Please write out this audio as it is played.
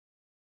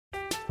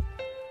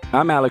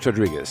I'm Alex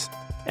Rodriguez.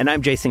 And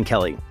I'm Jason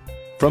Kelly.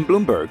 From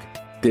Bloomberg,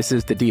 this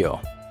is The Deal.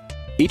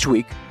 Each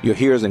week, you'll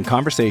hear us in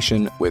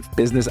conversation with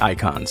business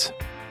icons.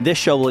 This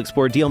show will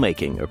explore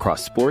deal-making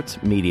across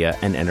sports, media,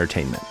 and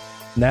entertainment.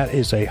 That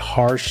is a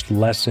harsh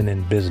lesson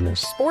in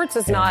business. Sports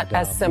is not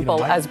as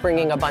simple as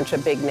bringing a bunch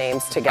of big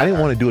names together. I didn't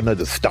want to do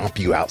another stomp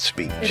you out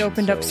speech. It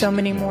opened up so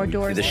many more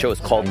doors. The show is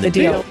called The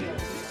Deal.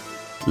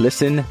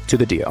 Listen to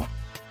The Deal.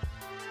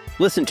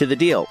 Listen to The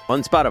Deal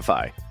on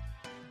Spotify.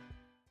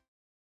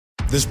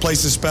 This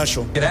place is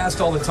special. Get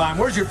asked all the time,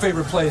 where's your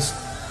favorite place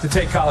to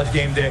take college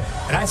game day?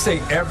 And I say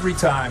every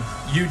time,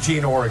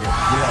 Eugene, Oregon.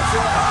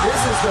 Yes. This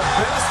is the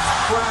best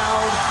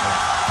crowd.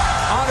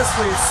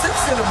 Honestly, it's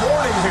 6 in the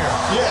morning here.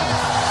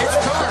 Yeah. It's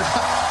dark.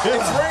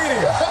 It's raining.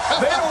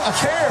 They don't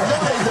care.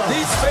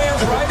 These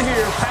fans right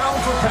here,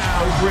 pound for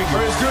pound,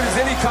 are as good as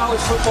any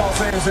college football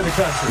fans in the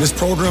country. This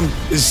program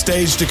is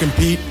staged to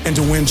compete and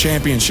to win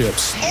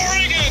championships.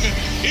 Oregon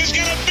is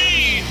going to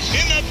be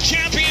in the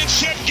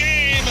championship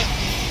game.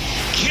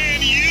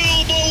 Can you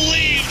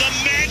believe the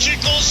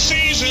magical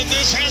season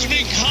this has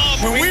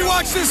become? When we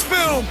watch this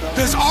film,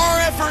 does our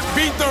effort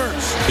beat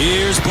theirs?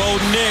 Here's Bo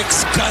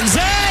Nix. Guns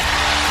it!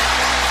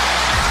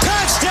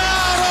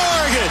 Touchdown,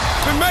 Oregon!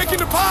 Been making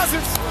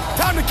deposits.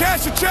 Time to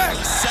cash a check.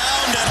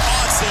 Sound at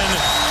Austin,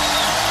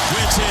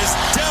 which is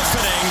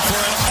deafening for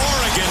an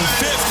Oregon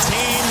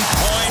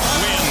 15-point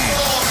win.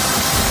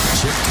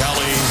 Chip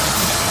Kelly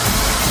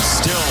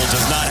still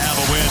does not have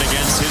a win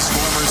against his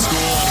former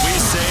school, and we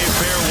say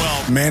farewell.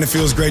 Man, it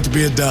feels great to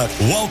be a Duck.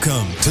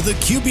 Welcome to the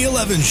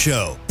QB11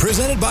 Show,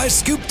 presented by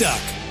Scoop Duck,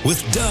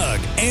 with Doug,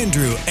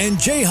 Andrew, and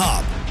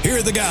J-Hop. Here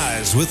are the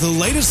guys with the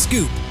latest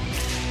scoop.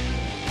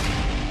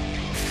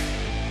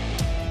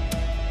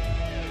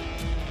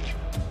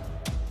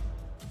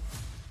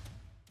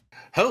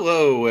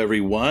 Hello,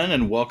 everyone,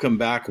 and welcome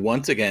back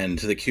once again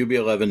to the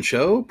QB11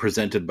 Show,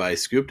 presented by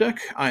Scoop Duck.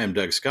 I am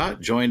Doug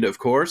Scott, joined, of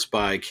course,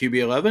 by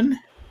QB11.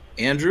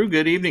 Andrew,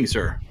 good evening,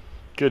 sir.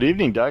 Good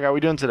evening, Doug. How are we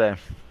doing today?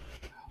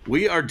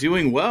 We are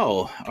doing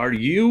well. Are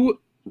you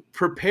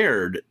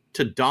prepared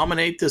to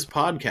dominate this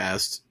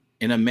podcast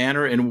in a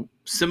manner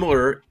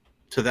similar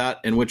to that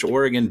in which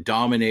Oregon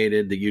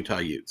dominated the Utah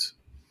Utes?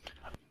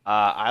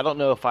 I don't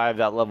know if I have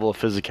that level of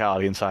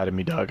physicality inside of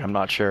me, Doug. I'm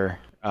not sure,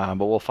 but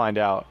we'll find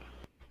out.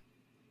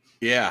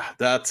 Yeah,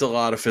 that's a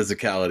lot of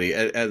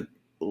physicality.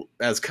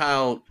 As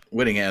Kyle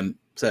Whittingham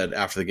said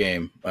after the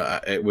game,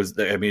 it was.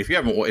 I mean,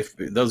 if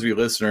those of you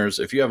listeners,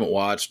 if you haven't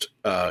watched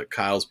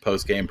Kyle's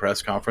post-game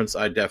press conference,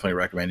 I definitely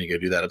recommend you go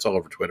do that. It's all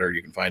over Twitter.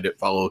 You can find it.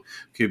 Follow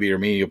QB or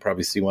me. You'll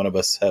probably see one of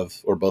us have,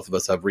 or both of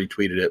us have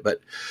retweeted it. But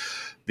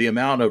the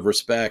amount of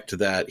respect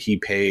that he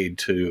paid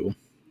to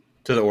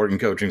the Oregon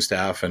coaching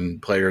staff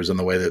and players and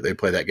the way that they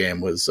play that game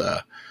was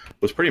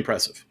pretty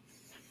impressive.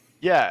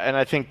 Yeah, and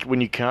I think when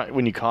you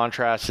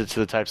contrast it to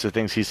the types of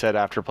things he said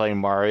after playing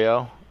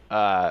Mario,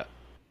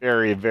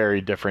 very, very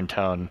different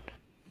tone.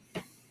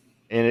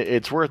 And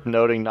it's worth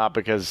noting, not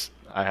because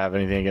I have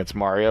anything against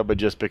Mario, but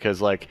just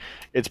because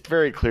it's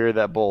very clear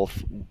that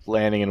both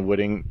Lanning and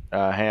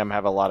Whittingham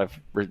have a lot of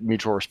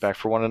mutual respect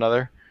for one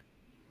another.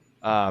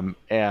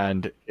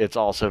 And it's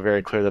also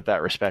very clear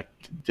that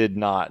respect did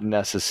not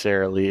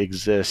necessarily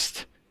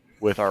exist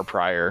with our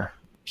prior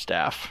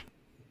staff.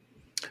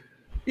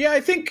 Yeah, I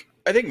think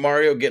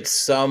Mario gets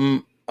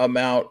some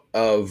amount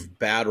of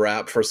bad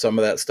rap for some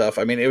of that stuff.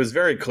 I mean, it was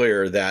very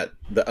clear that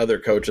the other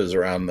coaches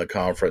around the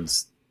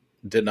conference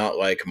did not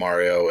like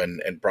Mario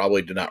and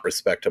probably did not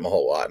respect him a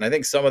whole lot. And I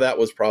think some of that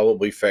was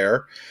probably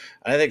fair.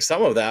 And I think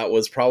some of that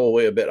was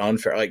probably a bit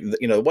unfair. Like,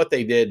 what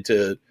they did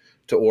to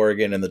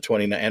Oregon in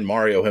the and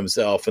Mario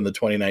himself in the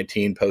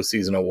 2019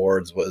 postseason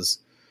awards was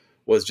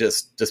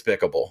just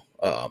despicable.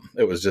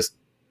 It was just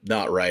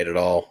not right at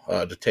all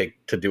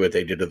to do what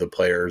they did to the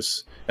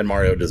players, and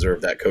Mario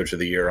deserved that Coach of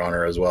the Year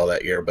honor as well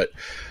that year.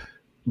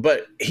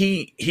 But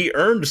he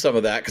earned some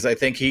of that because I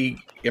think he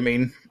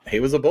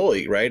was a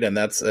bully, right? And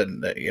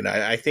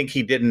I think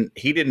he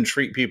didn't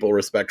treat people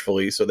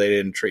respectfully, so they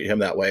didn't treat him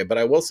that way. But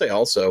I will say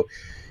also,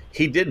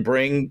 he did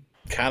bring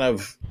kind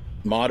of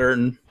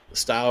modern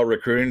style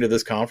recruiting to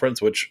this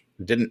conference, which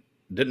didn't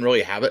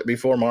really have it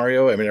before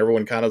Mario. I mean,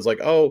 everyone kind of was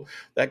like, "Oh,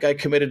 that guy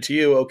committed to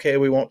you. Okay,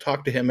 we won't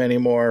talk to him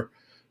anymore.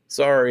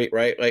 Sorry,"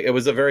 right? Like, it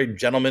was a very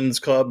gentleman's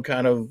club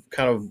kind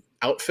of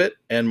outfit,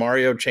 and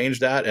Mario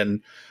changed that,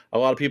 and a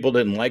lot of people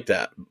didn't like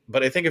that.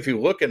 But I think if you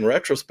look in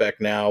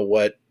retrospect now,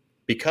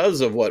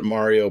 because of what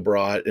Mario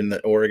brought and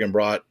that Oregon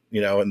brought,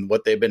 and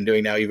what they've been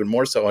doing now, even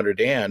more so under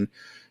Dan,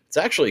 it's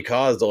actually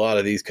caused a lot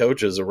of these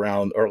coaches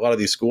around, or a lot of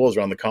these schools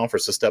around the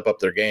conference, to step up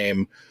their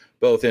game,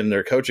 both in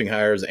their coaching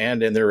hires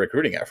and in their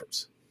recruiting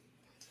efforts.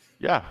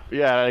 Yeah.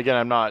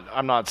 Again,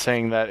 I'm not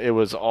saying that it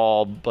was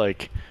all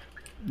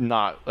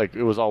it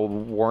was all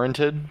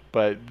warranted,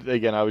 but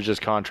again, I was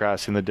just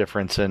contrasting the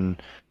difference in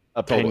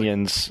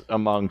opinions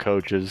among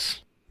coaches.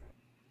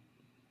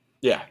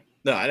 Yeah,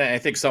 no, I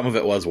think some of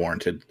it was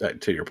warranted,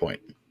 to your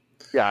point.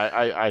 Yeah,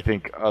 I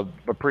think a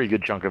pretty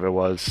good chunk of it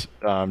was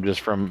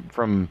just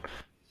from.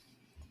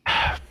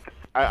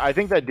 I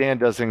think that Dan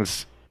does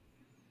things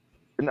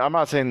I'm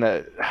not saying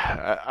that.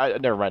 I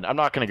never mind. I'm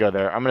not going to go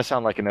there. I'm going to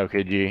sound like an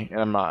OKG, and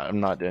I'm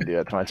not going to do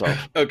that to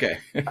myself. Okay.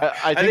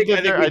 I think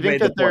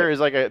that there is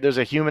there's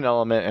a human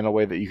element in a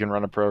way that you can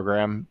run a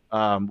program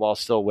while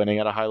still winning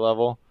at a high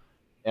level,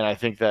 and I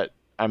think that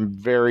I'm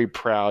very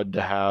proud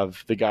to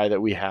have the guy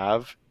that we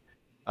have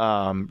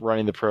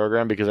running the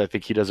program, because I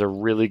think he does a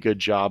really good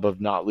job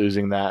of not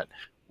losing that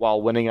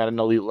while winning at an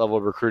elite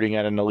level, recruiting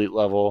at an elite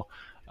level.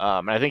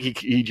 And I think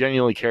he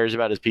genuinely cares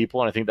about his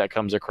people, and I think that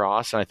comes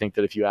across. And I think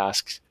that if you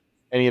ask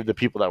any of the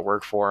people that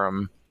work for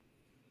him,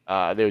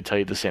 they would tell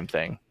you the same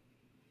thing.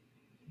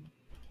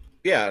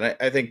 Yeah, and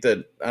I think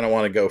that I don't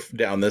want to go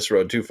down this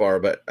road too far,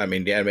 but I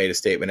mean, Dan made a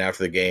statement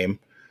after the game,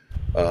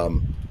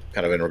 kind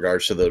of in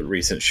regards to the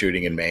recent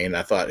shooting in Maine.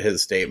 I thought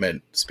his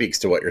statement speaks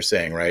to what you're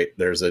saying, right?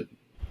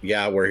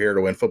 We're here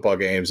to win football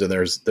games, and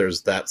there's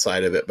that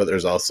side of it, but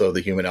there's also the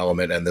human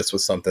element, and this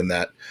was something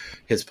that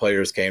his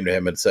players came to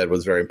him and said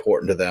was very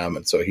important to them,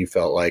 and so he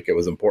felt like it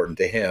was important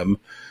to him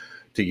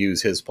to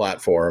use his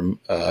platform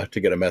to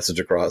get a message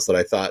across. That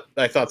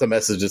I thought the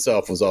message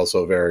itself was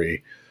also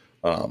very,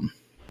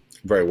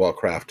 very well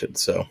crafted.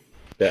 So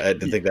I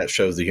think that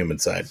shows the human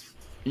side.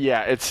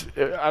 Yeah,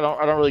 I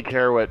don't really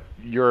care what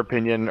your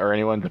opinion or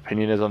anyone's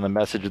opinion is on the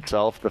message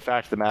itself. The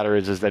fact of the matter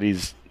is that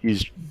he's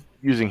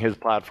using his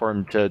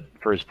platform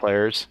for his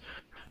players,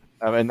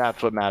 and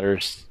that's what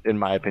matters, in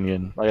my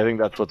opinion. Like, I think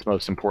that's what's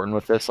most important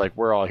with this. Like,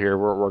 we're all here,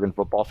 we're Oregon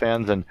football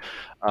fans, and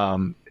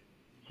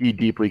he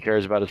deeply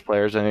cares about his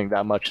players. I think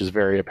that much is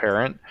very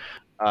apparent,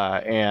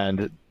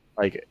 and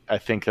like, I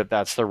think that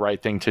that's the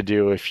right thing to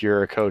do if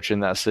you're a coach in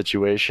that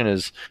situation.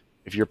 Is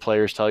if your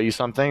players tell you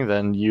something,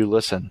 then you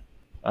listen.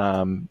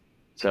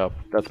 So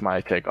that's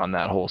my take on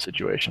that whole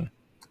situation.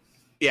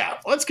 Yeah,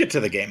 let's get to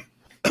the game.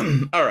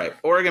 All right,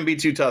 Oregon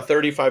beats Utah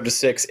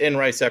 35-6 in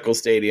Rice-Eccles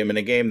Stadium in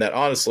a game that,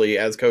 honestly,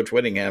 as Coach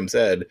Whittingham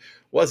said,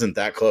 wasn't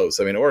that close.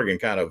 I mean, Oregon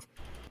kind of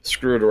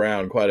screwed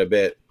around quite a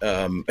bit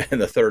in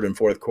the third and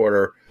fourth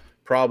quarter.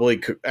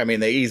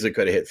 They easily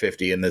could have hit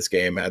 50 in this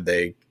game had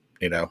they,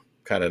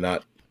 kind of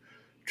not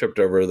tripped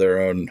over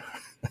their own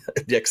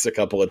dicks a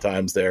couple of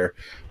times there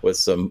with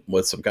some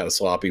kind of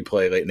sloppy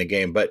play late in the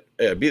game. But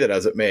be that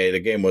as it may, the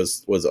game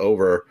was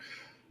over.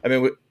 I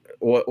mean,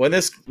 when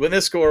this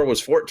score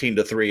was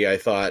 14-3, I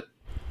thought,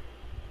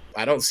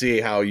 I don't see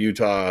how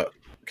Utah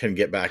can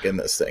get back in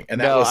this thing, and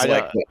that was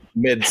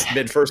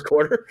mid first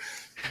quarter.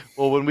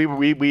 Well, when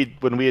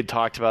we had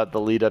talked about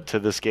the lead up to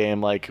this game,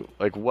 like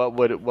what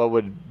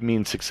would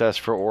mean success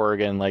for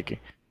Oregon,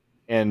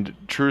 and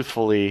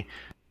truthfully,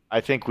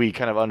 I think we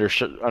kind of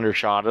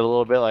undershot it a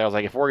little bit. Like, I was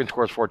like, if Oregon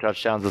scores 4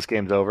 touchdowns, this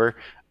game's over.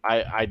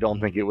 I don't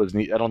think it was.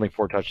 I don't think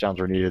 4 touchdowns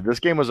were needed. This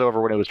game was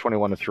over when it was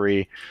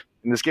 21-3,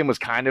 and this game was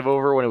kind of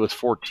over when it was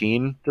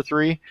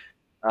 14-3.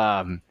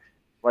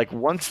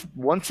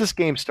 Once this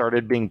game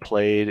started being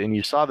played, and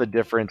you saw the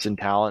difference in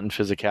talent and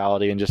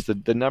physicality, and just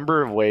the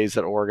number of ways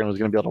that Oregon was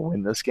going to be able to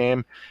win this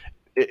game,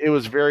 it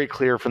was very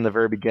clear from the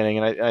very beginning.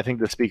 And I think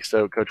this speaks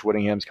to Coach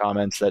Whittingham's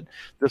comments that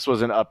this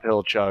was an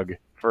uphill chug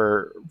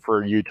for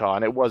Utah,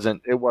 and it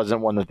wasn't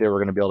one that they were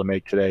going to be able to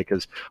make today,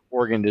 because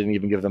Oregon didn't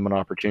even give them an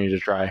opportunity to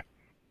try.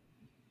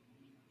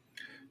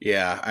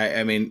 Yeah,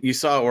 I mean, you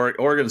saw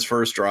Oregon's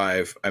first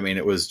drive. I mean,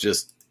 it was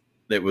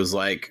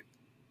like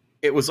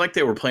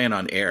they were playing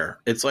on air.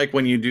 It's like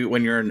when you're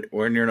in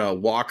a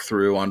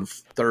walkthrough on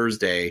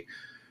Thursday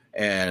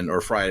or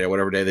Friday,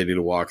 whatever day they do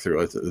the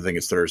walkthrough. I think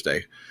it's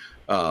Thursday.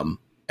 And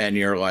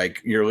you're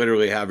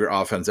literally have your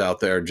offense out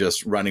there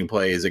just running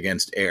plays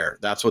against air.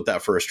 That's what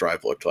that first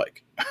drive looked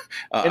like.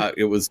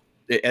 It was,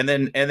 and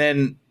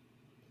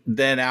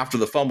then after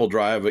the fumble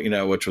drive,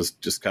 which was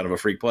just kind of a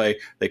freak play,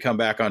 they come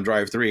back on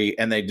drive 3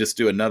 and they just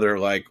do another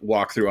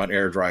walkthrough on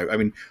air drive. I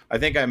mean, I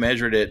think I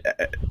measured it,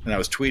 and I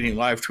was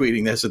live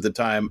tweeting this at the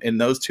time. In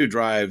those 2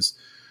 drives,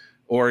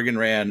 Oregon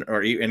ran,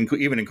 or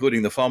even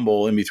including the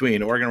fumble in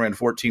between, Oregon ran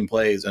 14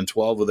 plays and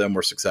 12 of them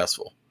were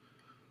successful.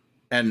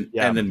 And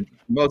in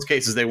most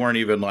cases, they weren't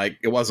even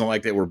it wasn't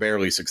like they were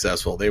barely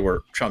successful. They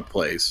were chunk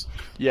plays.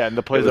 Yeah, and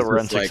the plays that were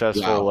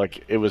unsuccessful,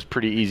 it was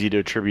pretty easy to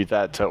attribute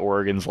that to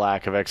Oregon's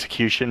lack of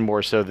execution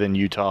more so than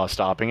Utah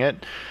stopping it.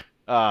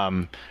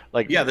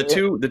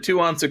 The two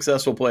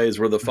unsuccessful plays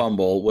were the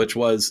fumble, which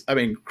was, I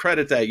mean,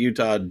 credit that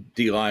Utah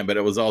D-line, but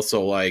it was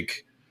also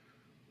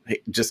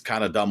just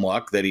kind of dumb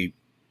luck that it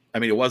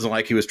wasn't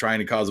like he was trying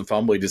to cause a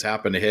fumble. He just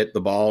happened to hit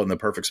the ball in the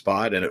perfect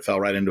spot and it fell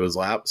right into his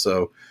lap.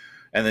 So.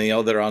 And then the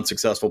other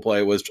unsuccessful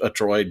play was a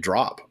Troy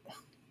drop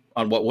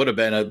on what would have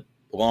been a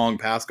long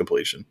pass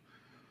completion.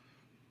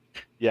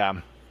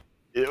 Yeah,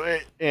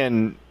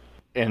 and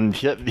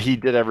he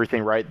did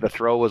everything right. The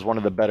throw was one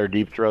of the better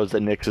deep throws that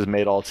Nix has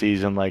made all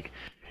season.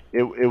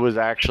 It was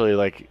actually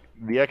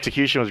the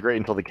execution was great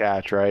until the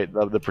catch. Right,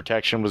 the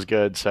protection was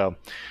good. So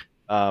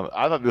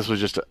I thought this was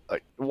just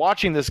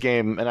watching this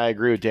game, and I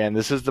agree with Dan.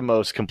 This is the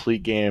most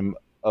complete game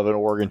of an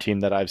Oregon team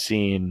that I've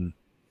seen.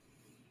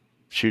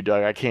 Shoot,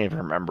 Doug, I can't even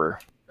remember.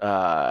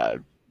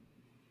 Do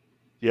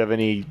you have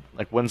any,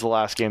 when's the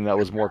last game that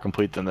was more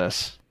complete than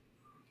this?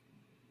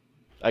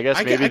 I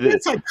guess maybe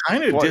I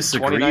kind of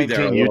disagree 2019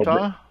 there a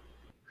Utah? bit.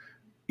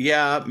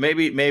 Yeah,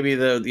 maybe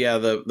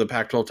the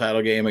Pac-12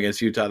 title game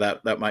against Utah,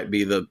 that might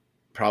be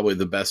probably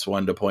the best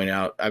one to point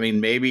out. I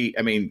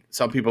mean,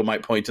 some people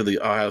might point to the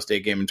Ohio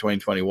State game in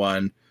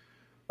 2021,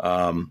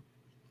 although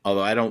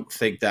I don't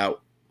think that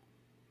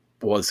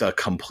was a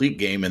complete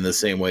game in the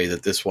same way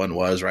that this one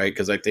was, right?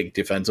 Because I think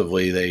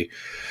defensively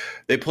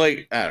they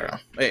play. I don't know.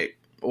 Hey,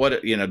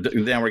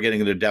 now we're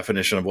getting into the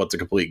definition of what's a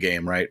complete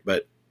game, right?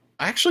 But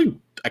I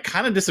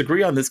kind of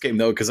disagree on this game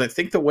though, because I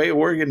think the way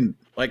Oregon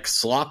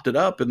slopped it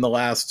up in the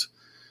last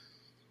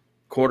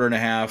quarter and a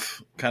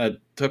half kind of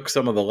took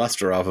some of the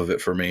luster off of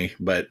it for me.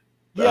 But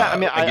yeah, I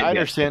mean, I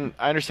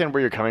understand where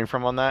you're coming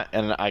from on that,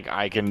 and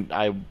I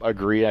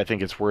agree. I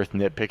think it's worth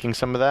nitpicking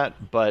some of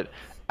that, but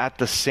at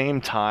the same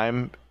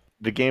time,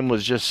 the game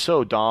was just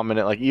so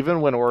dominant. Like,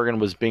 even when Oregon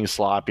was being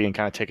sloppy and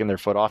kind of taking their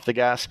foot off the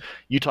gas,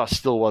 Utah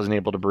still wasn't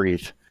able to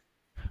breathe.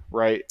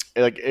 Right,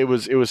 like it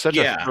was such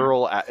a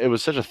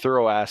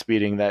thorough ass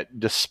beating that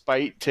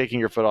despite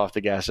taking your foot off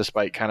the gas,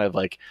 despite kind of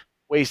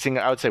wasting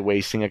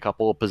a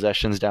couple of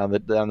possessions down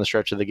the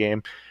stretch of the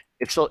game,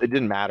 it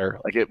didn't matter.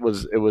 Like it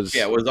was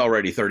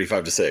already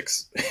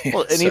 35-6.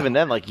 Well, and even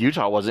then,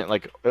 Utah wasn't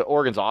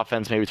Oregon's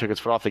offense maybe took its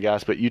foot off the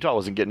gas, but Utah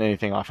wasn't getting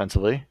anything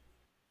offensively.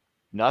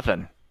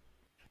 Nothing.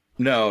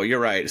 No, you're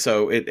right.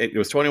 So it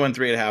was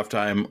 21-3 at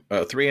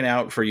halftime, 3 and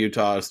out for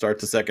Utah to start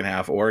the second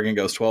half. Oregon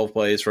goes 12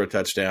 plays for a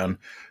touchdown,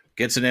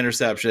 gets an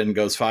interception,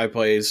 goes 5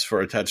 plays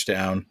for a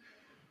touchdown.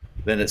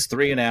 Then it's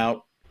 3 and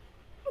out,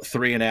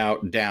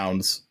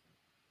 downs,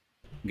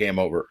 game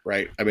over,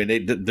 right? I mean,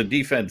 the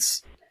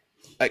defense,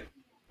 I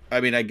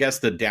guess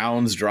the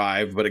downs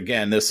drive, but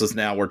again,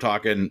 we're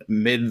talking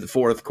mid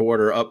fourth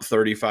quarter, up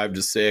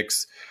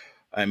 35-6.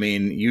 I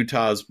mean,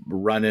 Utah's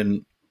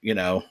running,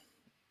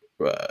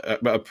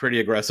 a pretty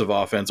aggressive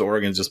offense.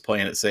 Oregon's just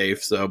playing it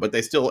safe. But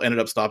they still ended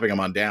up stopping them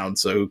on down.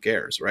 So who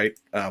cares, right?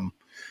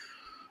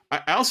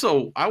 I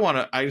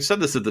said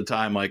this at the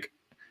time,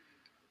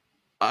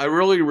 I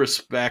really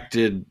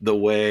respected the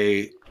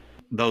way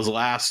those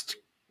last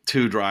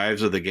 2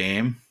 drives of the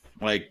game,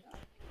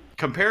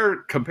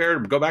 compare,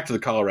 go back to the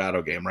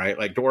Colorado game,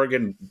 right?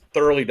 Oregon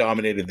thoroughly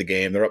dominated the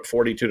game. They're up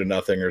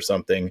 42-0 or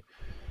something.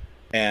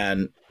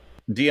 And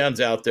Deion's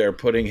out there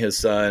putting his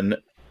son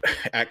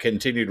at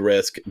continued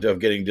risk of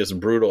getting just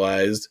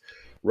brutalized,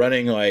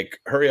 running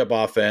hurry up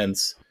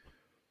offense,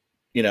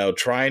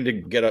 trying to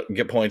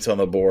get points on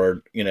the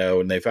board,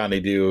 and they finally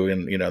do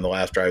in the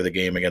last drive of the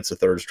game against the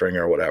third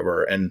stringer or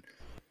whatever. And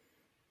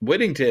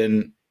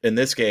Whittington in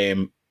this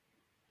game,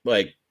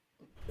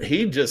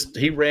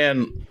 he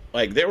ran,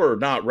 they were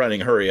not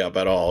running hurry up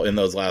at all in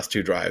those last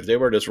 2 drives. They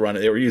were just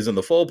running, they were using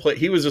the full play.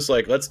 He was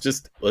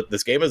just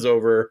this game is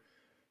over.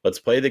 Let's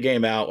play the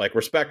game out,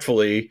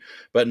 respectfully,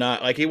 but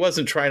not he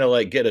wasn't trying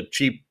to get a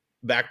cheap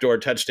backdoor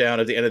touchdown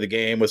at the end of the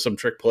game with some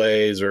trick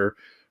plays or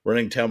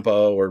running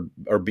tempo or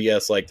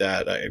BS like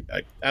that.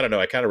 I don't know.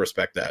 I kind of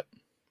respect that.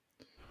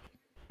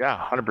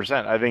 Yeah,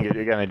 100%. I think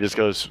it just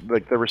goes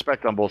the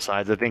respect on both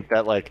sides. I think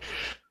that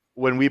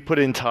when we put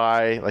in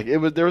Ty,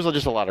 there was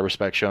just a lot of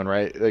respect shown,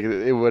 right?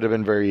 It would have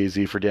been very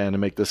easy for Dan to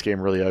make this game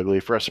really ugly,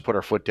 for us to put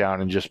our foot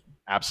down and just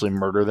absolutely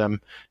murder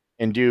them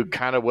and do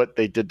kind of what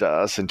they did to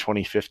us in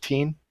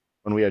 2015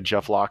 when we had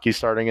Jeff Locke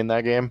starting in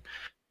that game,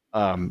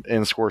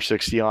 and score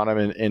 60 on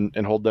them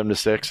and hold them to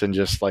 6 and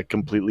just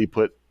completely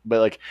put.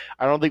 But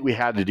I don't think we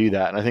had to do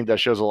that, and I think that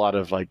shows a lot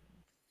of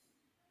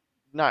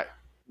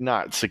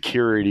not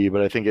security,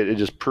 but I think it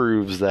just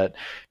proves that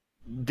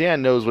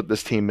Dan knows what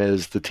this team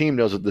is. The team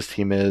knows what this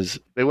team is.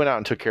 They went out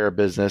and took care of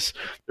business.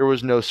 There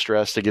was no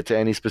stress to get to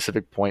any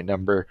specific point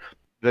number.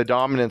 The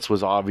dominance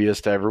was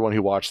obvious to everyone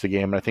who watched the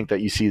game, and I think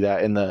that you see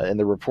that in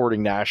the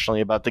reporting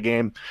nationally about the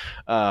game.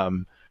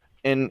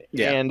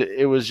 And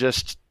it was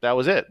just, that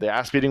was it. The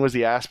ass beating was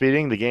the ass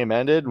beating. The game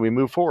ended. We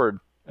moved forward.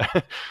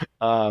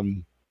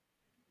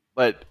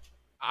 But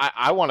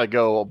I want to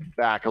go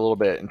back a little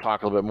bit and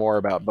talk a little bit more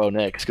about Bo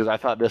Nix, because I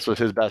thought this was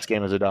his best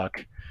game as a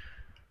Duck.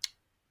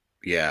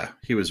 Yeah,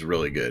 he was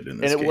really good in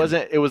this game.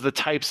 It was the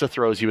types of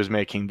throws he was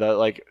making,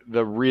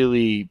 the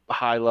really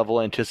high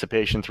level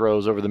anticipation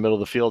throws over the middle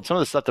of the field. Some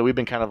of the stuff that we've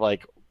been kind of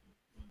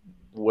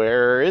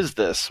where is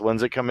this?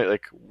 When's it coming?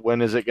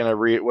 When is it going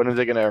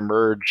to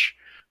emerge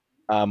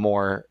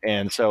more?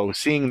 And so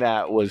seeing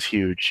that was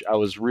huge. I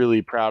was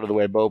really proud of the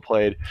way Bo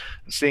played.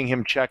 Seeing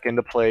him check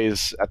into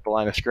plays at the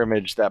line of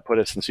scrimmage that put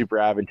us in super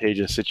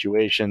advantageous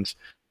situations.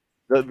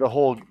 The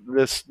whole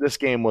this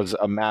game was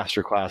a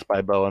masterclass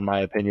by Bo, in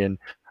my opinion.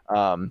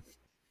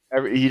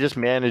 He just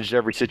managed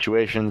every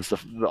situations,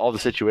 all the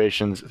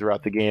situations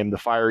throughout the game. The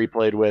fire he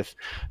played with,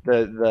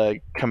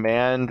 the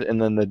command,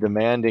 and then the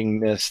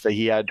demandingness that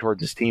he had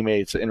towards his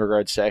teammates in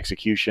regards to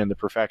execution, the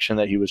perfection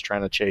that he was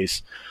trying to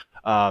chase.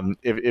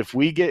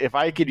 If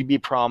I could be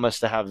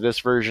promised to have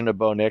this version of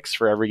Bo Nix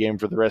for every game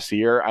for the rest of the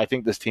year, I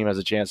think this team has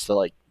a chance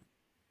to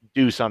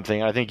do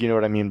something. I think you know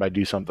what I mean by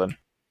do something.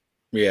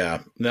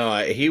 Yeah,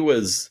 no, he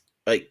was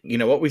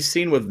what we've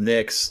seen with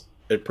Nix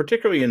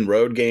particularly in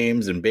road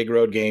games and big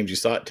road games. You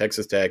saw it at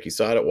Texas Tech, you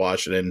saw it at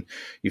Washington,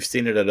 you've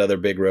seen it at other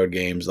big road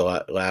games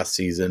last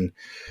season,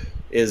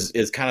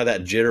 is kind of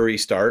that jittery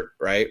start,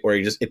 right? Where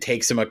it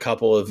takes him a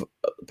couple of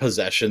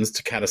possessions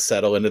to kind of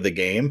settle into the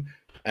game.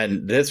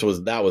 And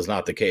that was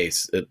not the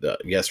case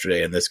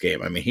yesterday in this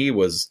game. I mean, he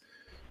was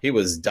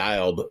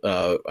dialed.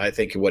 I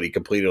think he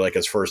completed like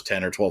his first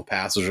 10 or 12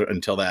 passes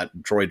until that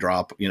Troy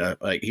drop.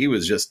 Like he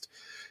was just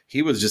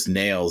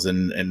nails.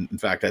 And in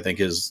fact, I think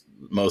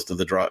most of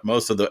the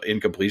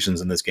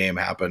incompletions in this game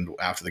happened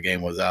after the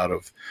game was out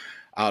of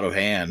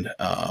hand.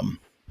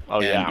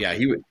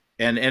 He would.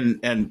 And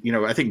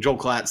I think Joel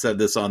Klatt said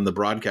this on the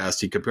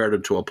broadcast. He compared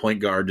him to a point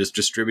guard, just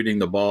distributing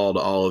the ball to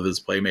all of his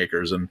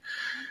playmakers, and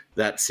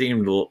that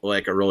seemed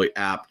like a really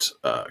apt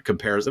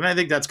comparison. I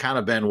think that's kind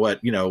of been what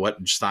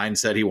Stein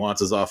said he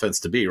wants his offense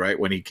to be, right?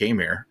 When he came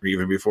here, or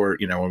even before,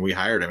 when we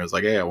hired him, it was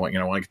like, hey, I want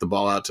to get the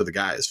ball out to the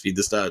guys, feed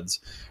the studs.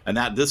 And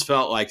this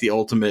felt like the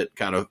ultimate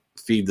kind of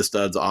feed the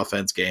studs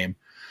offense game.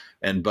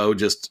 And Bo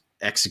just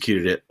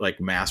executed it like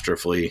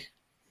masterfully.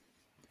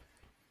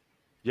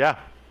 Yeah,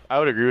 I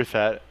would agree with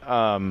that.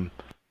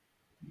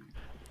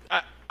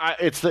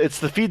 It's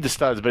the feed the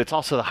studs, but it's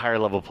also the higher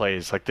level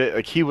plays.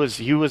 He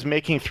was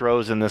making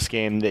throws in this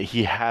game that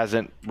he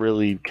hasn't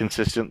really he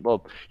hasn't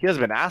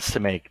been asked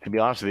to make, to be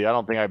honest with you. I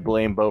don't think I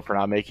blame Bo for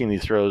not making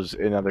these throws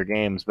in other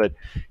games, but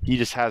he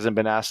just hasn't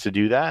been asked to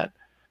do that.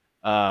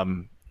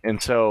 And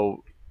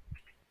so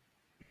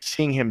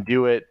seeing him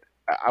do it,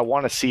 I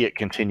want to see it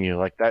continue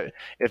like that.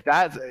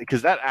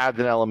 Because that adds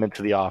an element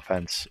to the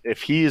offense.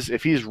 If he's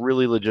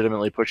really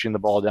legitimately pushing the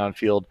ball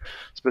downfield,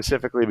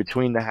 specifically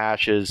between the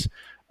hashes,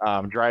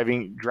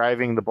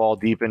 driving the ball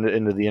deep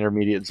into the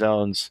intermediate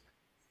zones.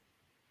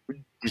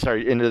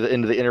 Into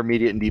the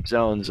intermediate and deep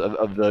zones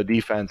of the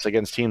defense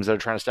against teams that are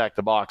trying to stack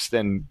the box,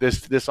 then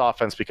this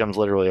offense becomes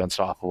literally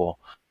unstoppable.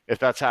 If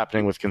that's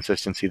happening with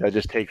consistency, that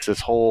just takes this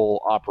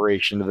whole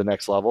operation to the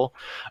next level.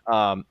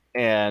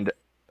 And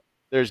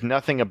there's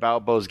nothing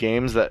about Bo's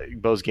game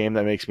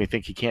that makes me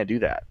think he can't do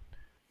that.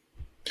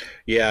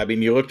 Yeah, I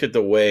mean, you looked at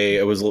the way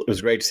it was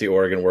great to see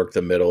Oregon work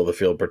the middle of the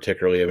field,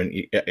 particularly. I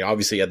mean,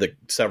 obviously, you had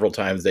several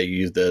times they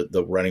used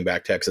the running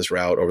back Texas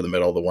route over the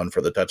middle, the one for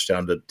the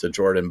touchdown to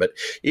Jordan. But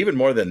even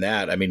more than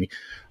that, I mean,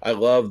 I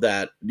love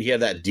that he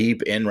had that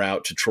deep in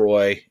route to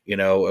Troy.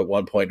 At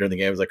one point during the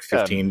game, it was like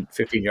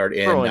 15-yard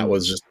in. That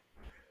was just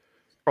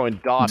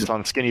throwing dots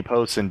on skinny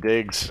posts and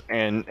digs,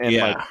 and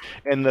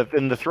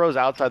the throws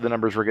outside the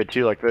numbers were good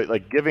too.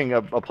 Like giving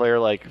a player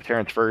like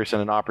Terrence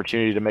Ferguson an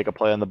opportunity to make a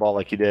play on the ball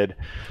like he did,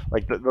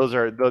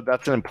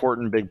 that's an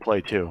important big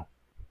play too.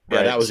 Right?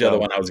 Yeah, that was the other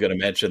one I was going to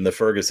mention. The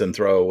Ferguson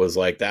throw was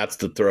like, that's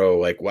the throw.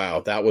 Like, wow,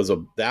 that was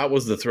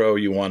the throw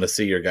you want to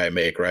see your guy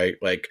make, right?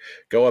 Like,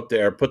 go up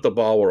there, put the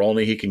ball where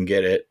only he can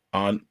get it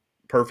on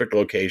perfect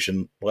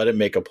location, let him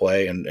make a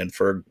play, and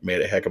Ferg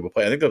made a heck of a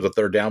play. I think that was a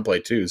third down play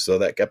too, so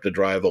that kept the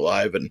drive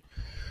alive, and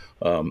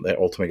they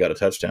ultimately got a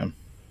touchdown.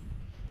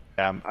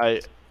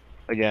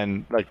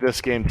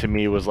 This game to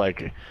me was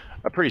like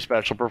a pretty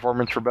special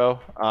performance for Bo,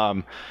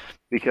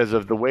 because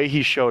of the way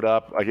he showed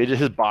up, like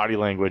his body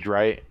language,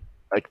 right?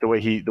 Like the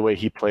way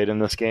he played in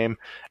this game,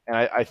 and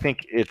I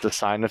think it's a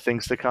sign of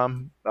things to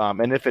come.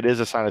 And if it is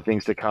a sign of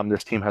things to come,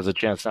 this team has a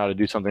chance now to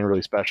do something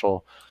really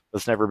special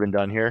that's never been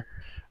done here.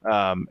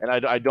 And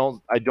I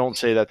don't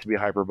say that to be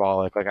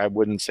hyperbolic. Like I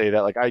wouldn't say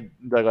that.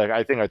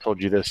 I think I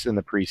told you this in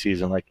the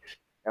preseason.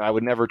 And I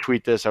would never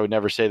tweet this. I would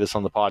never say this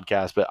on the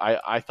podcast. But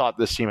I thought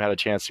this team had a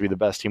chance to be the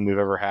best team we've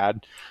ever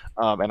had.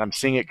 And I'm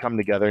seeing it come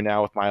together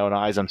now with my own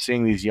eyes. I'm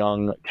seeing these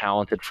young,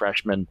 talented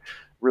freshmen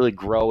really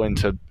grow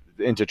into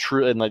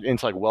true and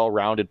into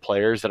well-rounded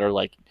players that are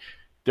like,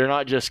 they're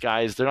not just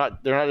guys. They're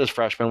not just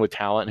freshmen with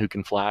talent who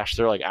can flash.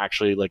 They're like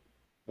actually like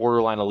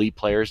borderline elite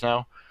players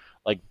now,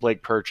 like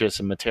Blake Purchase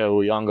and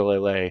Mateo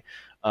Uiagalelei,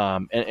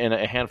 and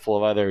a handful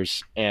of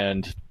others.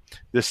 And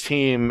this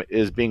team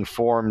is being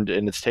formed,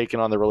 and it's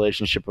taken on the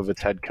relationship of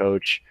its head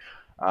coach.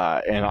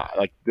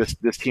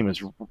 This team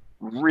is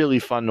really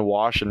fun to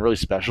watch and really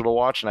special to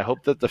watch. And I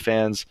hope that the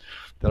fans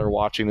that are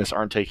watching this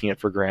aren't taking it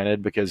for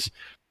granted, because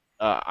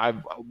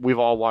we've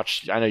all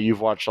watched. I know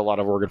you've watched a lot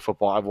of Oregon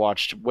football. I've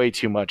watched way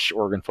too much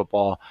Oregon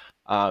football,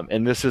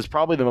 and this is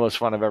probably the most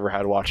fun I've ever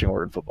had watching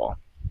Oregon football.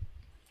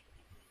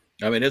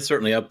 I mean, it's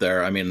certainly up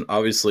there. I mean,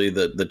 obviously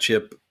the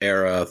Chip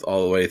era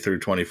all the way through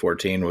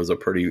 2014 was a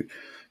pretty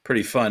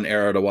fun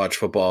era to watch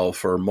football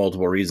for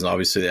multiple reasons.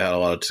 Obviously, they had a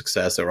lot of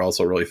success. They were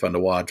also really fun to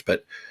watch.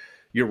 But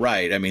you're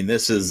right. I mean,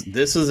 this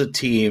is a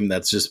team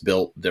that's just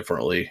built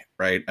differently,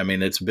 right? I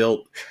mean, it's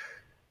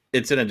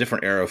in a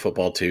different era of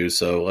football too.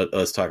 So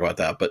let's talk about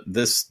that. But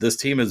this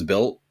team is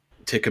built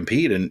to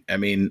compete. And I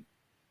mean,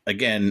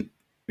 again,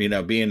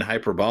 being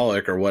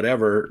hyperbolic or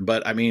whatever,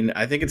 but I mean,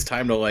 I think it's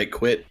time to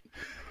quit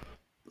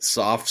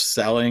soft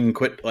selling,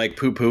 quit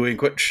poo-pooing,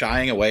 quit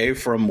shying away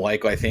from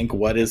I think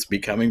what is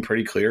becoming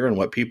pretty clear and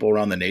what people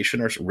around the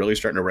nation are really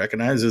starting to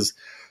recognize is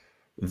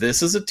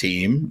this is a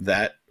team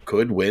that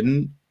could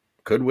win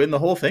the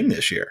whole thing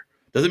this year.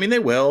 Doesn't mean they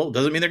will,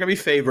 doesn't mean they're going to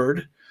be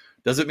favored,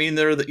 Doesn't mean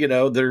they're going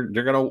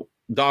to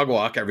dog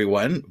walk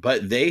everyone,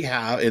 but they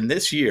have in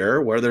this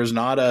year where there's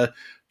not a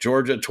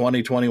Georgia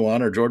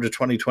 2021 or Georgia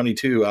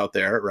 2022 out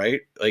there,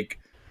 right? Like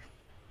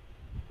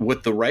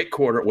with the right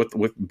quarter,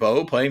 with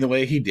Bo playing the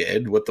way he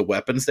did, with the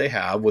weapons they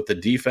have, with the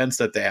defense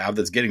that they have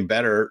that's getting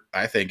better,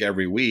 I think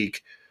every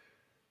week,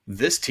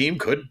 this team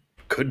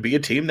could be a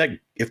team that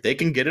if they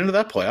can get into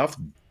that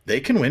playoff, they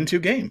can win 2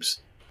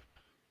 games.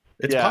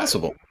 It's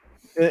possible.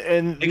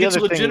 And it's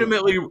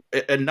legitimately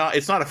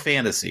it's not a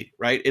fantasy,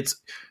 right? It's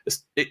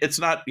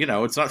not,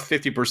 it's not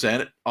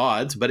 50%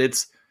 odds, but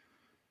it's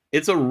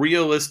a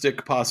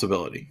realistic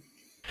possibility.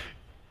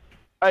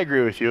 I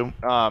agree with you.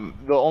 The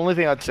only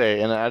thing I'd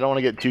say, and I don't want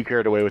to get too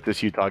carried away with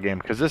this Utah game,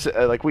 because this,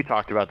 like we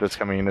talked about this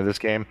coming into this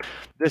game,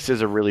 this is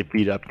a really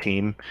beat up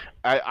team.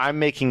 I'm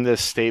making this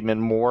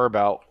statement more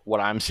about what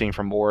I'm seeing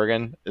from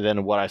Oregon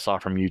than what I saw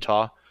from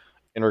Utah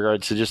in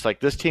regards to just like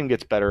this team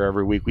gets better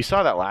every week. We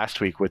saw that last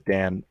week with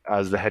Dan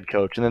as the head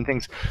coach, and then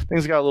things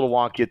got a little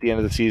wonky at the end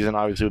of the season,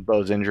 obviously with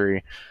Bo's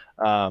injury.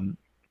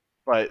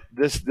 But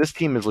this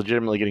team is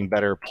legitimately getting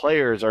better.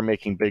 Players are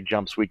making big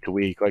jumps week to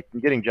week, like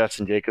getting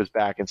Justin Jacobs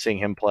back and seeing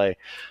him play.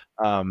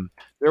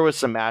 There was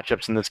some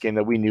matchups in this game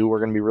that we knew were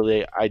going to be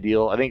really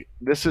ideal. I think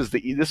this was the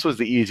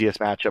easiest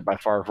matchup by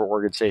far for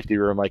Oregon safety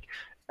room. Like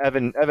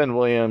Evan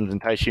Williams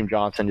and Tysheem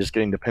Johnson just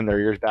getting to pin their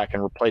ears back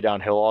and play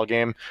downhill all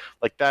game.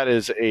 Like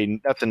that's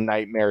a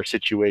nightmare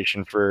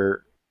situation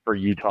for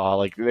Utah.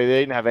 Like they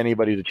didn't have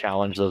anybody to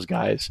challenge those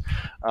guys,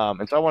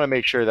 and so I want to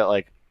make sure that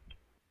like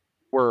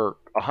we're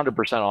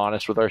 100%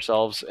 honest with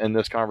ourselves in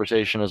this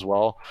conversation as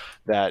well,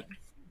 that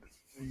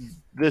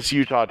this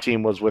Utah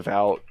team was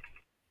without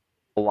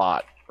a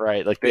lot,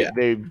 right? Like they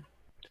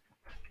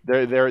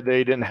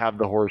didn't have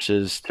the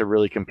horses to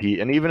really compete.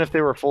 And even if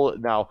they were full,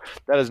 now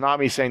that is not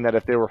me saying that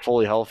if they were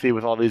fully healthy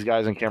with all these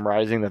guys in Cam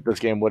Rising, that this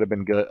game would have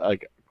been good,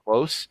 like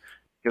close,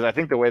 because I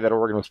think the way that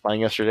Oregon was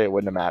playing yesterday, it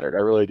wouldn't have mattered. I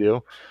really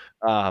do.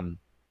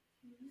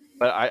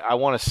 But I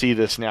want to see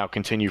this now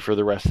continue for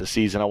the rest of the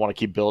season. I want to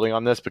keep building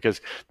on this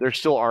because there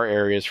still are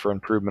areas for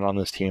improvement on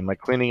this team, like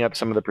cleaning up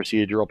some of the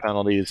procedural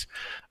penalties.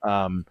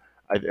 I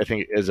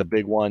think is a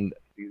big one.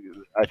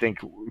 I think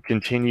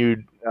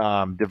continued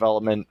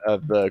development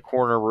of the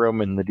corner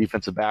room and the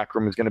defensive back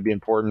room is going to be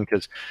important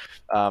because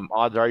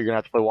odds are you're going to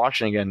have to play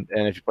Washington again.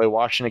 And if you play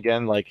Washington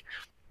again, like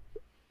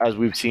as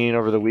we've seen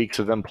over the weeks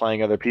of them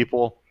playing other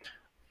people,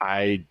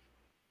 I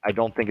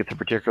don't think it's a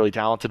particularly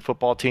talented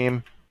football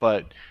team,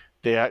 but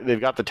they've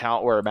got the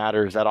talent where it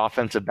matters. That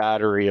offensive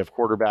battery of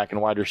quarterback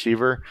and wide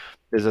receiver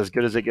is as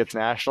good as it gets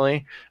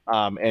nationally,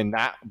 and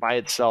that by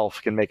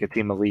itself can make a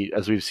team elite,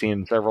 as we've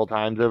seen several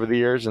times over the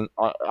years, and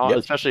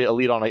especially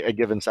elite on a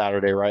given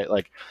Saturday, right?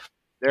 Like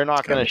they're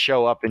not going to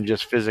show up and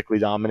just physically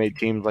dominate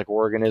teams like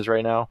Oregon is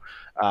right now,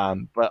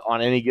 but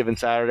on any given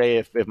Saturday,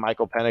 if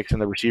Michael Penix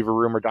and the receiver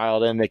room are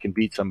dialed in, they can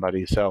beat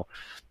somebody. So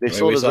they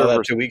still deserve saw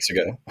that 2 weeks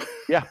ago.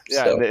 Yeah,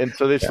 and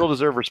so they still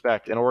deserve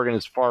respect. And Oregon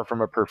is far from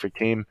a perfect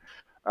team.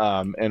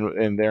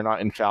 And they're not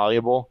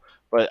infallible,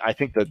 but I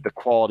think that the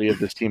quality of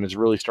this team is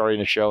really starting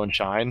to show and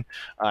shine,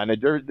 and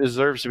it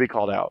deserves to be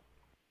called out.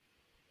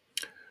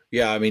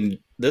 Yeah, I mean,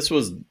 this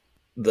was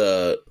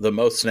the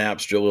most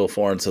snaps Jaleel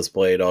Florence has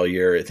played all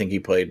year. I think he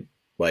played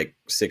like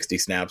 60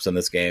 snaps in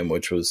this game,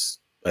 which was,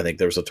 I think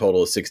there was a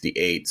total of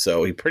 68.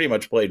 So he pretty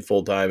much played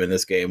full time in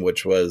this game,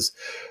 which was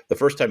the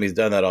first time he's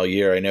done that all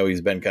year. I know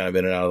he's been kind of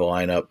in and out of the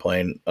lineup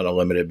playing on a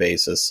limited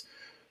basis,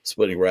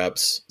 splitting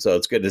reps. So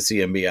it's good to see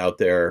him be out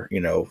there,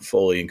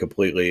 fully and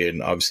completely.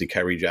 And obviously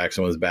Kyrie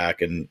Jackson was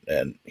back and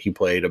he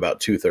played about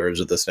 2/3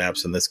 of the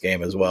snaps in this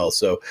game as well.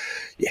 So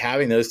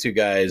having those two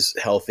guys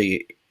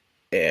healthy,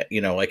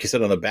 like you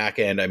said on the back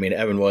end, I mean,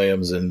 Evan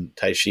Williams and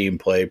Tysheem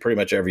play pretty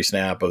much every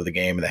snap of the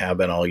game and they have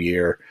been all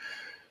year.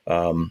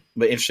 But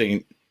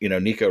interesting,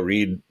 Nico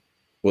Reed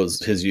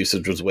his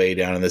usage was way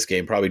down in this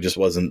game. Probably just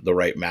wasn't the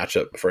right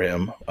matchup for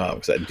him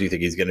because I do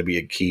think he's going to be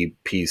a key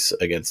piece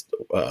against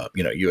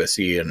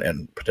USC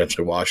and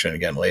potentially Washington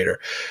again later.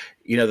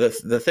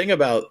 The thing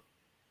about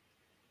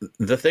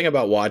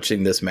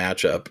watching this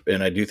matchup,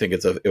 and I do think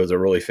it was a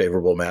really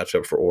favorable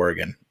matchup for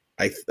Oregon.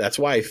 That's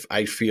why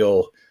I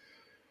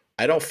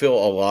don't feel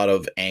a lot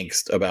of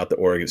angst about the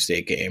Oregon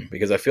State game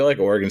because I feel like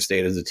Oregon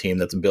State is a team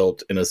that's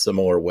built in a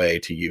similar way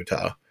to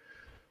Utah.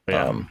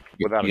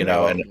 Without a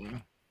doubt.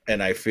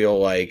 And I feel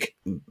like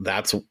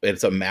it's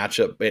a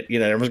matchup.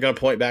 Everyone's going to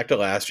point back to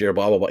last year,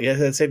 blah, blah, blah. Yeah,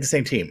 this ain't the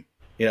same team.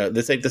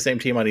 This ain't the same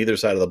team on either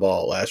side of the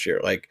ball last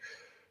year. Like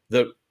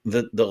the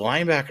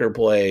linebacker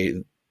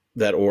play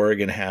that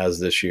Oregon has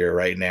this year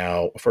right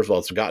now, first of all,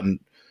 it's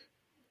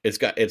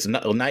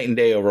not night and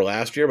day over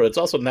last year, but it's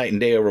also night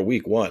and day over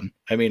week one.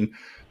 I mean,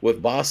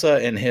 with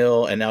Bossa and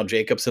Hill and now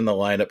Jacobs in the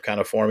lineup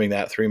kind of forming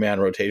that 3-man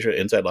rotation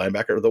inside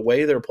linebacker, the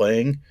way they're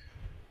playing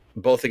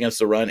both against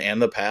the run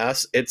and the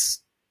pass,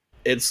 it's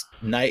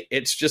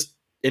just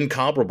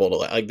incomparable to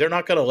like they're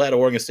not going to let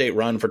Oregon State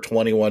run for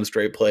 21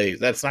 straight plays.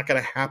 That's not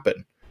going to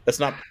happen. It's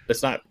not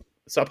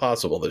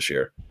possible this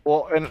year.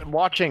 Well, and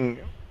watching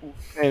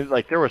and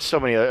like there was so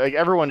many, like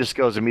everyone just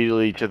goes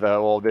immediately to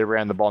they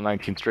ran the ball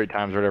 19 straight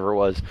times or whatever it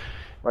was.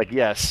 Like,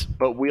 yes,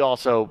 but we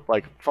also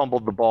like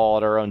fumbled the ball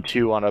at our own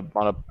 2 on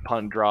a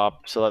punt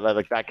drop, so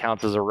that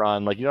counts as a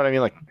run. Like, you know what I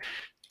mean? Like,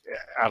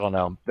 I don't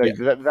know.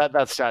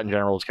 That stat in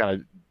general is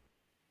kind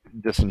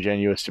of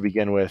disingenuous to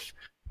begin with.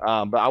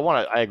 But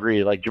I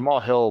agree. Like Jamal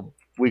Hill,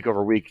 week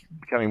over week,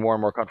 becoming more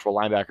and more comfortable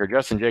linebacker.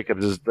 Justin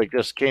Jacobs is like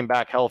just came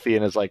back healthy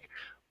and is like,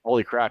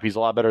 holy crap, he's a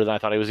lot better than I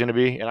thought he was going to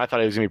be, and I thought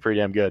he was going to be pretty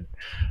damn good.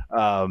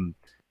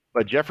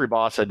 But Jeffrey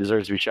Bossa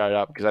deserves to be shouted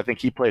out because I think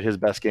he played his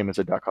best game as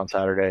a Duck on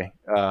Saturday.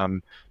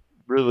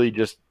 Really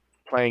just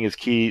playing his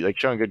key, like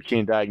showing good key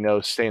and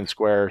diagnose, staying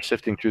square,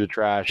 sifting through the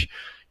trash,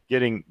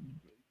 getting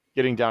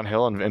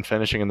downhill and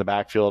finishing in the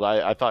backfield.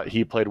 I thought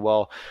he played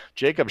well.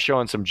 Jacob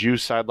showing some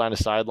juice sideline to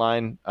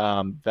sideline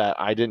that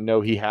I didn't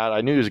know he had.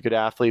 I knew he was a good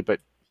athlete, but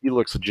he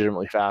looks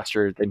legitimately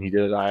faster than he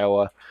did at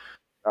Iowa.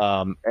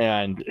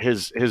 And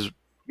his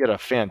he had a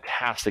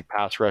fantastic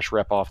pass rush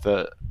rep off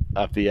the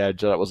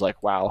edge that was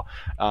like, wow.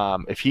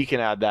 If he can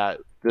add that,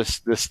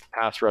 this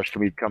pass rush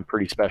can become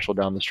pretty special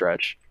down the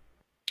stretch.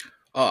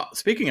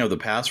 Speaking of the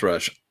pass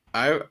rush,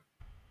 I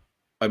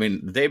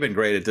mean, they've been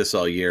great at this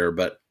all year,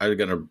 but I'm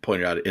going to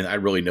point it out, and I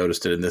really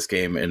noticed it in this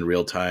game in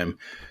real time,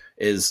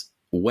 is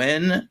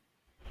when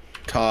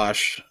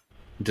Tosh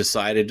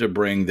decided to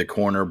bring the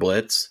corner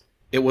blitz,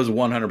 it was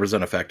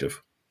 100%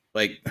 effective.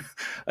 Like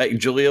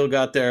Jaleel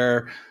got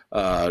there,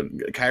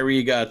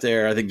 Kyrie got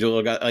there. I think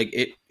Jaleel got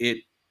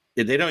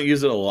they don't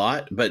use it a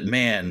lot, but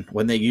man,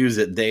 when they use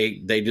it,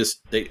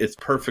 it's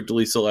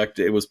perfectly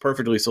selected. It was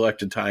perfectly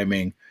selected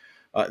timing.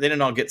 They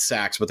didn't all get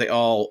sacks, but they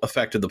all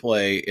affected the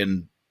play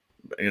and,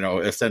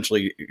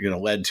 essentially,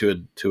 led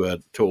to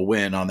a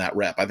win on that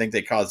rep. I think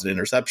they caused an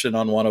interception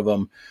on one of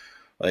them.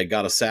 They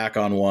got a sack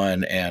on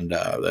one, and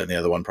then the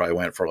other one probably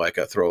went for like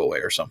a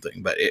throwaway or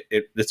something. But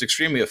it's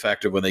extremely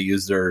effective when they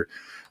use their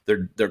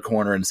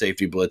corner and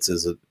safety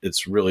blitzes.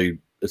 It's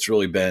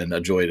really been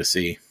a joy to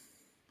see.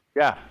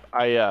 Yeah,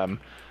 I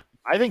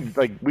think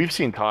like we've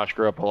seen Tosh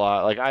grow up a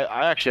lot. Like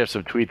I actually have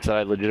some tweets that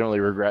I legitimately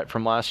regret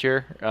from last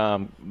year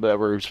that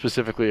were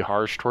specifically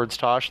harsh towards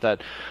Tosh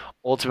that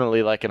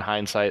ultimately, like in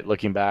hindsight,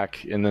 looking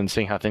back and then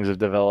seeing how things have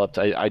developed,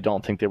 I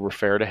don't think they were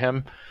fair to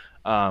him.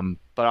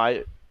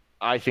 But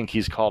I think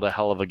he's called a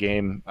hell of a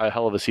game, a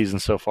hell of a season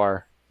so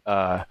far.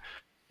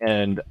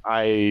 And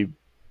I'm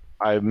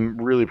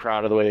really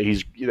proud of the way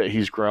that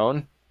he's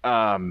grown.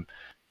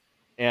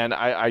 And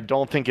I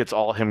don't think it's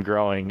all him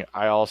growing.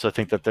 I also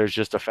think that there's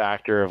just a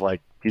factor of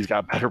like he's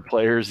got better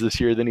players this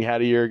year than he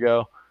had a year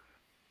ago.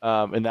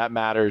 And that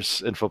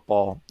matters in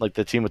football. Like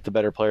the team with the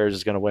better players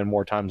is going to win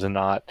more times than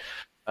not.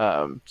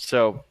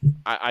 So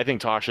I think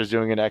Tosh is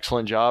doing an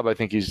excellent job. I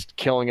think he's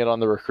killing it on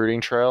the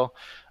recruiting trail.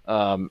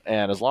 And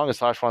as long as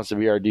Tosh wants to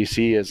be our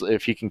DC,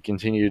 if he can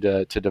continue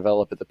to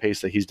develop at the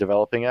pace that he's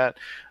developing at,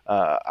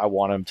 I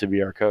want him to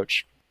be our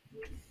coach.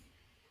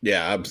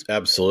 Yeah,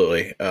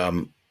 absolutely.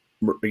 A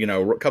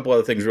couple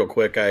other things real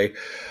quick.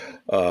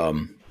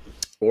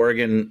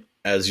 Oregon,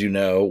 as you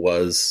know,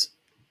 was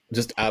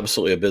just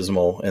absolutely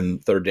abysmal in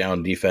third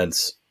down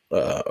defense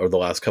over the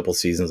last couple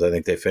seasons. I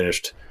think they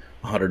finished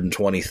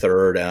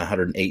 123rd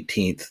and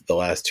 118th the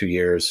last 2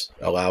 years,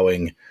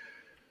 allowing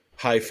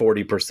high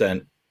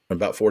 40%,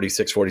 about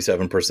 46,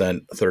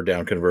 47% third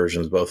down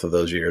conversions both of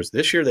those years.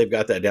 This year, they've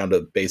got that down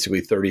to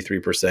basically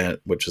 33%,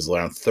 which is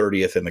around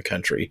 30th in the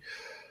country.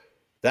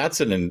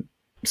 That's an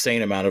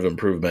insane amount of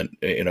improvement,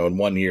 in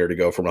 1 year to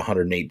go from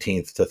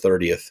 118th to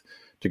 30th,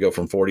 to go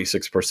from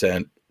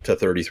 46% to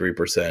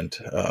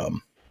 33%.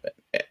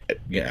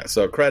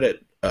 So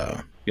credit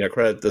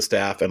the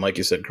staff, and like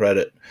you said,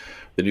 credit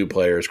the new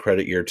players,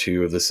 credit year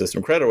 2 of the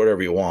system, credit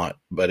whatever you want,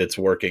 but it's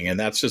working. And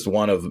that's just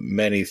one of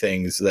many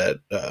things that,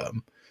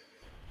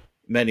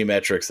 many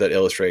metrics that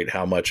illustrate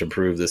how much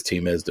improved this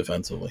team is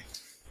defensively.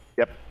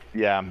 Yep.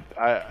 Yeah.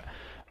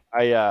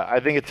 I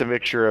think it's a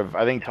mixture of,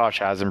 I think Tosh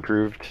has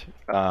improved.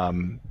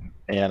 And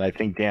I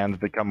think Dan's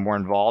become more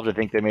involved. I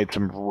think they made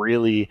some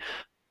really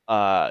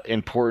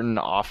important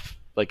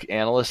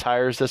analyst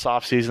hires this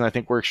offseason. I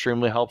think were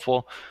extremely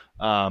helpful.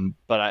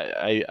 But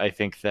I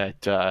think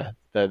that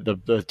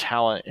the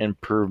talent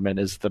improvement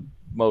is the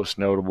most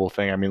notable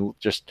thing. I mean,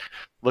 just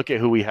look at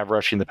who we have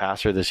rushing the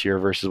passer this year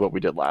versus what we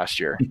did last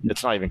year.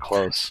 It's not even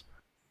close.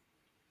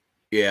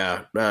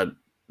 Yeah.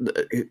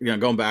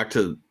 Going back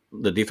to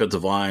the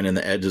defensive line and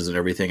the edges and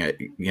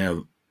everything,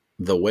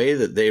 the way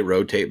that they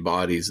rotate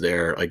bodies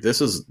there, like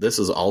this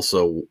is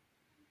also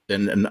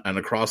and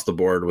across the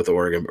board with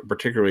Oregon,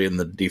 particularly in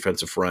the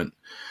defensive front,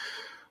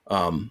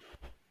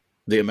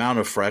 the amount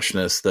of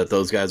freshness that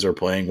those guys are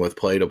playing with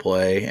play to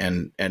play,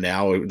 and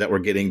now that we're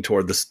getting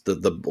toward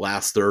the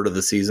last third of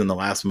the season, the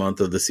last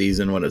month of the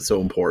season when it's so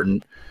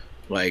important,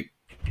 like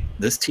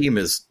this team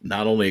is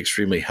not only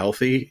extremely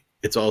healthy,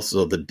 it's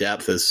also the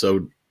depth is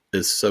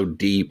so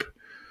deep,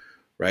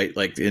 right?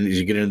 Like, and as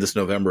you get into this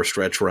November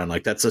stretch run,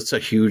 like that's a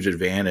huge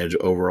advantage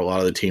over a lot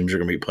of the teams you're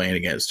going to be playing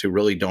against who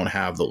really don't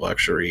have the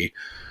luxury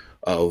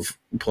of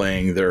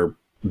playing their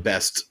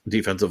best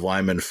defensive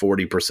lineman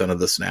 40% of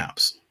the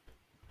snaps.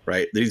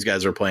 right? These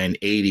guys are playing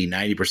 80,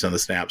 90% of the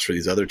snaps for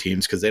these other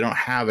teams because they don't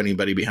have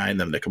anybody behind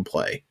them that can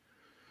play.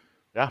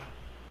 Yeah.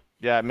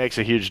 Yeah, it makes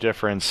a huge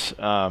difference.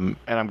 And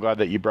I'm glad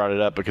that you brought it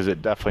up because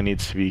it definitely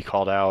needs to be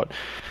called out.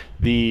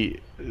 The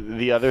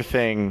other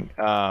thing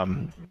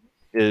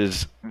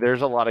is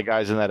there's a lot of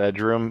guys in that edge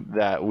room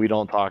that we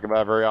don't talk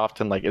about very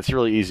often. Like, it's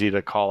really easy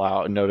to call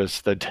out and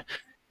notice the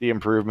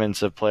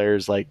improvements of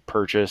players like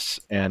Purchase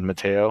and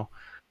Mateo.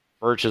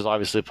 Birch is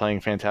obviously playing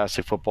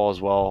fantastic football as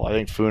well. I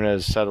think Funa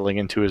is settling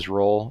into his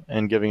role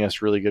and giving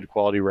us really good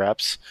quality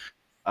reps.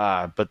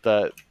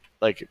 But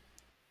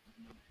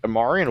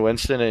Amari and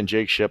Winston and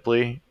Jake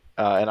Shipley,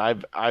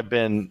 and I've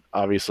been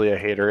obviously a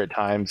hater at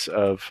times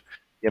of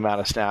the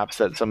amount of snaps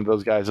that some of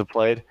those guys have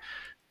played.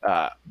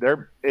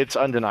 It's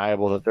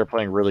undeniable that they're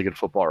playing really good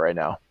football right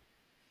now.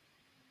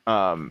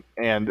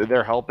 And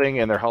they're helping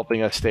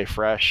us stay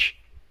fresh.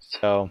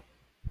 So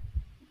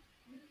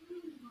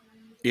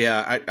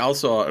yeah, I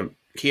also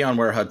Keon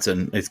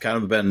Ware-Hudson. It's kind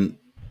of been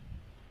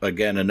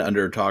again an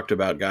under talked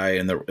about guy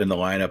in the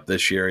lineup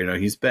this year. You know,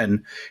 he's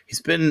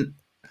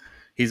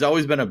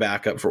always been a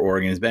backup for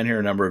Oregon. He's been here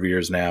a number of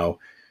years now.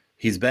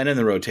 He's been in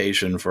the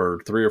rotation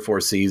for 3 or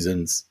 4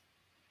 seasons.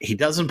 He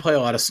doesn't play a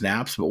lot of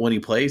snaps, but when he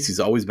plays,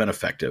 he's always been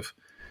effective.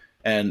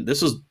 And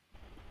this was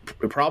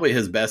probably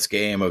his best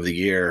game of the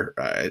year.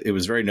 It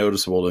was very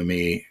noticeable to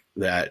me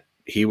that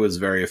he was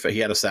very effective. He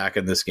had a sack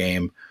in this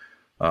game,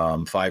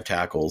 5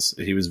 tackles.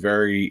 He was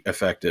very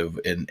effective.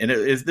 And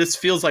this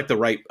feels like a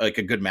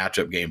good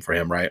matchup game for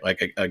him, right?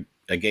 Like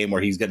a game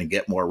where he's going to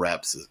get more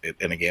reps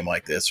in a game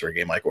like this or a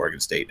game like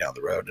Oregon State down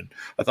the road. And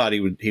I thought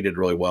he did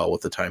really well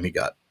with the time he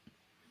got.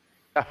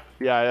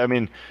 Yeah, I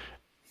mean,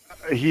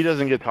 he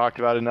doesn't get talked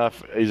about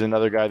enough. He's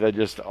another guy that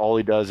just all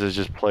he does is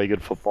just play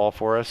good football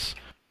for us.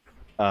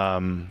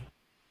 So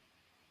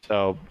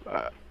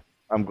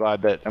I'm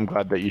glad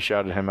that you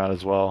shouted him out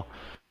as well.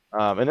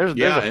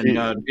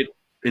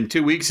 In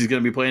 2 weeks he's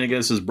going to be playing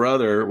against his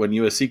brother when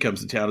USC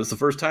comes to town. It's the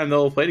first time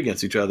they'll have played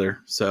against each other.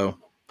 So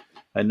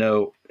I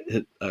know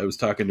I was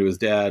talking to his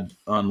dad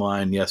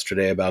online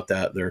yesterday about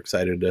that. They're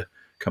excited to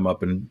come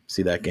up and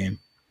see that game.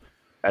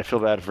 I feel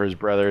bad for his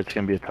brother. It's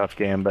going to be a tough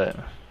game, but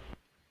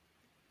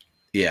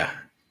yeah.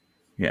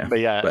 But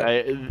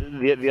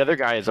the other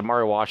guy is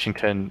Amari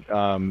Washington,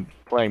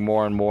 playing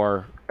more and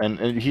more,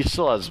 and he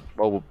still has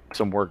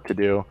some work to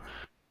do.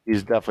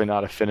 He's definitely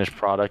not a finished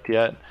product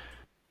yet,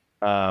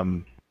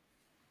 but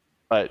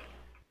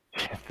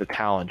the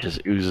talent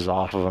just oozes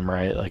off of him,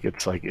 right?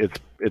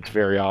 It's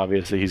very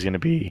obvious that he's going to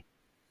be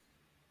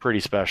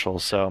pretty special.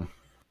 So,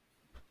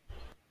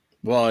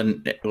 well,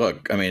 and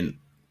look, I mean,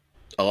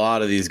 a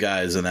lot of these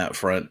guys in that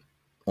front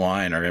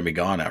line are going to be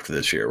gone after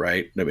this year,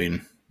 right? I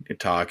mean,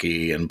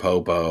 Taki and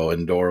Popo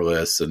and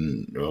Dorless,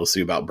 and we'll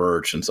see about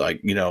Birch. And it's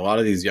like, a lot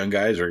of these young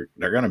guys they're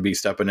going to be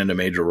stepping into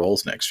major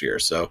roles next year.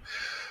 So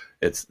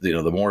it's,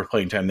 the more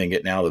playing time they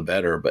get now, the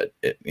better. But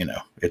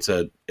it's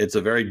a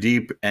very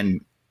deep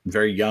and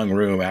very young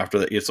room after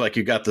that. It's like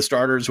you got the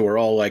starters who are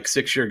all like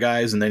 6-year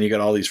guys, and then you got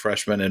all these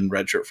freshmen and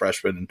redshirt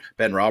freshmen. And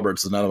Ben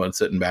Roberts is another one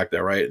sitting back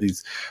there, right?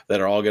 These that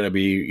are all going to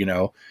be,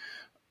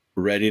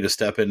 ready to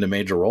step into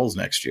major roles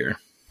next year.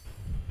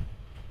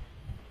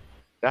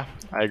 Yeah,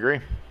 I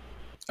agree.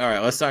 All right,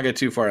 let's not get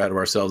too far ahead of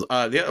ourselves.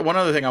 One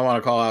other thing I want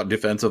to call out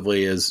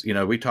defensively is,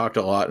 we talked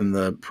a lot in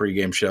the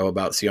pregame show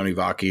about Sione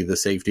Vaki, the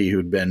safety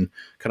who'd been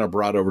kind of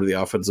brought over to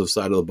the offensive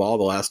side of the ball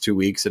the last 2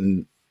 weeks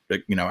and,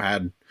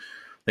 had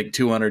like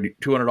 200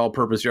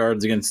 all-purpose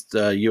yards against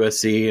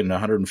USC and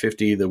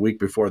 150 the week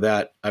before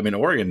that. I mean,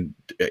 Oregon,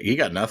 he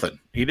got nothing.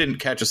 He didn't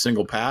catch a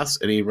single pass,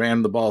 and he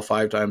ran the ball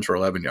 5 times for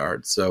 11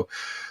 yards. So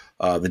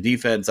the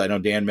defense, I know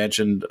Dan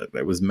mentioned,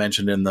 it was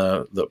mentioned in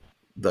the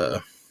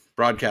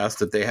broadcast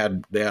that they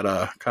had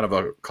a kind of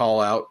a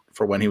call out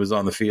for when he was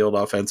on the field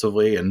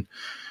offensively, and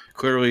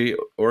clearly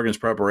Oregon's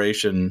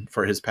preparation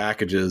for his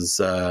packages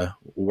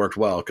worked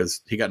well because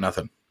he got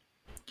nothing.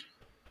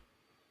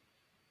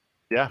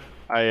 Yeah,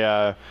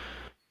 I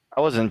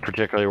wasn't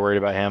particularly worried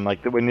about him.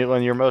 Like when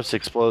your most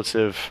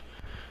explosive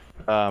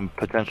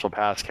potential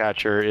pass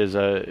catcher is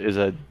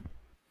a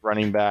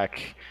running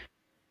back,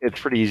 it's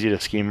pretty easy to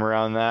scheme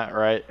around that,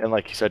 right? And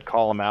like you said,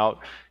 call him out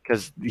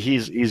because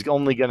he's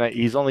only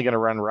gonna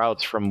run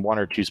routes from 1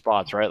 or 2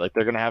 spots, right? Like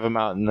they're gonna have him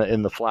out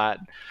in the flat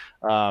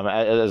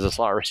as a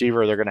slot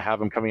receiver. They're gonna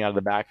have him coming out of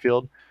the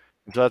backfield.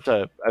 And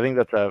so I think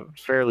that's a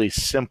fairly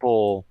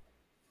simple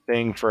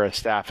thing for a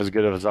staff as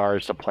good as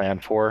ours to plan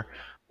for.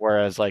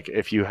 Whereas like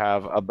if you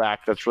have a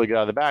back that's really good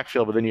out of the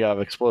backfield, but then you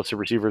have explosive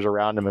receivers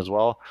around him as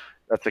well,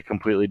 that's a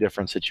completely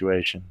different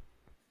situation.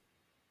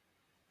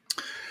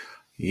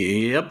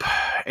 Yep.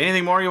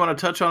 Anything more you want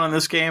to touch on in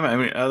this game? I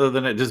mean, other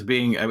than it just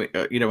being,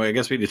 I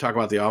guess we need to talk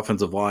about the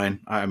offensive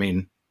line. I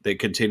mean, they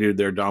continued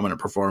their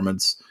dominant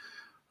performance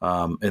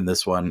in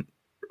this one.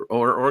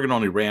 Oregon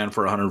only ran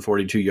for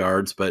 142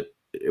 yards, but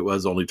it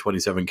was only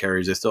 27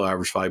 carries. They still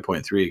averaged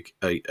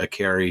 5.3 a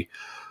carry.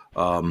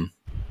 And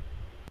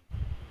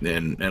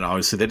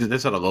obviously they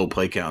just had a low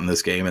play count in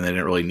this game, and they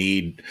didn't really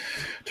need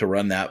to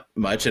run that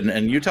much.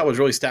 And Utah was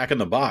really stacking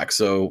the box.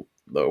 So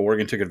the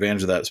Oregon took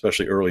advantage of that,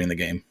 especially early in the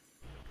game.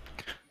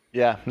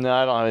 Yeah, no,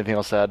 I don't have anything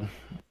else to add.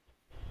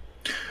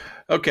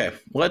 Okay,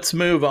 let's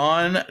move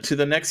on to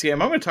the next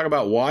game. I'm going to talk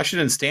about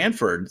Washington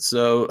Stanford.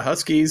 So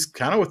Huskies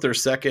kind of with their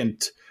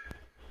second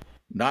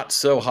not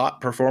so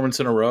hot performance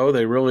in a row.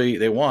 They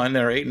won.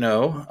 They're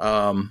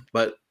 8-0.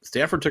 But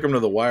Stanford took them to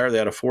the wire. They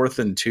had a 4th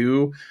and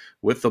 2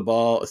 with the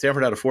ball.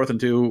 Stanford had a 4th and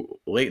 2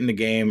 late in the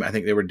game. I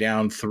think they were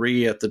down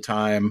 3 at the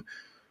time.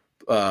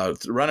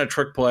 Run a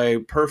trick play,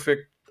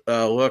 perfect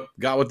look,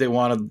 got what they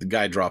wanted. The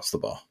guy drops the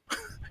ball.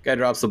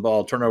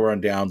 Turnover on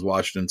downs.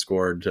 Washington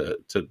scored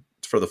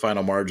for the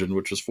final margin,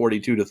 which was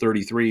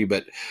 42-33.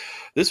 But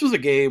this was a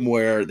game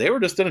where they were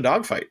just in a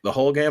dogfight the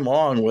whole game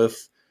long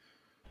with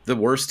the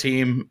worst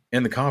team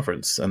in the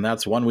conference. And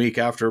that's 1 week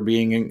after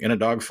being in a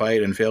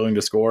dogfight and failing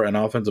to score an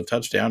offensive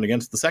touchdown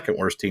against the second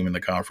worst team in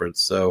the conference.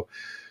 So,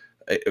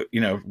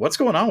 what's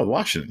going on with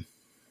Washington?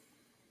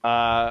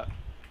 I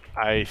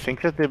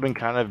think that they've been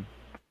kind of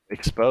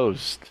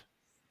exposed.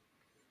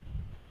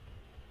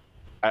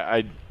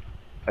 I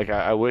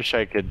wish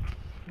I could.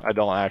 I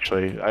don't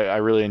actually. I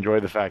really enjoy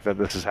the fact that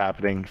this is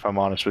happening, if I'm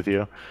honest with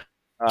you.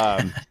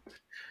 I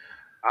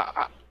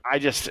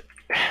just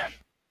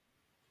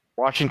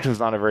Washington's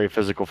not a very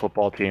physical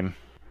football team,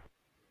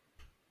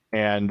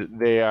 and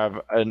they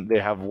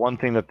have one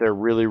thing that they're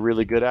really,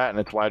 really good at, and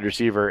it's wide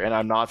receiver. And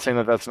I'm not saying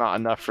that that's not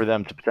enough for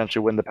them to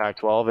potentially win the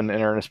Pac-12 and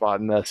earn a spot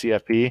in the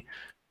CFP,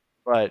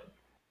 but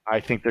I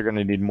think they're going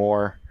to need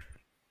more.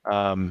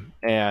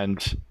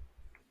 And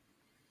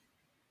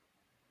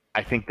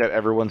I think that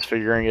everyone's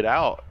figuring it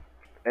out.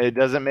 And it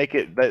doesn't make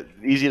it that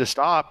easy to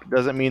stop. It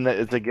doesn't mean that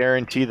it's a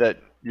guarantee that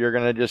you're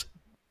just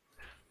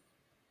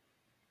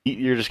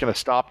going to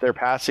stop their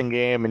passing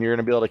game and you're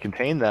going to be able to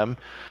contain them.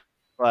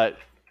 But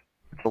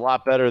it's a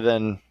lot better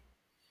than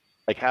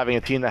like having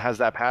a team that has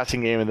that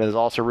passing game and that is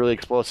also really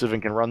explosive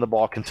and can run the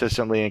ball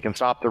consistently and can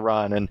stop the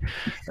run. And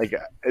like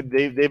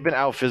they've been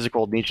out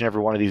physical in each and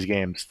every one of these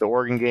games. The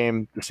Oregon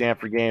game, the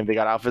Stanford game, they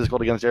got out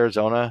physical against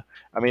Arizona.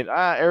 I mean,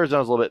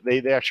 Arizona's a little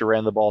bit. They actually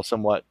ran the ball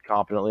somewhat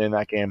competently in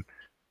that game.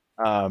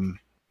 And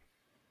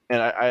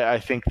I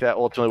think that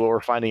ultimately what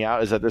we're finding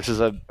out is that this is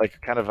a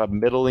kind of a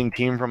middling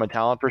team from a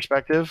talent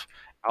perspective,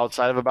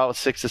 outside of about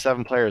 6 to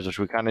 7 players, which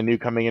we kind of knew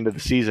coming into the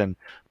season.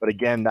 But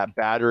again, that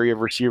battery of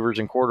receivers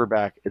and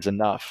quarterback is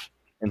enough.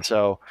 And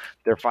so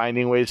they're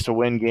finding ways to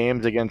win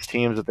games against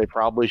teams that they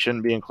probably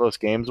shouldn't be in close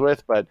games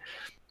with. But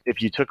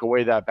if you took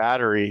away that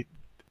battery,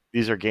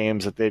 these are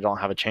games that they don't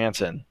have a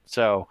chance in.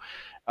 So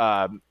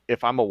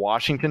if I'm a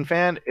Washington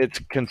fan, it's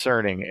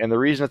concerning. And the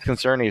reason it's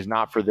concerning is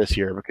not for this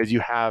year, because you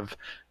have,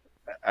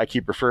 I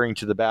keep referring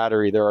to the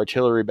battery, their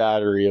artillery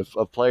battery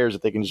of players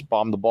that they can just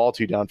bomb the ball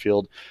to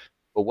downfield.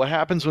 But what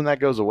happens when that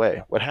goes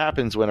away? What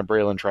happens when a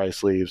Braylon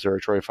Trice leaves or a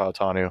Troy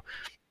Fautanu?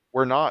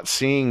 We're not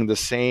seeing the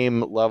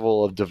same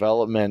level of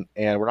development,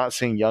 and we're not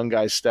seeing young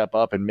guys step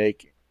up and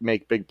make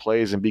big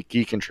plays and be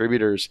key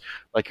contributors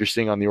like you're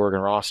seeing on the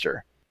Oregon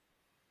roster,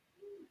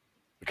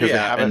 because they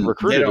haven't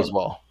recruited as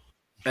well.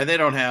 And they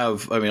don't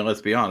have, I mean,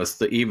 let's be honest,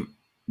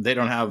 they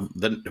don't have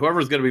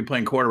whoever's going to be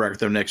playing quarterback with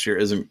them next year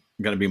isn't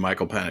going to be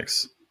Michael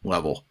Penix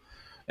level.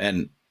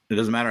 And it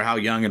doesn't matter how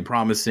young and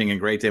promising and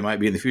great they might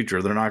be in the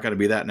future. They're not going to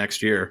be that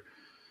next year.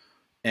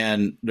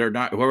 And they're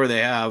not, whoever they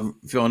have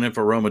filling in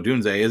for Rome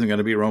Odunze isn't going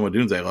to be Rome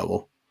Odunze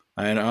level.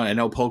 I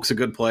know Polk's a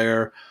good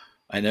player.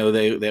 I know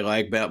they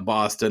like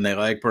Boston. They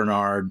like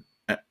Bernard.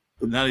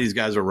 None of these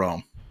guys are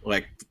Rome.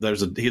 Like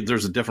there's a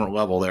different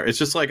level there. It's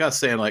just like us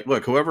saying, like,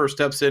 look, whoever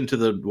steps into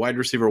the wide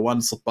receiver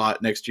 1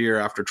 spot next year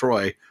after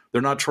Troy,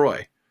 they're not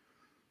Troy.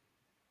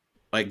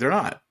 Like they're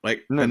not.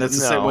 Like, and that's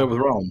the same way with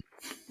Rome.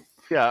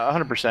 Yeah,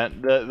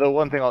 100%. The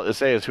one thing I'll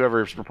say is whoever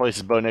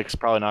replaces Bo Nix is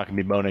probably not going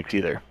to be Bo Nix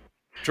either.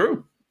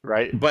 True.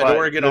 Right? But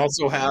Oregon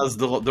also has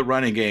the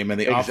running game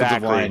and the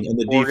offensive line and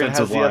the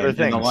defensive line and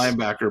the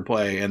linebacker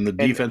play and the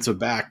defensive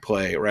back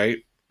play, right?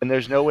 And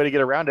there's no way to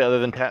get around it other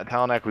than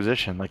talent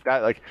acquisition. Like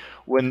that, like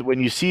when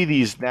you see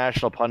these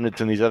national pundits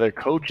and these other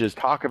coaches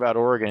talk about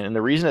Oregon, and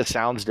the reason it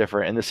sounds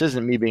different, and this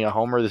isn't me being a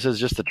homer, this is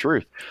just the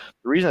truth.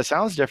 The reason it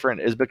sounds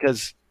different is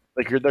because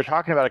they're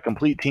talking about a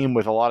complete team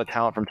with a lot of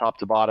talent from top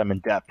to bottom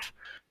and depth.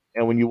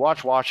 And when you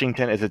watch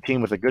Washington as a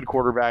team with a good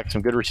quarterback,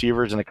 some good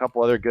receivers, and a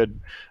couple other good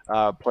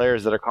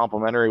players that are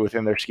complementary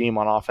within their scheme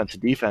on offense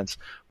and defense,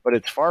 but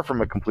it's far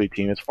from a complete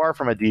team. It's far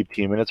from a deep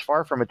team, and it's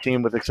far from a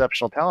team with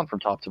exceptional talent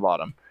from top to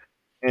bottom.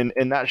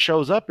 And that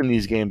shows up in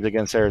these games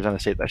against Arizona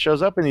State. That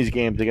shows up in these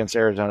games against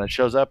Arizona. It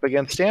shows up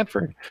against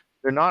Stanford.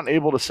 They're not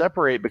able to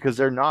separate because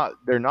they're not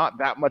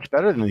that much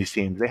better than these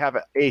teams. They have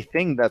a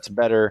thing that's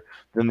better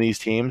than these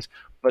teams,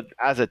 but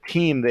as a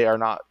team, they are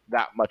not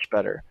that much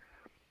better.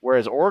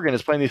 Whereas Oregon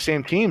is playing these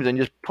same teams and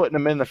just putting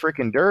them in the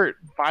freaking dirt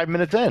 5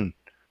 minutes in.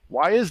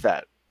 Why is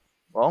that?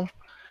 Well,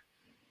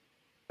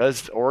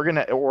 because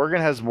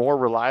Oregon has more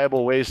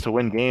reliable ways to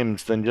win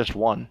games than just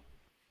one.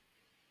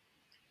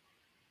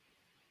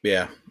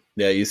 Yeah,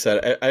 you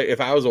said it. If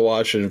I was a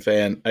Washington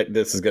fan,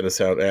 this is going to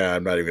sound –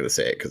 I'm not even going to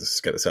say it because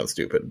it's going to sound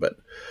stupid, but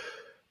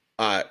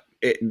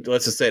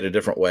let's just say it a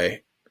different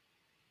way.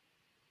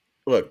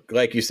 look,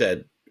 like you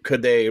said,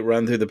 could they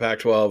run through the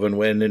Pac-12 and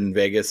win in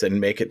Vegas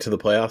and make it to the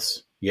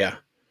playoffs? Yeah.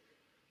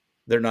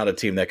 They're not a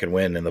team that can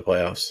win in the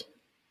playoffs.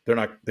 They're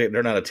not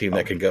a team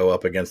that can go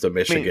up against a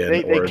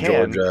Michigan or a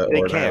Georgia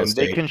or an Ohio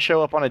State. They can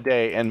show up on a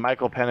day, and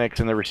Michael Penix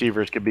and the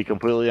receivers could be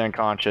completely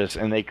unconscious,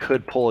 and they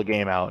could pull a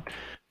game out.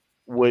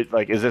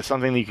 Is this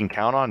something that you can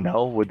count on?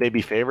 No. Would they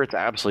be favorites?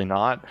 Absolutely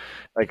not.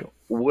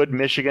 Would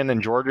Michigan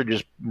and Georgia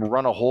just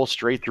run a hole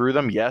straight through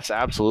them? Yes,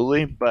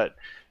 absolutely. But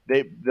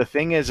the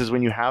thing is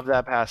when you have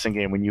that passing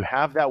game, when you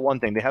have that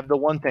one thing, they have the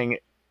one thing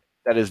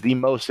that is the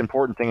most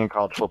important thing in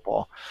college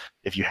football.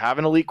 If you have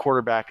an elite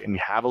quarterback and you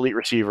have elite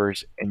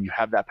receivers and you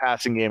have that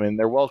passing game and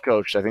they're well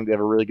coached, I think they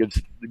have a really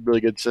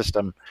good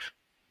system.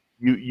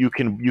 You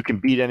can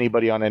beat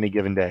anybody on any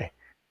given day.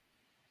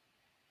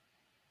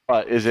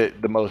 But is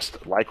it the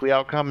most likely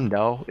outcome?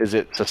 No. Is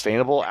it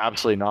sustainable?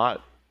 Absolutely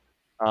not.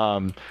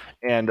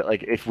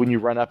 If when you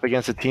run up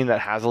against a team that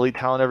has elite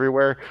talent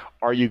everywhere,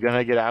 are you going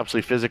to get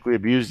absolutely physically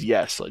abused?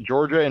 Yes.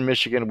 Georgia and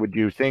Michigan would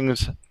do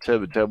things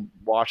to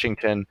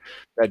Washington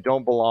that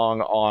don't belong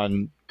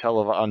on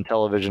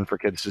television for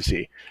kids to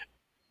see.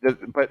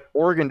 But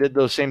Oregon did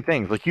those same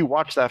things. You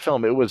watch that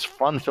film, it was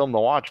fun film to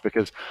watch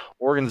because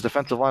Oregon's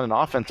defensive line and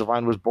offensive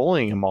line was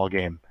bullying him all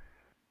game.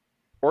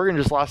 Oregon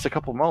just lost a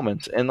couple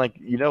moments, and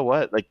you know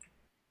what?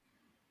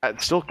 That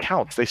still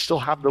counts. They still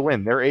have the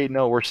win. They're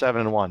 8-0. We're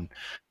 7-1.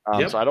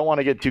 So I don't want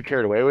to get too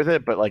carried away with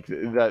it, but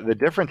the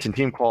difference in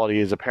team quality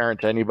is apparent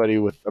to anybody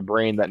with a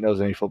brain that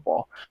knows any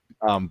football.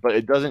 But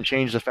it doesn't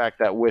change the fact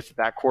that with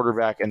that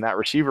quarterback and that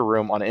receiver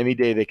room, on any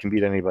day they can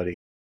beat anybody.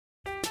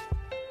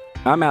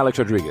 I'm Alex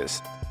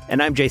Rodriguez.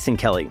 And I'm Jason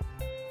Kelly.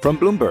 From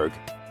Bloomberg,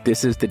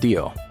 this is The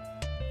Deal.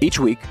 Each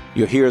week,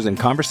 you'll hear us in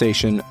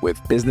conversation with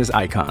business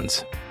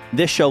icons.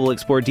 This show will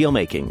explore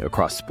deal-making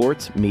across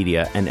sports,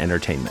 media, and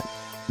entertainment.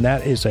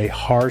 That is a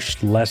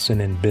harsh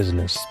lesson in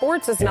business.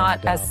 Sports is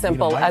not as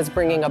simple as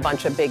bringing a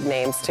bunch of big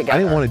names together. I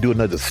didn't want to do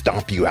another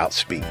stomp you out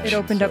speech. It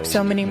opened up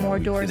so many more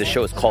doors. The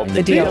show is called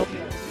The Deal.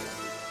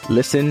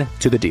 Listen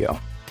to The Deal.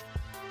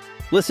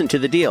 Listen to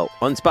The Deal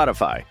on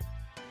Spotify.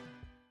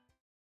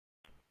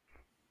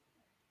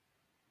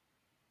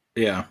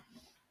 Yeah,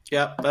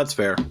 that's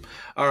fair.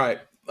 All right.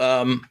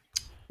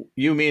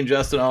 You, me, and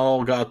Justin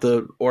all got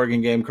the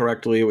Oregon game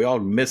correctly. We all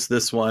missed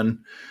this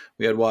one.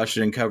 We had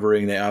Washington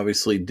covering. They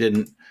obviously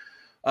didn't.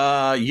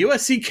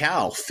 USC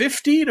Cal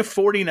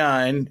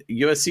 50-49.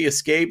 USC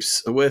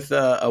escapes with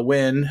a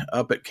win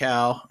up at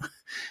Cal.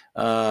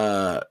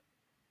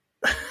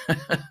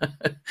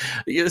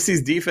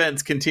 USC's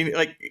defense continue.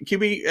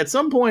 QB, at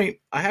some point,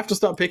 I have to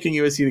stop picking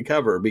USC to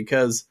cover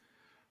because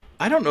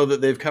I don't know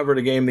that they've covered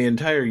a game the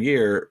entire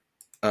year.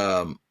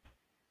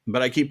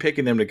 But I keep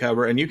picking them to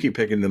cover, and you keep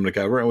picking them to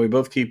cover, and we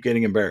both keep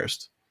getting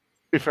embarrassed. To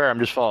be fair, I'm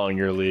just following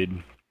your lead.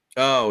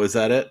 Oh, is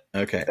that it?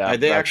 Okay. Yeah,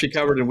 they actually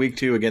covered in week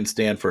 2 against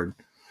Stanford.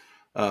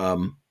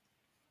 And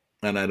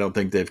I don't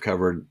think they've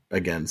covered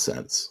again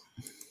since.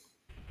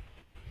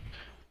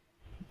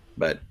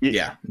 But,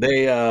 yeah,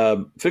 they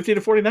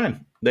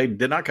 50-49. They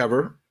did not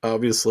cover,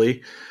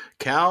 obviously.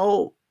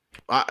 Cal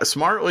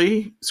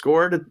smartly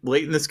scored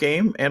late in this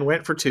game and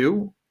went for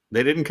 2.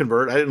 They didn't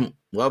convert. I didn't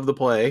love the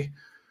play.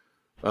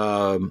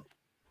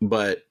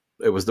 But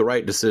it was the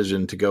right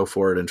decision to go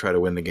for it and try to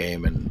win the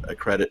game. And I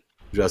credit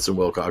Justin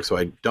Wilcox, who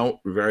I don't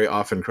very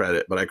often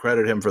credit, but I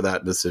credit him for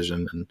that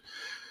decision.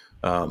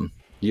 And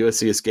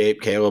USC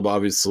escaped. Caleb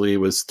obviously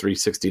was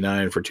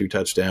 369 for 2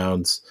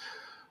 touchdowns.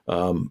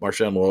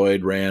 Marshawn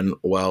Lloyd ran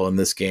well in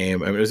this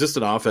game. I mean, it was just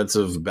an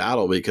offensive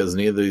battle because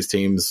neither of these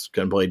teams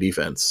can play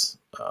defense.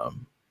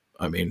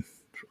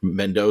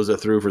 Mendoza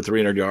threw for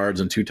 300 yards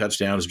and 2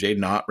 touchdowns.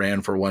 Jaden Ott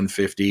ran for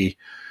 150.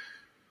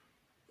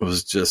 It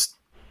was just,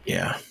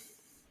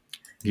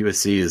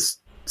 USC is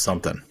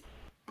something.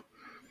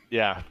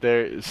 Yeah,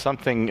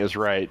 something is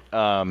right.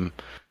 We'll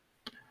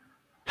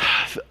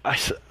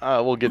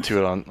get to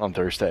it on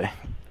Thursday.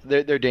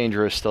 They're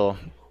dangerous still.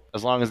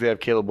 As long as they have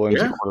Caleb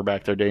Williams at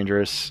quarterback, they're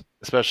dangerous,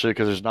 especially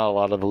because there's not a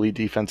lot of elite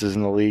defenses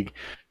in the league.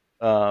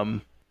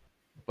 But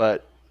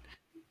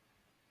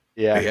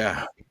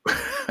yeah.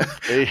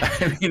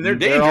 They're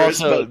dangerous.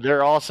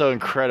 They're also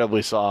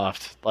incredibly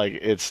soft.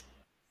 It's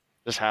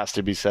just has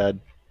to be said.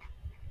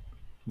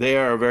 They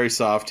are a very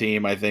soft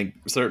team. I think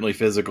certainly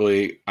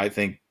physically. I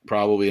think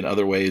probably in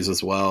other ways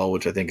as well,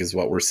 which I think is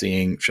what we're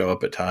seeing show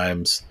up at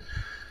times.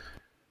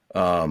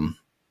 I don't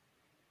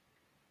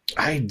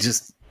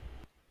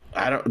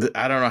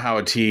know how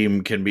a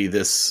team can be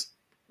this.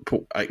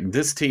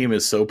 This team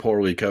is so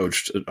poorly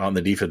coached on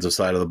the defensive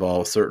side of the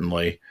ball.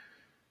 Certainly,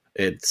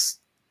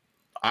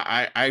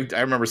 I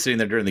remember sitting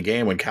there during the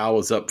game when Cal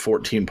was up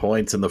 14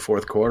 points in the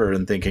fourth quarter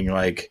and thinking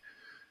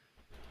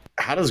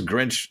how does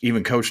Grinch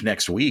even coach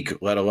next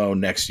week, let alone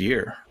next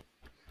year?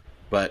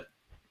 But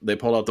they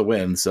pulled out the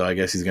win, so I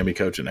guess he's going to be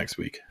coaching next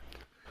week.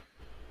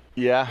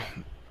 Yeah.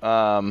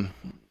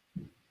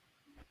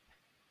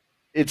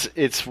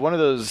 It's one of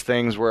those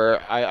things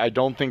where I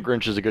don't think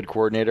Grinch is a good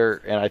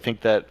coordinator, and I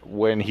think that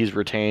when he's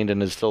retained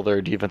and is still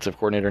their defensive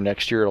coordinator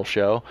next year, it'll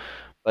show.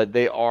 But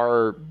they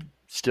are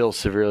still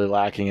severely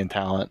lacking in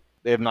talent.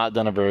 They have not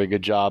done a very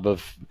good job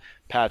of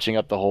patching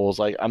up the holes.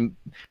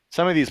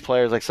 Some of these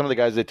players, like some of the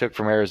guys they took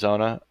from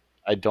Arizona,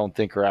 I don't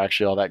think are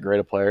actually all that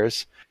great of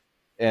players,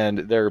 and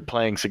they're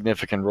playing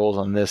significant roles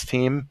on this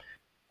team,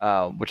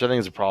 which I think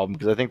is a problem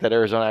because I think that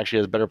Arizona actually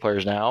has better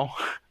players now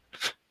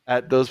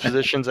at those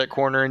positions at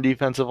corner and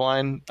defensive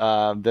line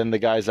than the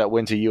guys that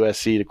went to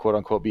USC to quote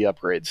unquote be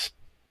upgrades.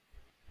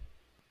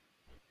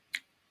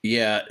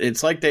 Yeah,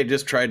 it's like they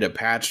just tried to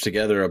patch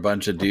together a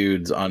bunch of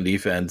dudes on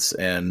defense,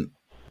 and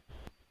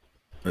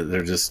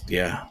they're just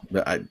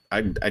I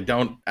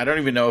don't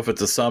even know if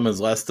it's a sum is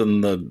less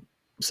than the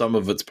sum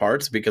of its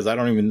parts, because I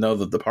don't even know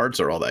that the parts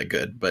are all that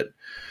good, but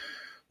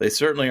they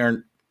certainly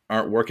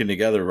aren't working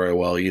together very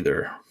well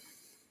either.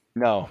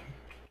 No,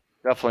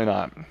 definitely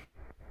not.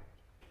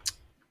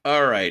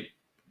 All right.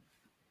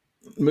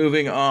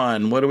 Moving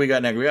on. What do we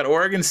got next? We got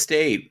Oregon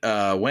State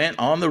went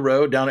on the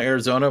road down to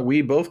Arizona.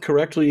 We both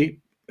correctly,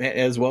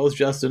 as well as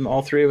Justin,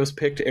 all three of us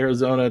picked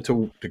Arizona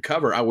to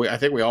cover. I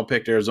think we all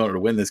picked Arizona to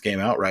win this game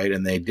outright,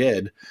 and they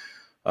did.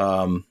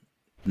 No,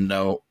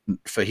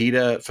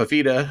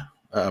 Fafita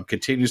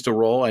continues to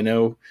roll. I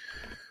know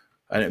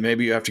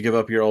maybe you have to give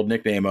up your old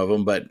nickname of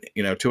him, but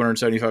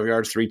 275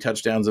 yards, 3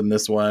 touchdowns in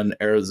this one.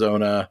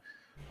 Arizona,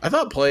 I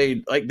thought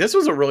played like this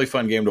was a really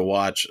fun game to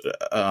watch.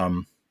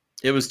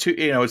 It was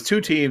it's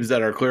two teams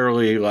that are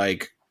clearly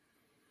like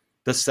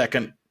the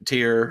second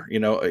tier,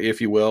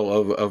 if you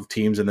will, of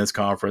teams in this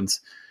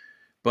conference.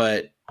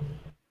 But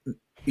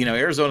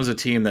Arizona's a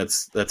team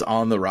that's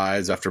on the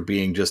rise after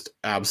being just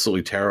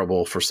absolutely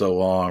terrible for so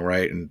long,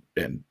 right?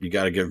 And you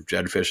got to give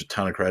Jedd Fisch a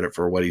ton of credit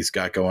for what he's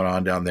got going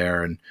on down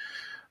there and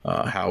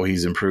how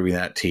he's improving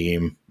that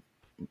team.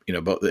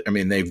 But I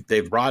mean,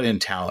 they've brought in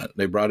talent.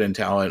 They brought in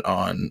talent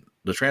on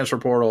the transfer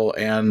portal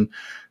and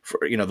for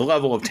the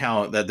level of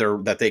talent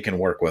that they can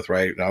work with,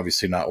 right?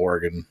 Obviously not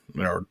Oregon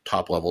or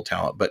top level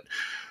talent, but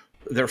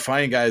they're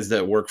finding guys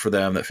that work for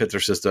them, that fit their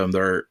system.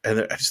 Their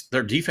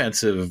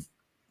defensive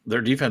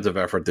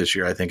effort this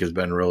year, I think, has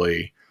been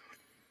really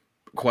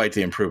quite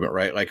the improvement,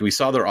 right? Like we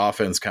saw their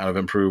offense kind of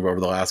improve over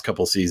the last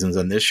couple of seasons,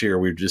 and this year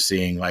we're just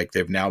seeing like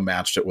they've now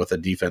matched it with a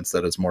defense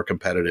that is more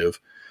competitive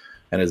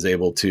and is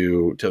able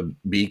to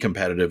be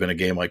competitive in a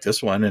game like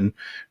this one, and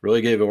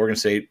really gave Oregon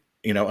State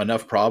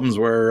enough problems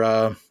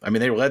where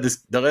they led this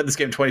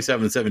game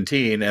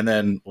 27-17 and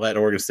then let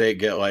Oregon State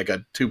get like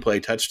a 2-play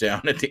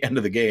touchdown at the end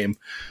of the game,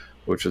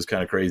 which was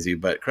kind of crazy.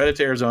 But credit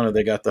to Arizona,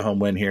 they got the home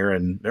win here,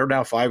 and they're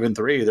now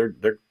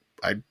 5-3.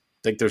 I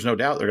think there's no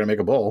doubt they're going to make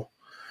a bowl.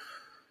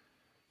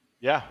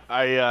 Yeah,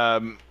 I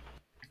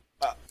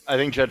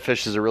think Jedd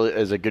Fisch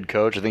is a good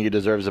coach. I think he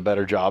deserves a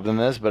better job than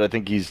this, but I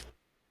think he's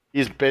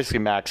basically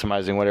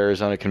maximizing what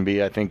Arizona can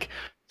be. I think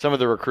some of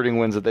the recruiting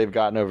wins that they've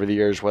gotten over the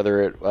years,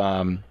 whether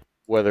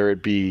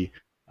it be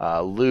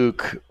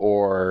Luke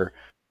or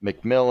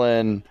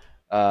McMillan,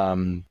 they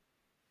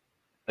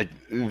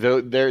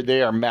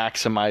are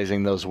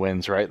maximizing those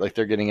wins, right? Like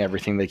they're getting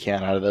everything they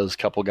can out of those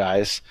couple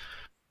guys,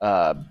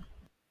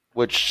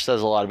 which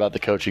says a lot about the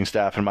coaching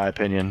staff, in my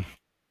opinion.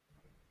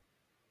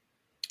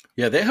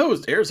 Yeah,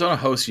 Arizona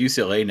hosts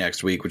UCLA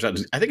next week, which I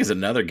think is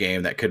another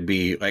game that could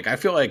be like, I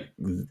feel like,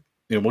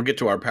 we'll get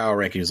to our power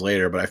rankings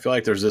later, but I feel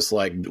like there's this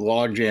like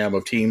logjam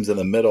of teams in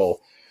the middle,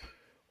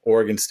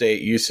 Oregon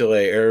State,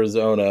 UCLA,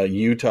 Arizona,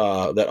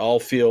 Utah, that all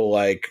feel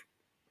like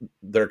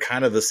they're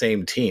kind of the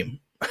same team.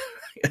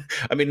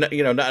 I mean, not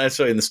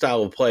necessarily in the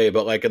style of play,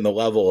 but like in the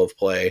level of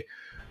play.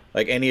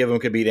 Like any of them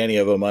could beat any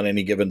of them on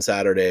any given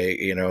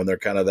Saturday, and they're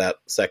kind of that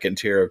second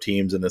tier of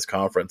teams in this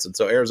conference. And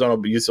so Arizona,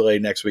 UCLA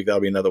next week,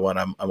 that'll be another one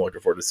I'm looking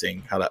forward to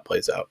seeing how that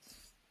plays out.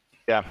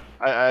 Yeah,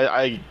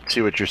 I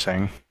see what you're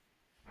saying.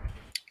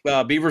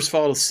 Beavers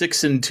fall to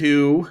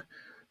 6-2.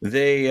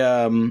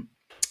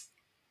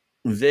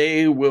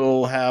 They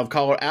will have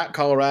at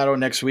Colorado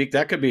next week.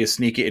 That could be a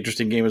sneaky,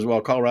 interesting game as well.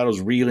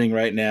 Colorado's reeling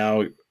right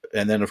now.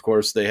 And then, of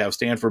course, they have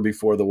Stanford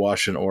before the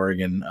Washington,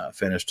 Oregon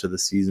finish to the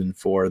season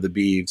for the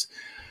Beavs.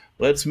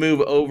 Let's move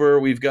over.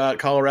 We've got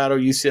Colorado,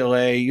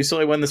 UCLA.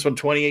 UCLA won this one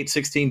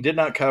 28-16, did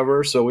not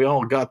cover, so we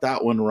all got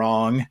that one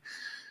wrong. I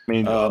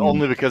mean,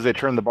 only because they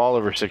turned the ball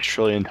over 6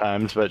 trillion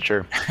times, but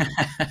sure.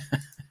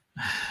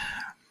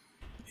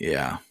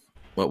 Yeah.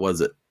 What was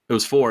it? It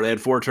was 4. They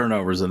had 4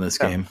 turnovers in this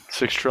game.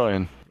 6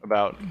 trillion,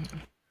 about.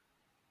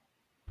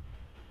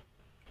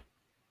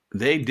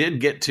 They did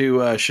get to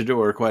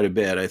Shedeur quite a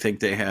bit. I think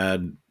they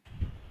had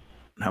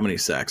 – how many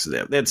sacks did they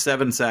have? They had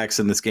 7 sacks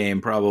in this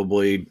game,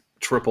 probably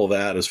triple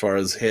that as far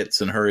as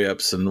hits and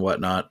hurry-ups and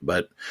whatnot.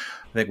 But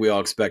I think we all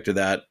expected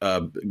that.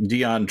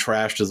 Dion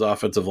trashed his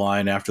offensive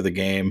line after the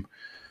game,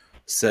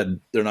 said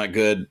they're not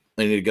good.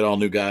 They need to get all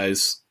new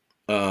guys.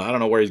 I don't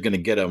know where he's going to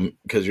get them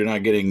because you're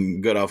not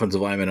getting good offensive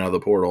linemen out of the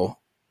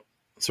portal.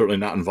 Certainly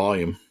not in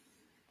volume.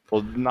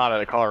 Well, not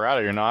at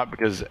Colorado, you're not,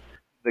 because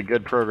the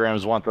good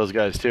programs want those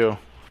guys too.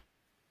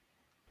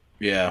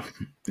 Yeah,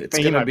 it's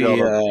going to be.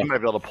 He might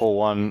be able to pull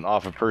one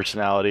off of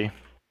personality.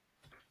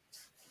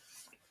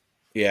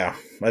 Yeah,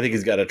 I think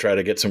he's got to try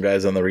to get some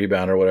guys on the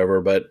rebound or whatever.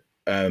 But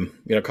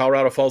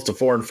Colorado falls to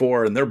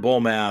 4-4, and their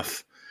bowl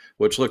math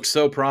which looked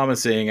so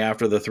promising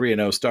after the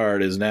 3-0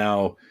 start, is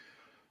now,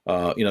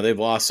 they've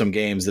lost some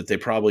games that they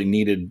probably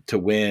needed to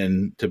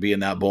win to be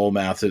in that bowl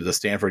math of the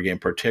Stanford game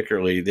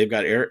particularly. They've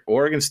got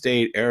Oregon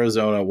State,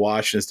 Arizona,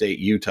 Washington State,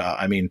 Utah.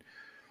 I mean,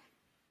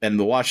 and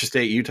the Washington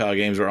State-Utah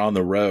games are on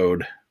the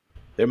road.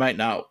 They might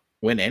not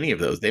win any of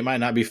those. They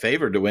might not be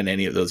favored to win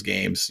any of those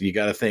games. You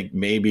got to think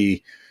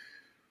maybe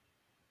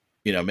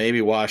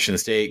Washington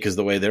State, because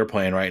the way they're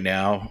playing right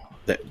now,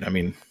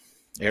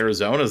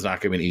 Arizona's not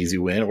going to be an easy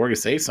win. Oregon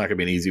State's not going to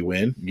be an easy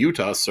win.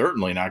 Utah's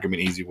certainly not going to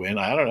be an easy win.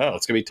 I don't know.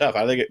 It's going to be tough.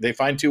 I think they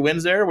find 2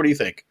 wins there. What do you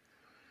think?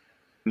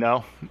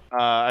 No.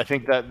 I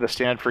think that the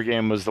Stanford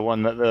game was the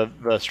one that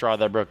the straw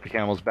that broke the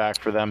camel's back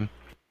for them.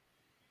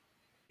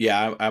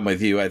 Yeah, I'm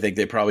with you. I think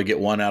they probably get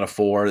 1 out of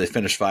 4. They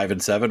finished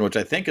 5-7, which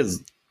I think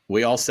is,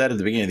 we all said at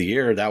the beginning of the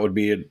year, that would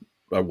be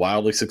a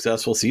wildly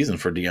successful season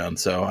for Deion.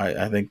 So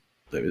I think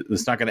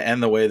it's not going to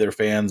end the way their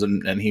fans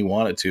and he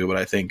wanted to, but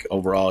I think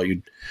overall, if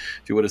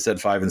you would have said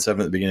 5-7 at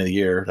the beginning of the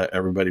year,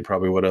 everybody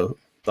probably would have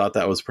thought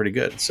that was pretty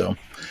good. So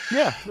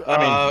yeah,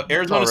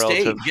 Arizona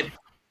State,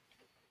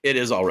 it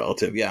is all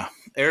relative. Yeah,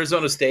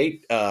 Arizona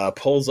State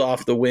pulls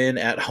off the win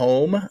at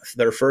home,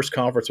 their first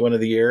conference win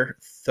of the year,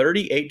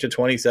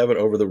 38-27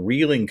 over the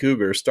reeling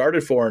Cougars.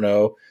 Started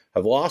 4-0,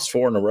 have lost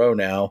 4 in a row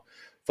now,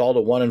 fall to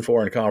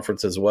 1-4 in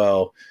conference as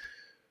well.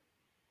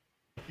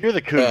 You're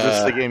the Cougs. This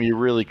is the game you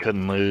really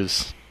couldn't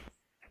lose.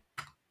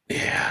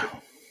 Yeah,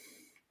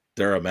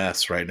 they're a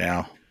mess right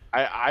now.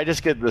 I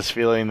just get this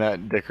feeling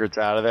that Dickert's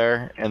out of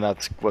there, and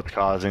that's what's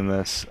causing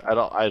this. I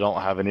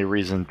don't have any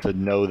reason to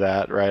know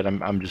that, right?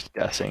 I'm just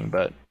guessing,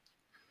 but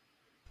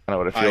I know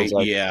what it feels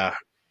like. Yeah,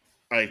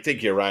 I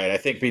think you're right. I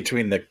think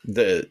between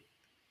the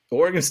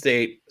Oregon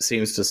State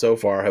seems to so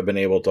far have been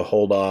able to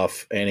hold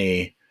off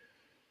any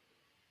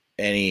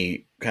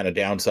kind of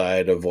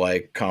downside of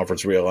like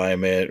conference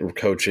realignment,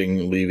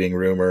 coaching, leaving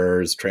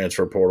rumors,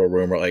 transfer portal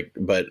rumor,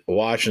 but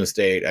Washington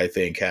State, I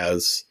think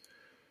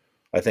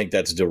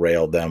that's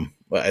derailed them.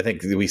 I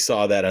think we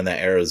saw that in the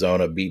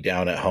Arizona beat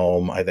down at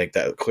home. I think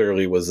that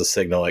clearly was a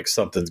signal like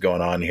something's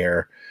going on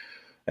here.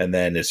 And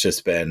then it's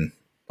just been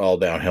all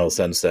downhill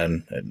since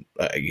then. And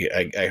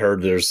I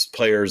heard there's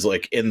players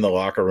like in the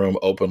locker room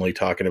openly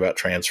talking about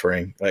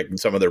transferring, like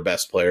some of their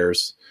best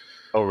players.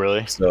 Oh,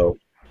 really? So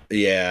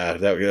yeah,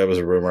 that was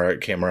a rumor.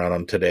 It came around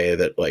on today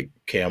that like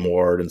Cam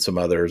Ward and some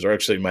others, or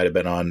actually might have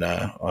been on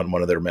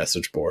one of their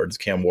message boards.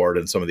 Cam Ward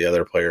and some of the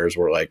other players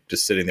were like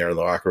just sitting there in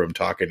the locker room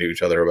talking to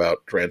each other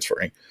about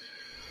transferring.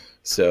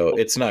 So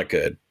it's not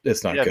good.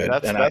 It's not good.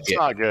 That's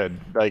not good.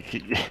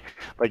 Like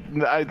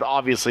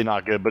obviously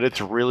not good, but it's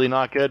really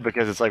not good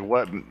because it's like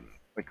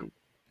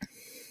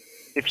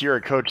if you're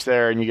a coach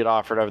there and you get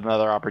offered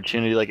another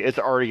opportunity, like it's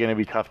already going to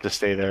be tough to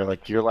stay there.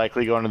 Like you're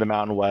likely going to the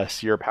Mountain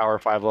West. You're a Power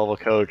 5 level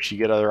coach. You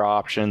get other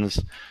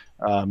options.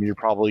 You're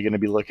probably going to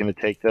be looking to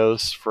take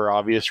those for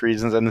obvious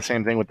reasons. And the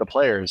same thing with the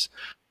players.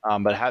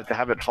 But to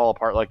have it fall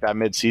apart like that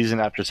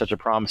mid-season after such a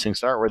promising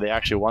start where they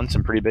actually won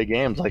some pretty big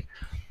games. Like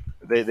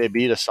they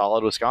beat a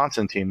solid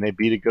Wisconsin team. They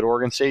beat a good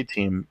Oregon State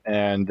team.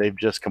 And they've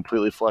just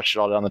completely flushed it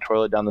all down the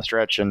toilet down the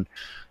stretch. And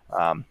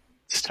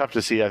it's tough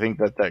to see. I think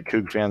that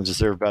Coug fans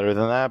deserve better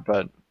than that,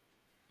 but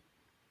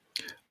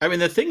I mean,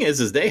 the thing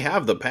is they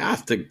have the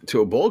path to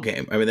a bowl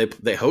game. I mean,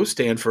 they host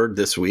Stanford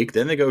this week,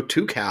 then they go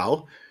to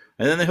Cal,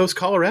 and then they host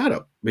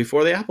Colorado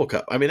before the Apple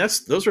Cup. I mean,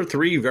 those are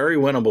 3 very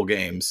winnable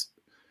games,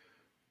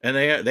 and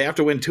they have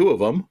to win 2 of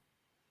them.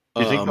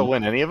 Do you think they'll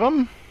win any of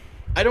them?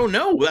 I don't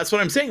know. That's what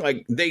I'm saying.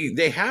 Like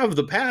they have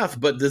the path,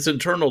 but this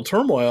internal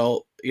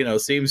turmoil,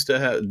 seems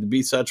to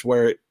be such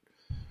where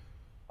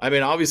I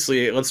mean,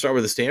 obviously, let's start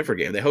with the Stanford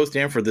game. They host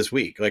Stanford this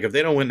week. Like, if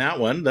they don't win that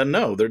one, then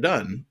no, they're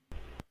done.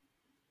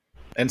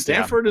 And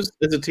Stanford is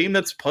a team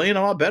that's playing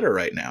a lot better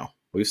right now.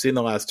 We've seen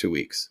the last 2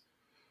 weeks.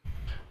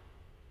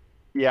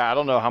 Yeah, I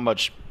don't know how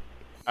much.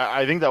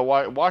 I think that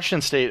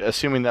Washington State,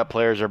 assuming that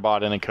players are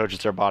bought in and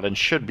coaches are bought in,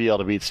 should be able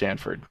to beat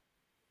Stanford.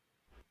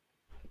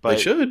 But they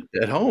should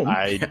at home.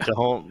 I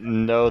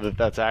don't know that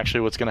that's actually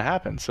what's going to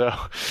happen. So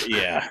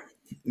yeah,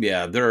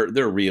 they're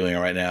reeling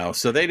right now.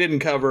 So they didn't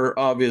cover,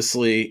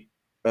 obviously.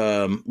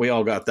 We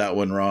all got that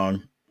one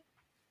wrong.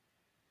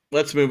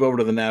 Let's move over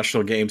to the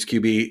national games,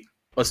 QB.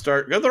 Let's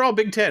start. They're all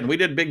Big Ten. We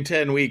did Big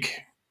Ten week.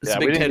 It's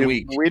Big Ten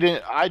week.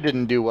 I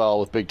didn't do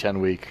well with Big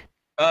Ten week.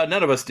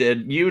 None of us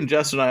did. You and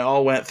Justin and I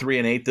all went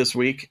 3-8 this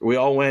week. We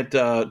all went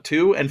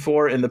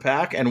 2-4 in the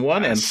Pac and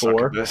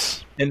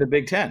 1-4 in the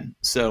Big Ten.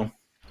 So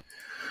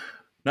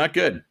not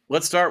good.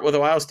 Let's start with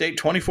Ohio State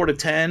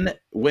 24-10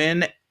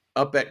 win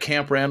up at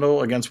Camp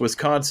Randall against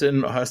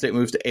Wisconsin. Ohio State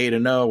moves to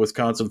 8-0.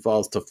 Wisconsin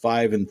falls to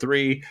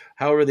 5-3.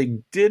 However, they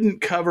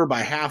didn't cover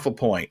by half a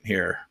point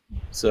here,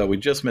 so we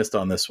just missed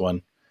on this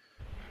one.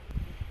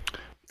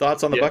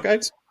 Thoughts on the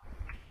Buckeyes?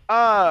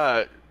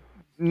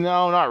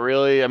 No, not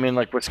really. I mean,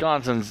 like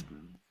Wisconsin's,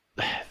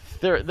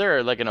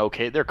 they're like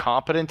they're a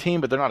competent team,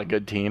 but they're not a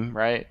good team,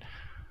 right?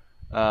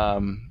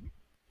 And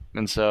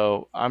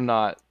so I'm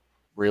not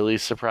really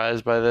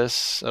surprised by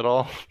this at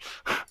all.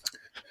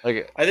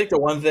 Like, I think the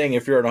one thing,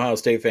 if you're an Ohio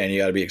State fan, you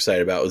got to be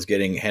excited about was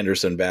getting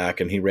Henderson back,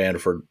 and he ran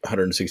for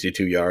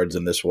 162 yards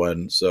in this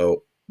one.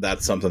 So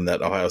that's something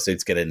that Ohio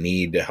State's going to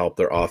need to help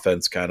their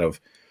offense kind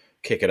of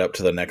kick it up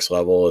to the next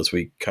level as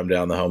we come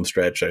down the home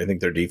stretch. I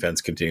think their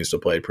defense continues to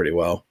play pretty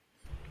well.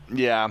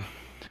 Yeah.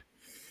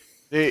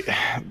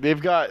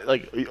 They've got,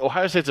 like,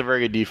 Ohio State's a very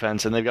good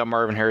defense, and they've got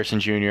Marvin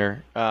Harrison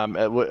Jr.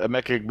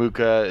 Emeka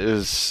Egbuka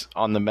is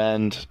on the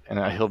mend,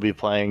 and he'll be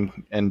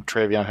playing, and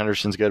Travion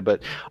Henderson's good,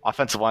 but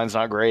offensive line's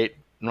not great,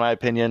 in my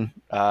opinion,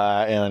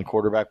 and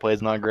quarterback play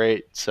is not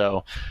great,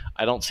 so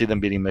I don't see them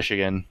beating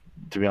Michigan,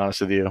 to be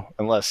honest with you,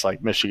 unless,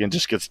 like, Michigan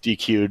just gets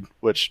DQ'd,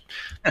 which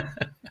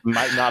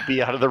might not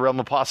be out of the realm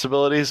of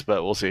possibilities,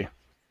 but we'll see.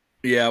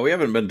 Yeah, we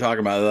haven't been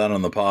talking about that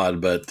on the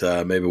pod, but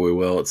maybe we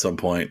will at some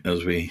point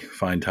as we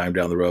find time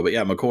down the road. But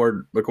yeah,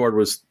 McCord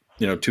was,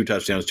 2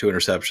 touchdowns, 2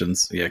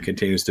 interceptions. Yeah,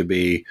 continues to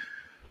be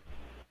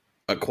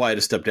quite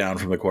a step down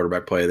from the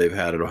quarterback play they've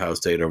had at Ohio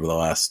State over the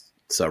last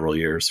several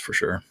years for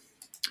sure.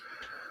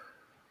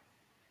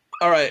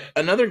 All right,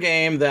 another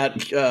game that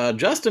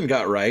Justin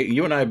got right,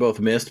 you and I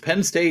both missed.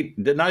 Penn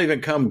State did not even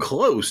come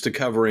close to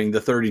covering the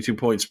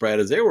 32-point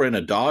spread as they were in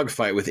a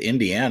dogfight with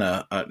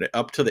Indiana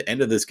up to the end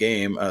of this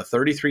game.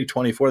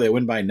 33-24, they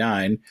win by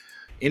 9.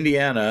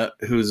 Indiana,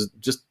 who's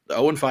just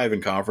 0-5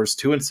 in conference,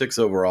 2-6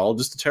 overall,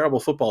 just a terrible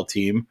football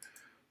team.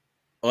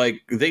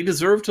 Like, they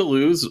deserve to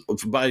lose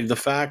by the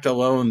fact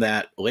alone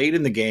that late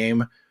in the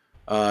game,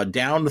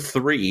 down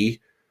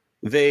 3,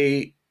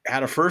 they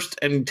had a 1st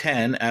and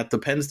 10 at the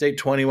Penn State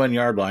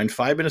 21-yard line,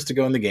 5 minutes to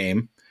go in the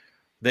game.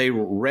 They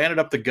ran it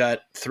up the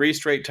gut 3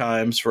 straight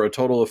times for a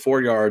total of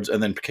 4 yards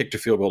and then kicked a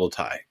field goal to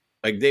tie.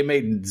 Like, they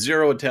made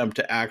 0 attempt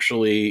to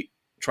actually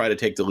try to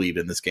take the lead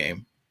in this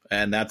game,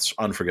 and that's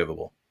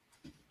unforgivable.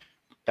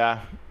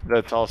 Yeah,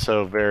 that's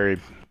also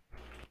very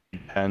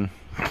Big Ten.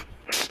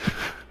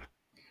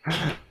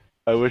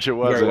 I wish it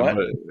wasn't,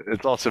 but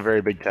it's also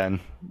very Big Ten.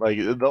 Like,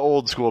 the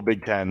old school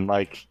Big Ten,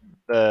 like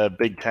the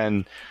Big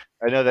Ten.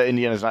 I know that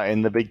Indiana's not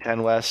in the Big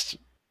Ten West,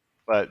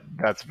 but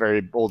that's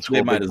very old school.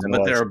 They might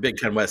but they're a Big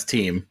Ten West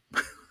team.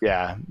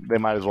 Yeah, they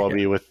might as well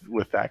be with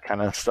that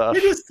kind of stuff.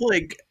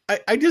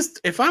 I just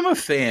if I'm a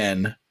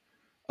fan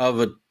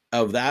of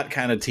that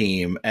kind of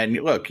team, and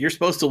look, you're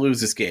supposed to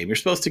lose this game. You're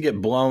supposed to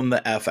get blown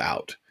the F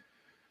out.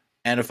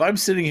 And if I'm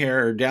sitting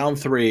here down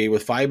 3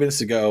 with 5 minutes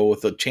to go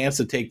with a chance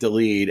to take the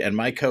lead, and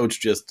my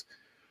coach just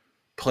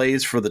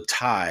plays for the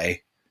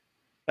tie.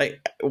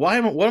 Like, what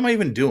am I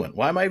even doing?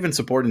 Why am I even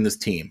supporting this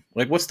team?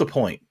 Like, what's the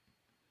point?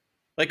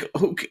 Like,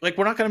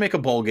 we're not going to make a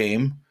bowl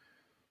game.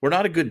 We're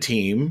not a good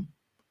team.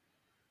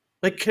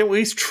 Like, can we at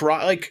least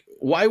try? Like,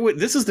 why would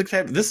this is the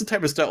type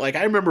of stuff? Like,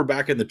 I remember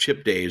back in the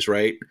chip days,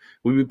 right?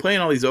 We'd be playing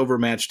all these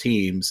overmatched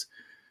teams,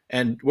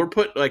 and we're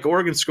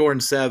Oregon scoring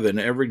 7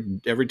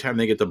 every time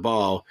they get the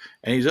ball,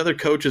 and these other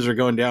coaches are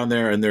going down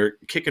there and they're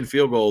kicking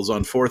field goals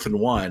on 4th and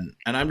 1,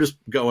 and I'm just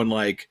going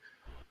like,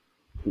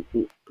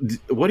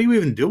 what are you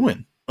even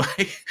doing?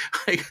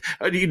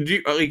 Are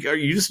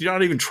you just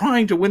not even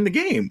trying to win the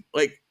game?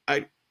 Like,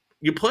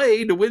 you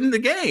play to win the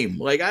game.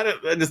 Like, I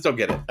just don't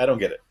get it. I don't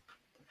get it.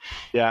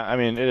 Yeah, I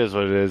mean, it is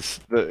what it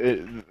is.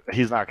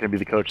 He's not going to be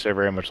the coach there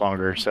very much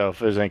longer. So if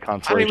there's any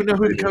consolation, I don't even know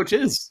who the coach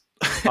is,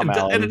 and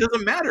it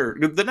doesn't matter.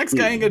 The next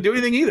guy ain't going to do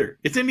anything either.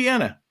 It's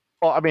Indiana.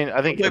 Well, I mean,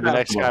 I think the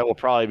next guy will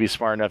probably be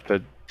smart enough to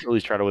at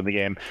least try to win the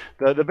game.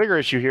 The bigger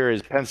issue here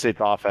is Penn State's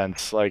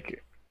offense.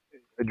 Like,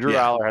 Drew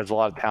Aller has a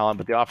lot of talent,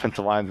 but the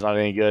offensive line's not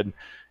any good.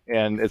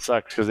 And it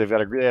sucks because they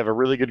have a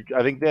really good.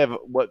 I think they have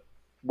what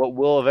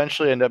will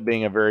eventually end up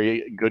being a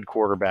very good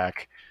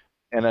quarterback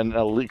and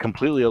an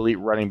completely elite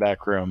running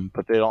back room,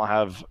 but they don't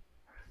have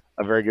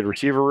a very good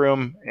receiver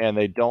room, and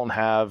they don't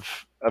have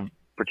a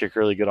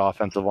particularly good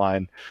offensive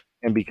line.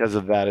 And because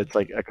of that, it's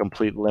like a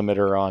complete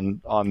limiter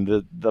on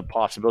the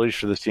possibilities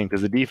for this team,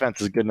 because the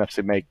defense is good enough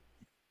to make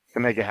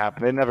it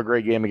happen. They didn't have a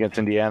great game against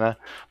Indiana,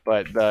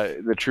 but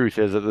the truth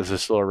is that this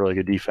is still a really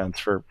good defense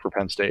for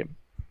Penn State.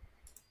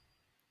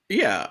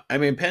 Yeah, I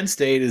mean, Penn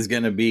State is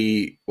going to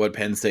be what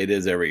Penn State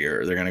is every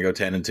year. They're going to go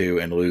 10-2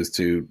 and lose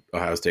to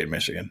Ohio State and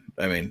Michigan.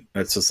 I mean,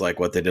 that's just like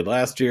what they did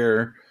last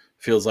year.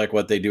 Feels like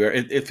what they do.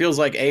 It feels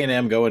like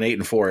A&M going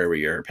 8-4 every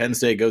year. Penn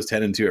State goes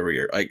 10-2 every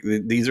year. Like,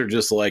 these are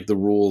just like the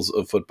rules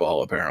of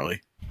football,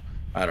 apparently.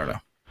 I don't know.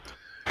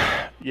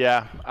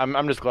 Yeah,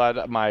 I'm just glad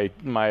my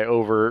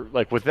over,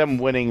 like, with them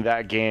winning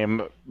that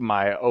game,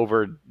 my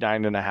over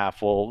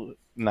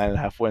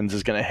 9.5 wins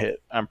is going to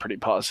hit. I'm pretty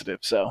positive.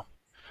 So.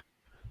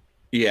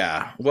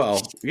 Yeah,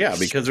 well, yeah,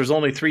 because there's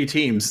only 3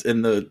 teams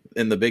in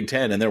the Big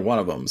Ten, and they're one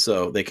of them,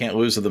 so they can't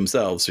lose to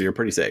themselves. So you're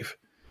pretty safe.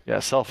 Yeah,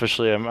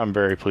 selfishly, I'm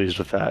very pleased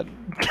with that.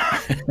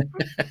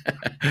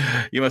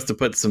 You must have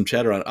put some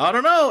cheddar on. I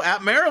don't know.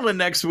 At Maryland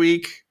next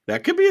week,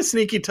 that could be a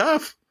sneaky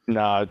tough.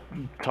 Nah,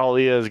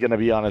 Talia is going to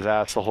be on his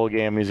ass the whole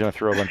game. He's going to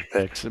throw a bunch of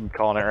picks. I'm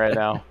calling it right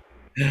now.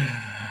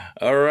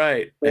 All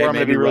right. Or I'm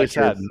going to be really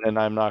sad, and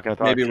I'm not going to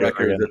talk maybe to you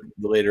record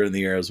later in the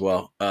year as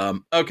well.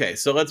 Okay,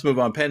 so let's move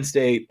on. Penn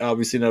State,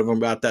 obviously none of them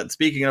about that.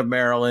 Speaking of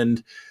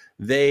Maryland,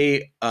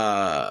 they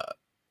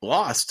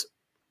lost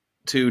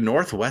to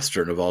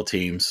Northwestern of all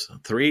teams.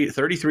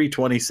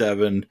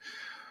 33-27.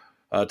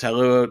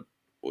 Tailua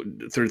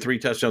threw 3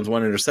 touchdowns,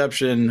 1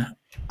 interception.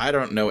 I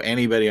don't know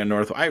anybody on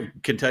North. I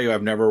can tell you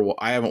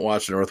I haven't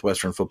watched a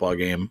Northwestern football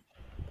game.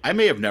 I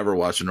may have never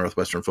watched a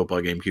Northwestern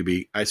football game,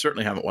 QB. I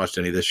certainly haven't watched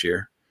any this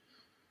year.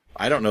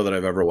 I don't know that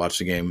I've ever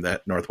watched a game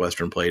that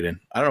Northwestern played in.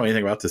 I don't know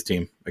anything about this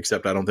team,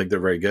 except I don't think they're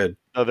very good.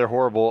 No, they're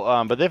horrible.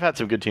 But they've had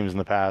some good teams in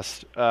the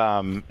past.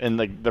 In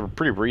the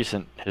pretty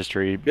recent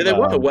history. Yeah, they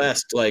won the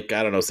West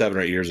 7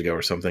 or 8 years ago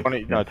or something.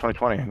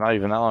 2020, not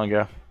even that long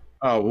ago.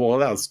 Oh, well,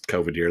 that was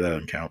COVID year. That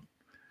doesn't count.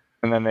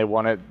 And then they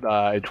won it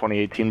in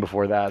 2018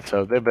 before that.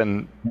 So they've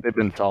been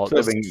solid.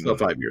 So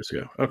 5 years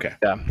ago. Okay.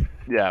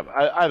 Yeah.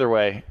 Either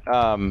way,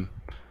 and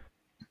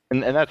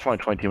that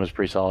 2020 team was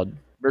pretty solid.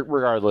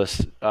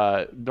 Regardless,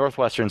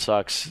 Northwestern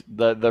sucks.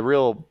 The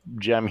real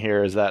gem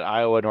here is that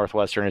Iowa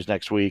Northwestern is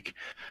next week,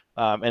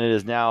 and it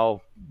is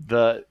now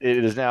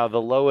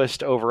the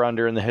lowest over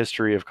under in the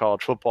history of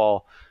college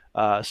football,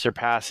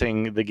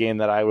 surpassing the game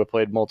that Iowa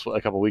played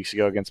a couple weeks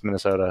ago against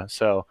Minnesota.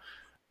 So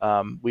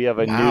we have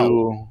a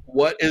new.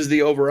 What is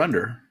the over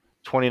under?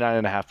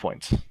 29.5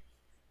 points.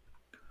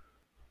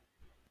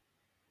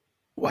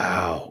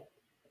 Wow.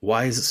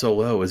 Why is it so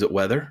low? Is it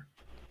weather?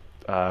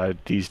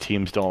 These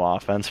teams don't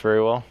offense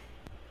very well.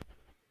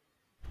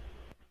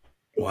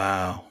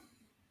 Wow.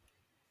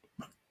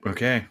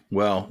 Okay.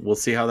 Well, we'll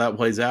see how that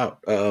plays out.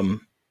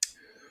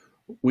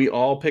 We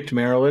all picked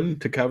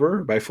Maryland to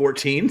cover by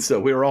 14, so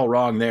we were all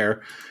wrong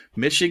there.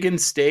 Michigan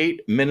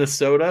State,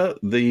 Minnesota,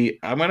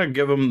 I'm going to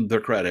give them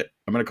their credit.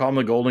 I'm going to call them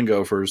the Golden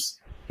Gophers,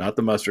 not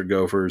the Mustard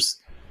Gophers.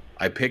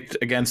 I picked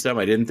against them.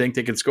 I didn't think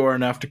they could score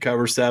enough to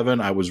cover 7.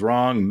 I was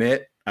wrong.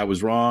 I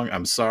was wrong.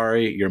 I'm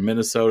sorry. Your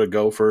Minnesota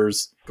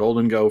Gophers,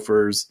 Golden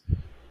Gophers,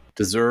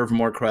 deserve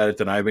more credit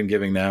than I've been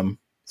giving them.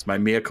 It's my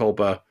mea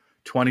culpa.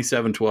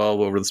 27-12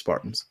 over the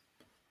Spartans.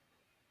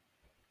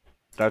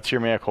 That's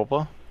your mea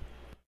culpa?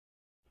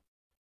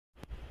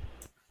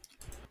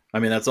 I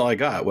mean, that's all I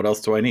got. What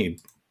else do I need?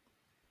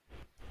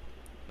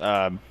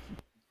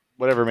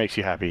 Whatever makes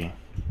you happy.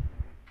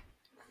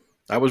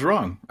 I was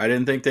wrong. I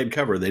didn't think they'd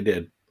cover. They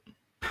did.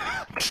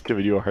 Just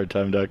giving you a hard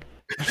time, Doug.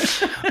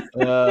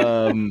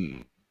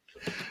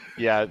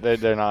 Yeah,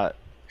 they're not.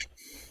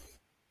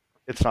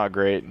 It's not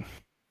great.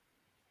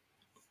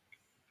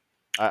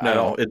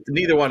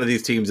 Neither one of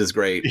these teams is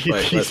great.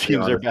 These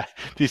teams are bad.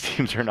 These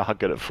teams are not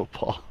good at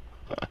football.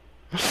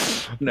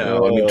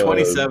 No, I mean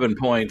 27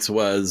 points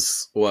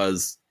was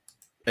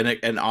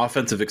an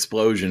offensive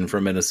explosion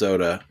for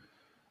Minnesota,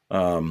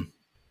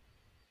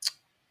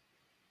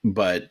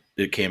 but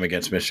it came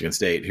against Michigan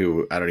State,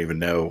 who I don't even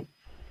know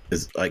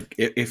is like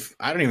if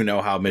I don't even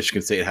know how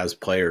Michigan State has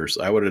players.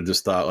 I would have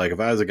just thought if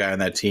I was a guy on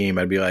that team,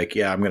 I'd be like,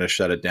 yeah, I'm going to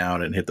shut it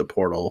down and hit the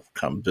portal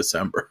come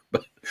December,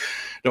 but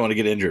don't want to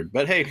get injured.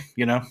 But hey,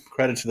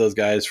 credit to those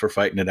guys for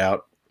fighting it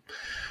out.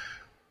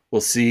 We'll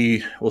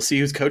see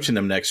who's coaching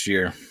them next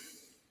year.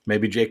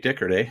 Maybe Jake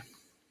Dickert, eh?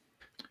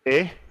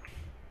 Eh?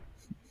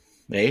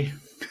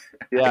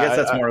 Yeah, I guess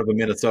that's more of a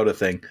Minnesota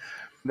thing.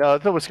 No,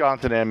 it's a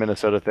Wisconsin and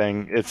Minnesota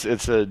thing. It's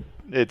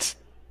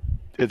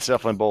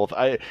definitely both.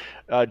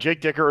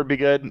 Jake Dickert would be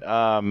good.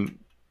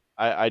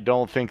 I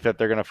don't think that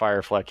they're going to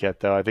fire Fleck yet,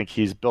 though. I think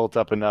he's built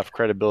up enough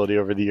credibility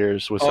over the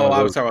years. With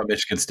I was talking about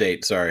Michigan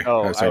State. Sorry.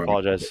 Oh, I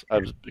apologize. I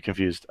was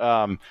confused.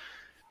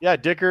 Yeah,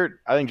 Dickert.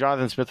 I think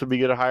Jonathan Smith would be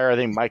a good hire. I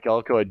think Mike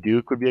Elko at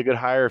Duke would be a good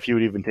hire if he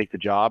would even take the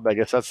job. I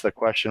guess that's the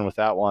question with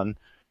that one.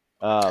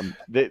 Lance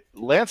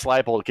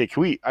Leipold. Okay,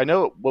 can we? I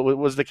know.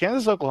 Was the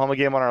Kansas-Oklahoma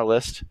game on our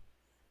list?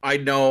 I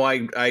know.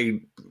 I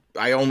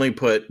only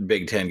put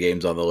Big Ten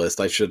games on the list.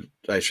 I should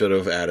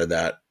have added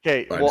that.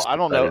 Okay. Well, I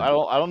don't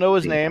know. I don't know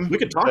his name. We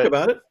could talk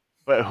about it.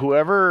 But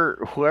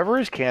whoever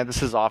is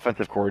Kansas's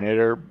offensive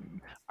coordinator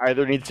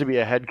either needs to be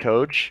a head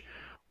coach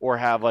or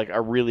have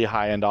a really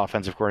high-end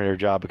offensive coordinator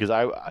job, because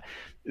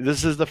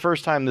this is the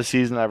first time this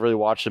season I've really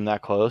watched them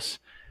that close.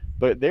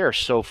 But they are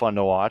so fun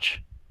to watch.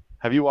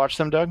 Have you watched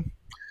them, Doug?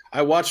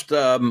 I watched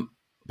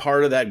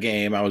part of that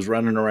game. I was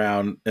running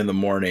around in the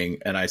morning,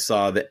 and I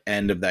saw the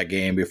end of that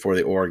game before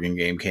the Oregon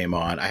game came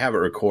on. I have it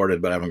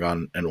recorded, but I haven't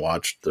gone and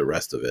watched the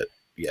rest of it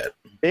yet.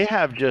 They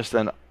have just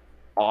an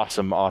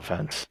awesome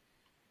offense.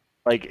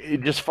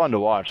 It's just fun to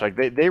watch.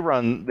 They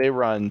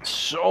run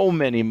so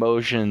many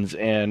motions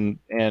and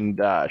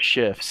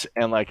shifts,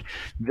 and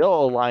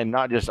they'll align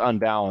not just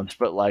unbalanced,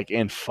 but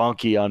in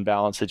funky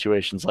unbalanced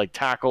situations,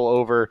 tackle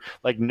over,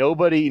 no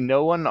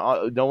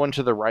one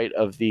to the right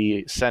of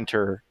the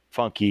center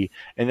funky,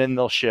 and then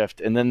they'll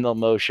shift, and then they'll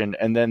motion,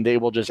 and then they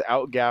will just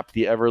outgap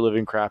the ever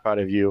living crap out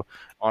of you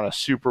on a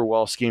super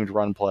well schemed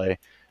run play.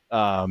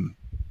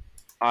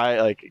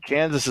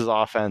 Kansas's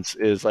offense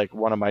is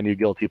one of my new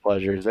guilty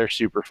pleasures. They're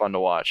super fun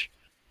to watch.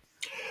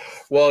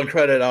 Well, in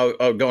credit,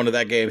 I'll go into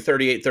that game.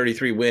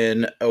 38-33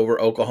 win over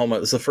Oklahoma.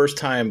 It's the first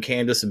time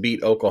Kansas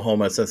beat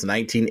Oklahoma since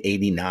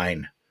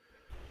 1989.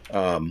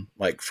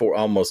 For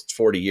almost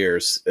 40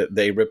 years.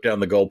 They ripped down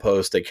the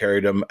goalpost. They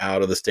carried them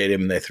out of the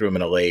stadium and they threw them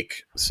in a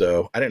lake.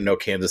 So I didn't know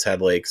Kansas had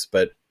lakes,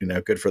 but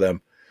good for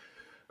them.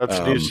 That's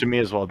news to me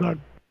as well, Doug.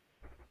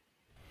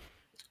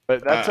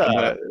 But that's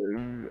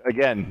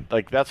again,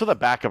 like that's with a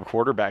backup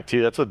quarterback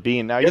too. That's with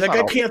Bean. Now, yeah, that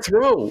guy can't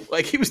throw.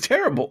 Like he was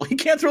terrible. He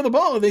can't throw the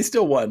ball, and they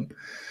still won.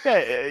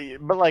 Yeah,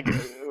 but like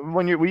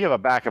when you have a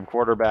backup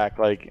quarterback,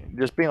 like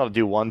just being able to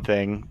do one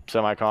thing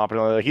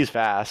semi-competently, like he's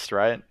fast,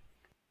 right?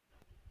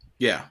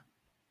 Yeah,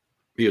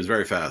 he was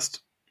very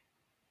fast.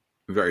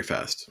 Very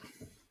fast.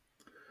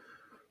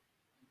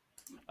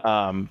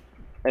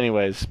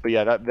 Anyways, but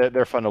yeah,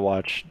 they're fun to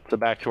watch. So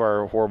back to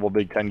our horrible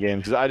Big Ten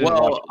games because I didn't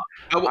watch.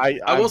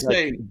 I will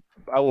say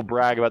I will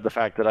brag about the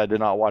fact that I did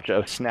not watch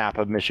a snap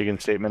of Michigan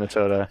State,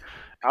 Minnesota.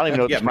 I don't even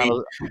know what the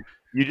final.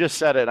 You just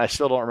said it, and I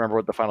still don't remember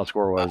what the final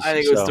score was. I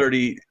think it was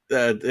 30.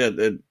 I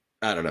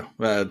don't know,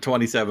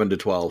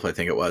 27-12. I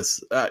think it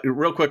was.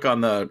 Real quick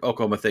on the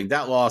Oklahoma thing,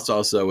 that loss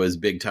also is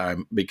big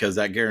time because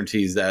that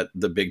guarantees that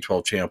the Big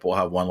 12 champ will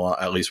have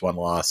at least one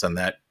loss, and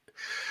that.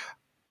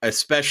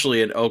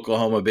 Especially an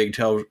Oklahoma Big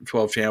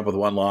 12 champ with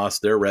one loss,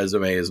 their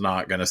resume is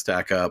not going to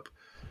stack up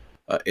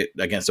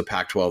against a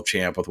Pac-12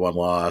 champ with one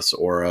loss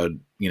or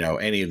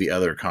any of the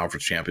other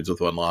conference champions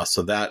with one loss.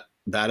 So that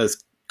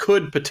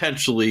could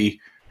potentially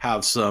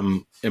have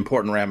some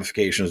important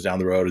ramifications down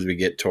the road as we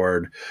get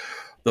toward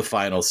the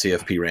final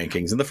CFP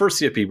rankings. And the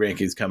first CFP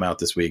rankings come out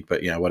this week,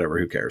 but whatever,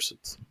 who cares?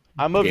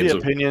 I'm of the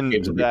opinion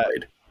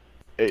that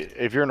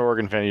if you're an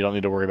Oregon fan, you don't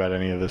need to worry about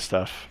any of this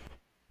stuff.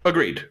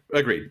 Agreed.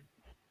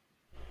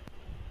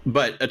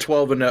 But a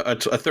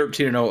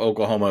 13-0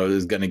 Oklahoma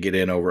is going to get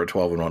in over a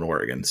 12-1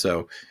 Oregon.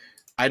 So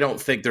I don't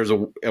think there's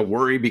a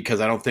worry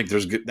because I don't think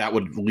that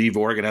would leave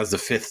Oregon as the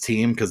fifth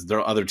team because there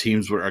are other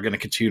teams are going to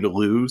continue to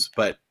lose.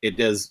 But it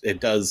does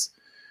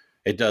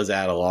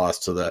add a loss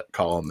to that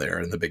column there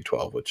in the Big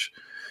 12, which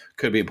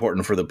could be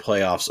important for the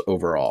playoffs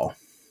overall.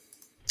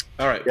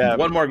 All right,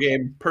 one more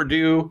game.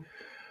 Purdue.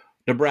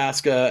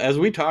 Nebraska, as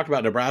we talked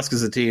about, Nebraska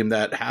is a team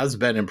that has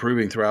been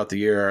improving throughout the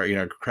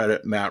year.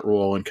 Credit Matt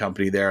Rule and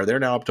company there. They're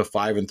now up to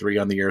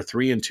 5-3 on the year,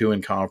 3-2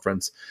 in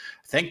conference.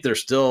 I think they're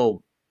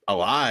still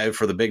alive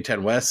for the Big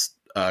Ten West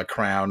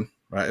crown.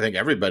 Right? I think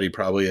everybody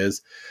probably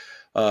is.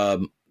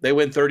 They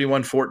win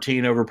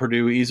 31-14 over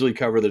Purdue, easily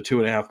cover the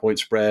 2.5-point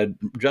spread.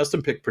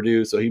 Justin picked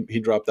Purdue, so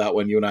he dropped that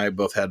one. You and I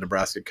both had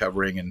Nebraska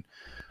covering,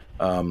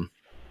 and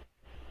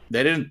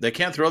they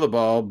can't throw the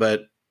ball,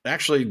 but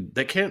actually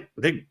they can't.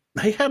 They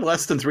had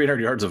less than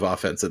 300 yards of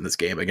offense in this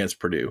game against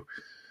Purdue.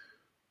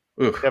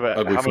 Ooh, yeah,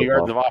 but how many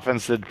yards of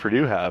offense did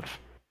Purdue have?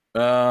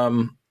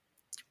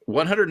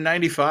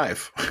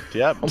 195.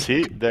 Yep.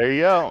 See, there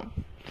you go.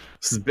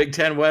 This is Big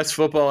Ten West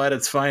football at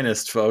its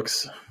finest,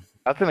 folks.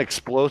 That's an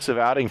explosive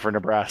outing for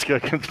Nebraska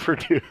against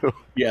Purdue.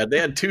 Yeah, they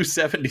had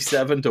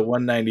 277 to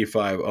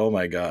 195. Oh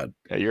my God.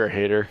 Yeah, you're a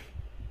hater.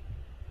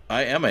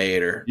 I am a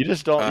hater. You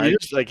just don't.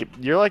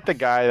 You're like the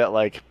guy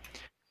that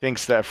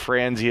thinks that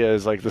Franzia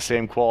is like the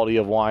same quality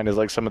of wine as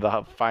like some of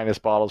the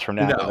finest bottles from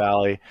Napa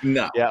Valley.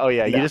 No. Yeah. Oh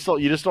yeah. No.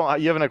 You just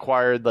don't. You haven't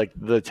acquired like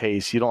the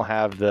taste. You don't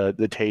have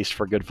the taste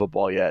for good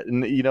football yet.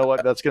 And you know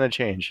what? That's going to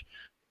change.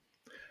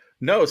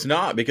 No, it's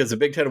not, because the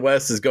Big Ten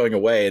West is going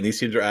away, and these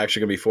teams are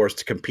actually going to be forced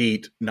to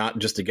compete not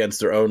just against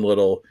their own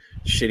little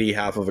shitty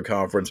half of a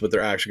conference, but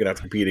they're actually going to have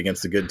to compete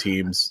against the good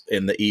teams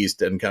in the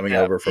East and coming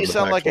over from the Pac-12.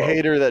 You sound like a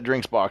hater that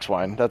drinks box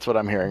wine. That's what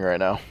I'm hearing right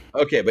now.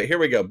 Okay, but here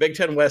we go. Big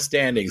Ten West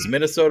standings.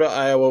 Minnesota,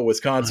 Iowa,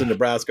 Wisconsin,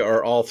 Nebraska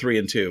are all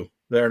 3-2.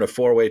 They're in a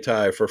four-way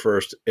tie for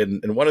first,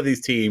 and one of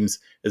these teams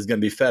is going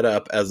to be fed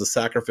up as a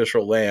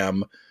sacrificial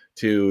lamb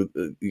to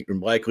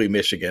likely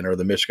Michigan or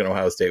the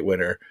Michigan-Ohio State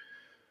winner,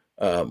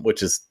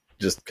 which is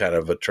just kind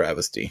of a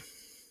travesty.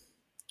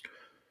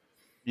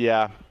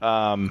 Yeah.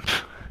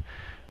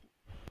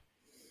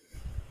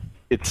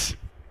 It's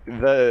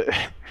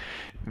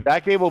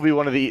that game will be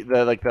one of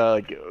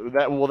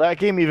will that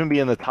game even be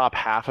in the top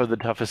half of the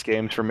toughest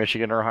games for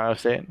Michigan or Ohio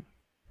State?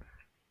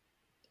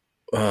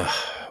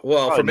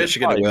 Well, for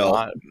Michigan it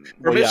will.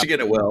 For Michigan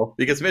it will,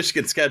 because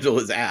Michigan's schedule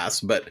is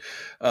ass, but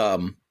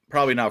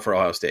probably not for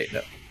Ohio State. No.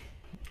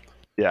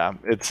 Yeah,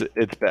 that's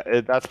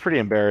pretty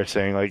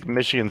embarrassing. Like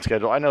Michigan's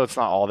schedule, I know it's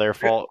not all their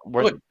fault.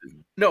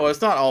 No,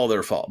 it's not all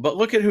their fault. But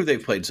look at who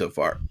they've played so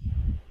far: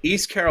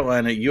 East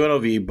Carolina,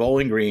 UNLV,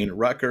 Bowling Green,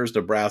 Rutgers,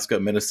 Nebraska,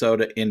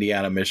 Minnesota,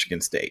 Indiana, Michigan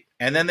State,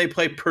 and then they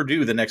play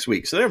Purdue the next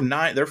week. So they have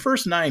their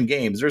first 9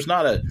 games. There's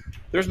not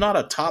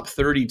a top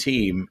 30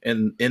 team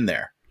in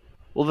there.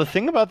 Well, the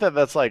thing about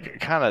that's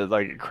like kind of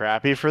like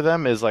crappy for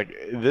them is like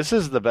this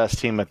is the best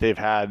team that they've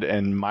had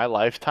in my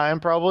lifetime,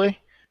 probably.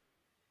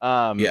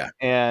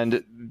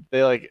 And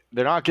they're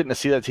not getting to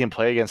see that team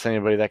play against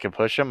anybody that can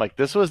push them. Like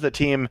this was the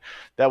team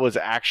that was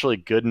actually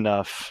good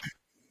enough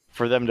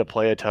for them to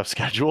play a tough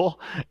schedule,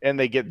 and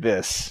they get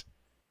this,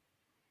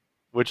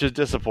 which is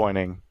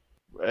disappointing.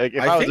 Like,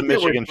 if I was a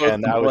Michigan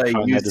fan, I would play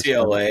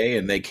UCLA,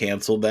 and they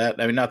canceled that.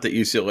 I mean, not that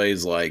UCLA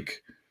is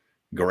like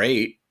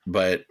great,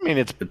 but I mean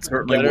it's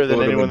certainly better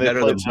than anyone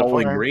better than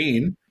Bowling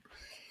Green.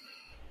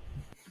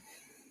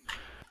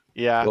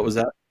 Yeah, what was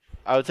that?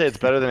 I would say it's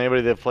better than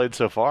anybody they've played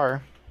so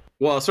far.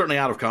 Well, certainly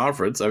out of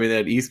conference. I mean, they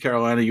had East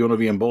Carolina,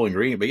 UNLV, and Bowling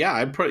Green. But yeah,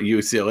 I'd put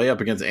UCLA up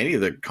against any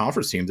of the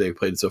conference teams they've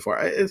played so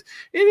far. It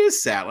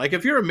is sad. Like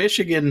if you're a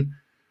Michigan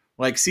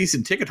like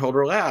season ticket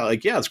holder, yeah,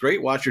 it's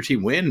great. Watch your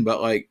team win,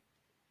 but like,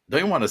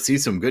 don't you want to see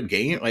some good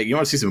game? Like, you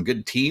want to see some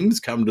good teams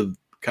come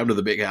to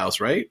the big house,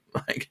 right?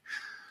 Like,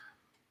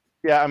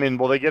 yeah, I mean,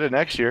 well, they get it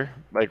next year.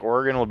 Like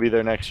Oregon will be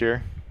there next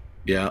year.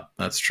 Yeah,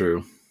 that's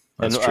true.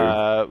 That's true.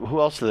 Who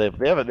else do they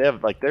have? They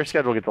have like their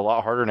schedule gets a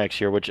lot harder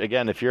next year. Which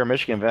again, if you're a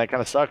Michigan fan, that kind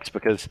of sucks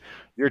because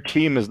your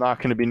team is not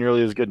going to be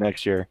nearly as good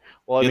next year.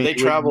 Well, I mean, they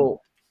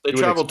travel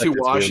to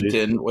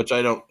Washington, which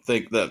I don't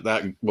think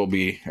that will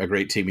be a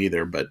great team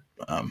either. But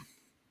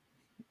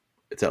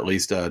it's at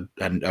least a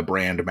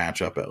brand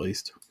matchup, at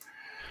least.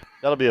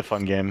 That'll be a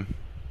fun game.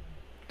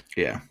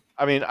 Yeah.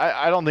 I mean,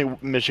 I don't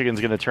think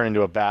Michigan's going to turn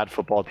into a bad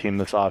football team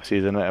this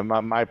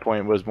offseason. My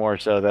point was more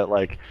so that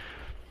like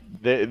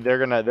they're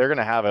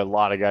gonna have a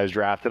lot of guys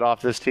drafted off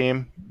this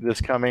team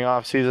this coming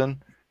offseason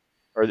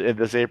or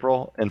this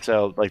April, and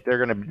so like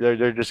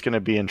they're just gonna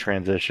be in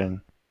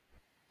transition.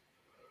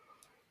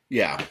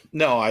 Yeah,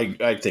 no,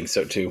 I think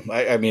so too.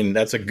 I mean,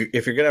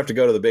 if you're gonna have to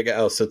go to the big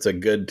house, it's a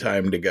good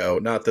time to go.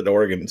 Not that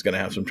Oregon's gonna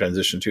have some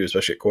transition too,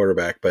 especially at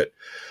quarterback, but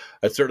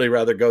I'd certainly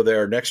rather go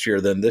there next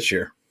year than this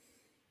year.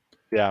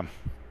 Yeah.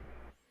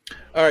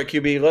 All right,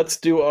 QB, let's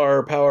do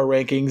our power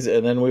rankings,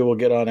 and then we will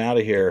get on out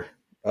of here.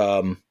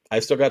 I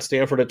still got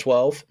Stanford at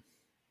 12.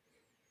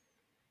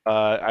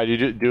 I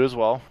do as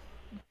well.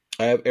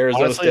 I have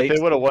Arizona Honestly, State. If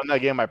they would have won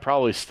that game, I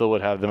probably still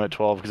would have them at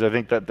 12 because I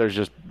think that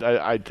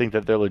I think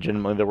that they're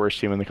legitimately the worst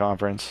team in the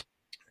conference.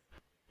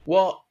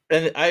 Well,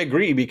 and I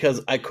agree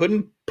because I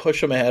couldn't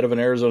push them ahead of an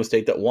Arizona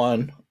State that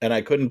won, and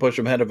I couldn't push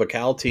them ahead of a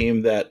Cal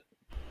team that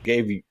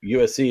gave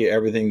USC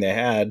everything they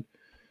had.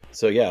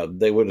 So, yeah,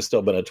 they would have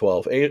still been at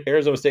 12.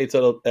 Arizona State's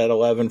at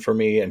 11 for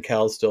me, and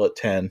Cal's still at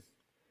 10.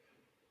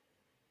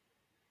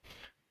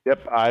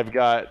 Yep, I've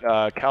got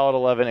Cal at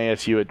 11,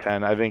 ASU at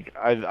 10. I think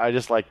I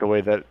just like the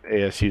way that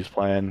ASU's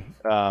playing.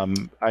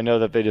 I know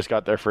that they just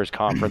got their first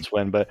conference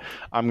win, but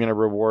I'm going to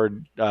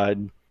reward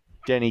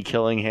Denny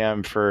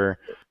Killingham for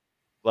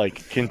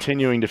like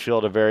continuing to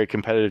field a very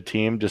competitive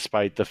team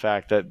despite the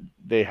fact that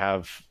they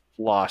have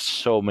lost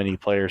so many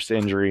players to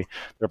injury.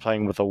 They're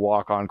playing with a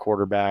walk-on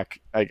quarterback.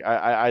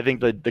 I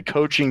think the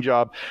coaching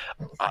job.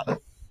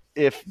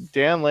 If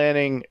Dan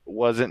Lanning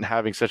wasn't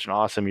having such an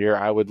awesome year,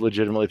 I would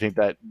legitimately think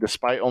that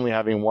despite only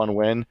having one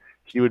win,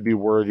 he would be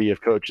worthy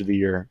of Coach of the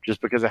Year just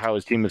because of how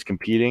his team is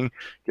competing,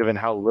 given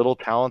how little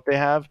talent they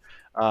have,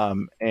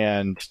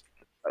 and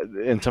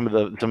some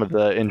of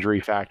the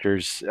injury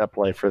factors at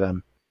play for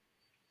them.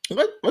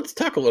 Let's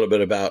talk a little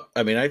bit about.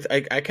 I mean,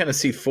 I kind of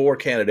see 4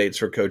 candidates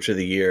for Coach of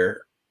the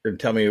Year. And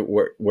tell me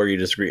where you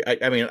disagree.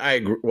 I mean, I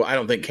agree. Well, I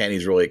don't think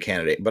Kenny's really a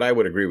candidate, but I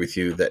would agree with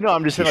you that. No,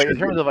 I'm just saying, like, in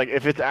terms of like,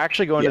 if it's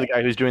actually going to the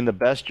guy who's doing the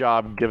best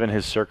job given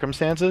his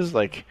circumstances,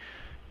 like,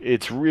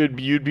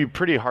 you'd be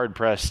pretty hard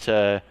pressed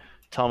to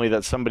tell me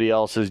that somebody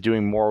else is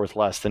doing more with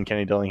less than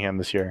Kenny Dillingham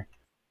this year.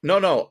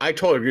 No, I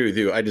totally agree with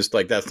you. I just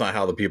like that's not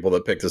how the people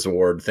that pick this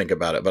award think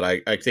about it. But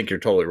I think you're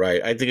totally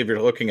right. I think if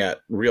you're looking at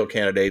real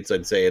candidates,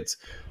 I'd say it's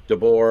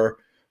DeBoer,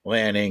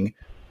 Lanning.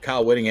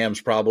 Kyle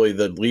Whittingham's probably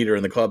the leader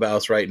in the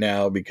clubhouse right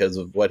now because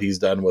of what he's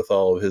done with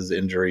all of his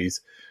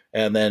injuries.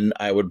 And then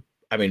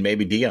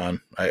maybe Deion.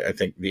 I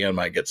think Deion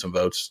might get some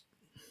votes,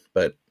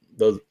 but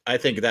I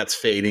think that's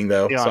fading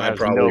though. Deion so I'd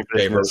probably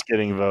favor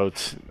getting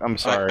votes. I'm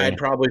sorry. I'd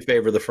probably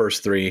favor the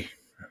first 3.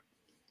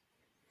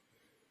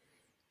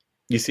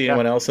 You see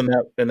anyone else in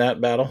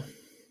that battle?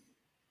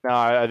 No,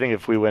 I think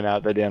if we win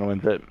out, that Dan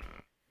wins it.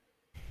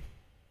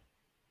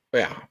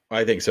 Yeah,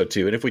 I think so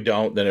too. And if we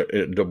don't, then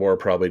DeBoer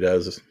probably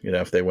does.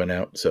 If they win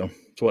out, so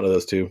it's one of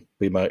those two.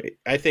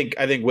 I think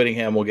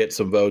Whittingham will get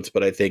some votes,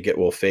 but I think it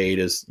will fade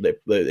as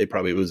they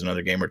probably lose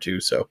another game or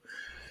two. So,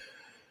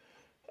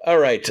 all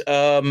right,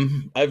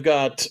 I've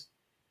got.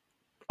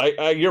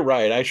 You're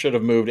right. I should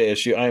have moved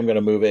ASU. I am going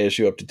to move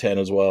ASU up to 10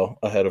 as well,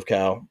 ahead of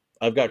Cal.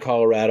 I've got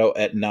Colorado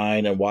at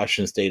 9 and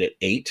Washington State at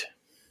 8.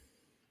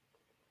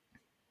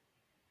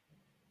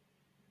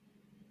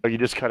 Oh, you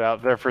just cut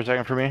out there for a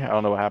second for me. I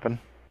don't know what happened.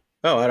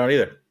 Oh, I don't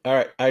either. All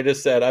right. I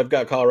just said I've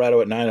got Colorado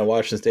at 9 and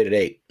Washington State at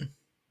 8.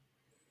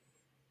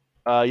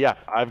 Yeah,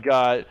 I've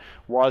got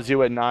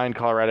Wazoo at 9,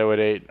 Colorado at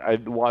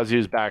 8.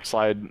 Wazoo's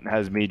backslide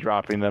has me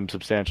dropping them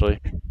substantially.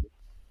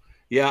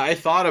 Yeah, I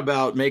thought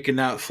about making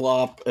that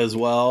flop as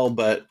well,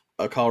 but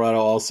Colorado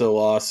also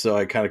lost, so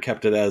I kind of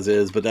kept it as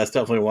is. But that's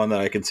definitely one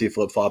that I can see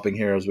flip-flopping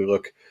here as we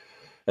look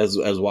as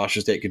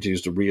Washington State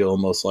continues to reel,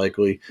 most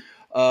likely.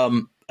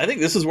 I think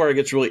this is where it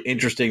gets really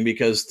interesting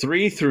because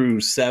 3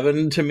 through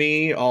 7 to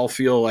me all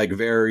feel like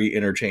very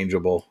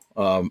interchangeable.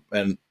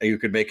 And you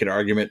could make an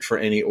argument for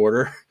any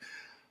order.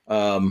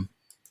 I've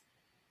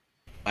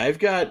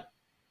got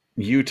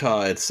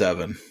Utah at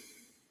 7.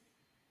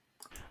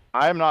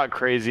 I'm not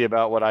crazy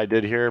about what I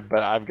did here,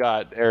 but I've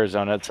got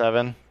Arizona at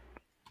 7.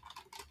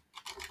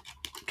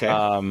 Okay.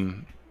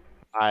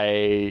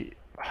 I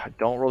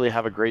don't really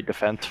have a great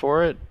defense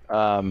for it.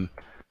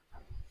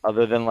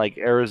 Other than like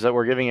Arizona,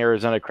 we're giving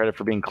Arizona credit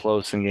for being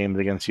close in games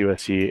against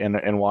USC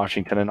and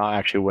Washington and not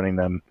actually winning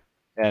them.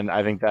 And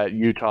I think that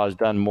Utah has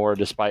done more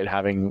despite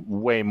having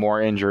way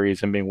more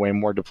injuries and being way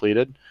more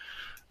depleted.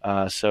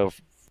 So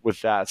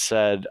with that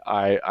said,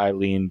 I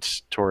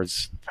leaned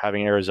towards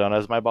having Arizona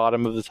as my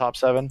bottom of the top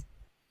 7.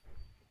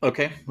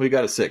 Okay, we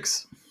got a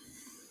 6.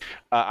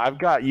 I've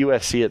got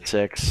USC at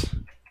 6.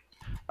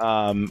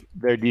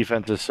 Their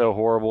defense is so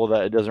horrible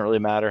that it doesn't really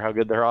matter how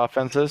good their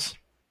offense is.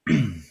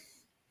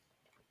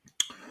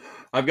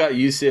 I've got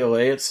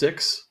UCLA at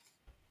 6.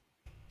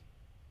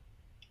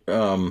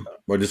 I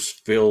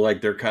just feel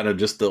like they're kind of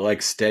just the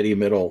like steady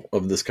middle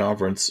of this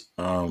conference.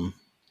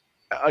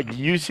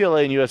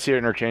 UCLA and USC are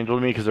interchangeable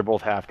to me because they're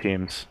both half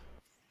teams.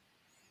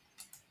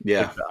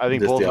 Yeah, I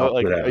think both.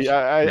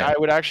 I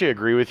would actually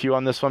agree with you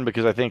on this one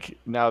because I think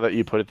now that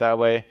you put it that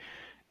way,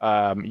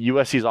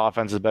 USC's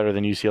offense is better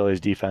than UCLA's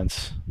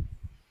defense.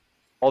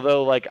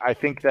 Although, like, I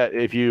think that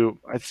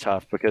it's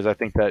tough because I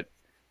think that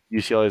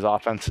UCLA's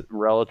offense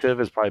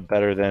relative is probably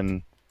better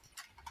than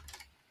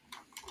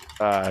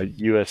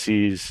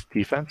USC's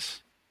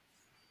defense.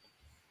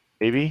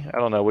 Maybe, I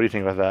don't know. What do you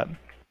think about that?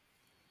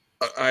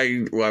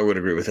 I would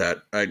agree with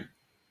that. I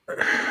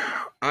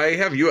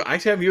have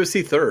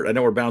USC third. I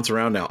know we're bouncing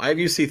around now. I have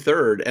USC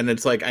third, and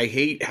it's like I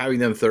hate having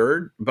them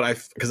third,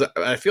 but because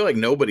I feel like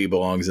nobody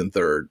belongs in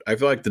third. I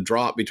feel like the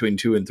drop between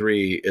 2 and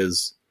 3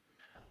 is.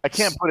 I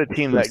can't put a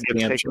team that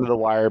gets taken to the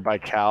wire by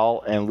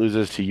Cal and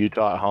loses to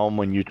Utah at home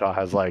when Utah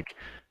has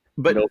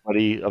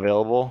nobody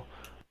available.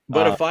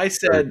 But if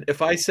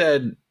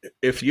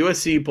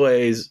USC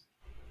plays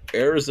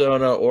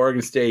Arizona,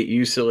 Oregon State,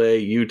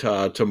 UCLA,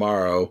 Utah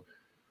tomorrow,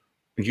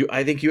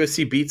 I think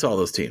USC beats all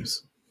those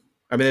teams.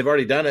 I mean, they've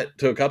already done it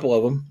to a couple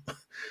of them.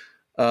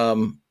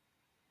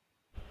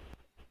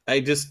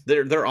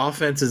 Their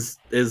offense is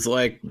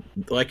like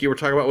you were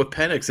talking about with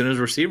Penix and his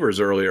receivers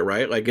earlier,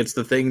 right? Like it's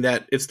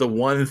the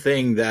one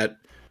thing that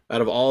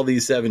out of all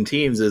these 7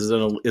 teams is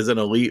an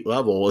elite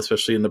level,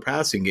 especially in the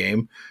passing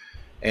game,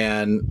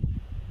 and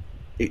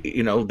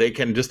they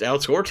can just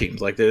outscore teams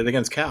like they did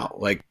against Cal.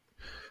 Like,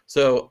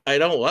 so I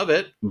don't love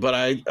it,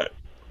 but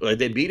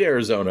they beat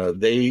Arizona.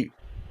 They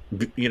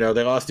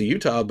lost to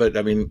Utah, but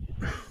I mean,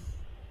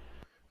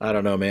 I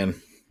don't know, man.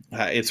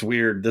 It's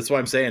weird. That's why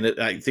I'm saying it.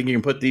 I think you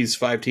can put these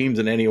 5 teams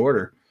in any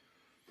order.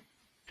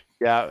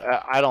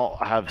 Yeah, I don't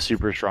have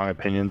super strong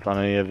opinions on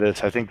any of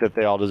this. I think that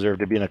they all deserve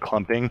to be in a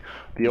clumping.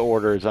 The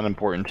order is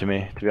unimportant to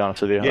me, to be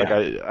honest with you.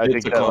 Yeah, I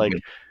think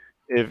that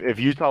if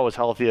Utah was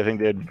healthy, I think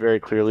they'd very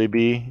clearly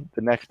be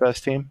the next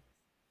best team.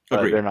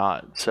 But they're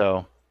not.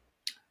 So,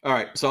 all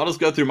right. So I'll just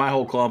go through my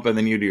whole clump and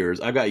then you do yours.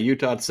 I've got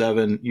Utah at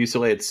 7,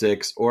 UCLA at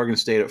 6, Oregon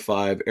State at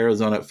 5,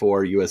 Arizona at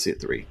 4, USC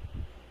at 3.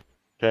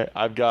 Okay,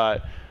 I've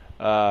got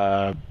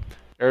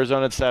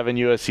Arizona at 7,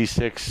 USC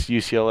 6,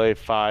 UCLA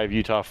 5,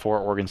 Utah 4,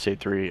 Oregon State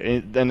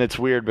 3. And it's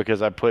weird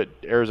because I put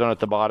Arizona at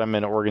the bottom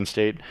and Oregon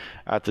State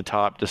at the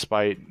top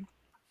despite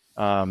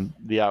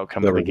the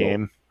outcome of the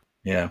game.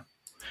 Yeah.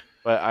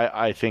 But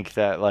I think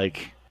that, I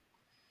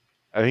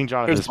think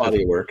Jonathan Smith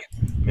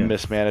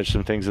mismanaged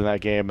some things in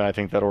that game, and I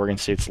think that Oregon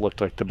State's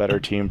looked like the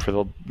better team for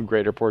the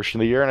greater portion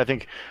of the year, and I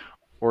think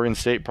Oregon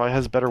State probably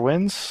has better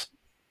wins.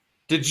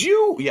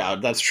 Yeah,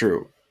 that's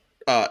true.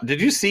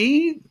 Did you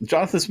see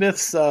Jonathan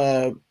Smith's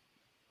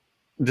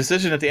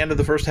decision at the end of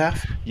the first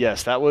half?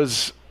 Yes, that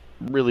was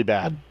really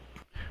bad.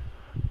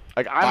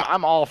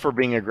 I'm all for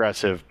being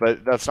aggressive,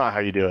 but that's not how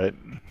you do it.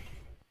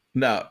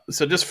 No.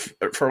 So just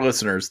for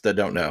listeners that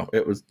don't know,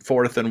 it was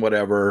 4th and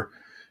whatever.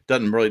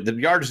 The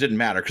yards didn't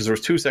matter because there was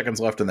 2 seconds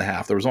left in the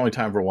half. There was only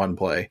time for one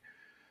play.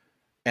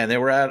 And they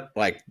were at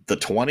the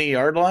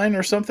 20-yard line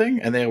or something,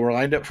 and they were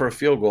lined up for a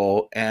field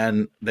goal,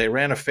 and they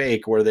ran a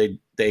fake where they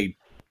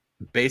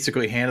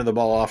basically handed the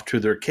ball off to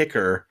their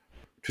kicker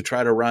to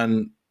try to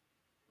run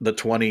the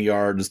 20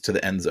 yards to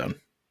the end zone.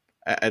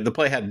 The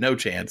play had no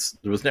chance.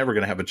 It was never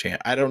going to have a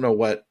chance. I don't know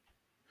what.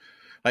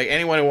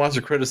 Anyone who wants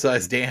to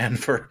criticize Dan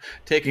for not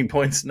taking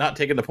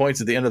the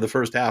points at the end of the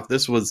first half,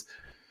 this was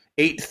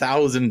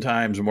 8,000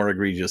 times more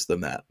egregious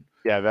than that.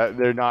 Yeah,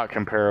 they're not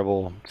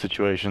comparable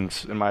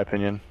situations, in my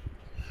opinion.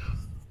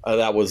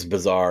 That was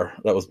bizarre.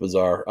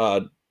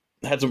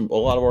 Had a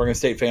lot of Oregon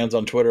State fans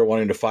on Twitter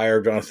wanting to fire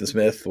Jonathan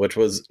Smith, which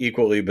was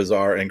equally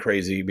bizarre and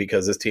crazy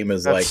because this team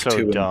is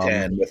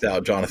 2-10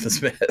 without Jonathan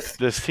Smith.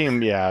 This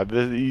team, yeah.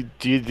 Do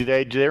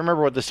they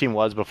remember what this team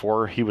was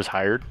before he was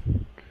hired?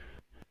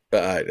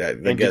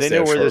 And do they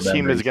know where this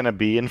team is going to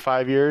be in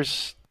 5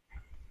 years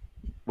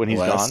when he's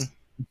gone?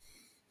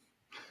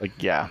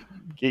 Get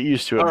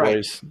used to it,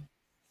 boys.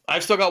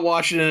 I've still got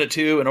Washington at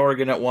 2 and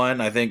Oregon at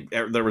 1. I think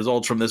the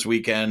results from this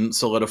weekend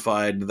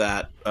solidified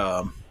that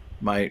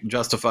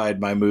justified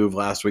my move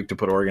last week to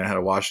put Oregon ahead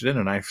of Washington,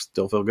 and I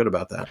still feel good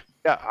about that.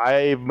 Yeah,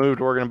 I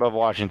moved Oregon above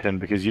Washington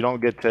because you don't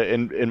get to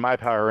in my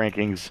power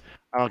rankings.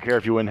 I don't care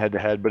if you win head to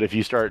head, but if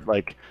you start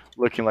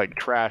looking like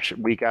trash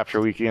week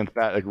after week against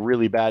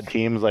really bad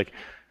teams,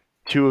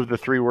 2 of the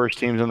 3 worst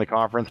teams in the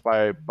conference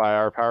by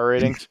our power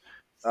ratings,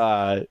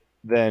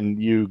 then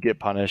you get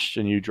punished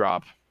and you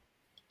drop.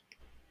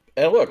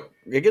 And look,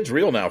 it gets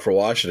real now for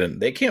Washington.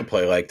 They can't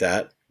play like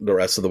that the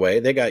rest of the way.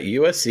 They got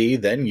USC,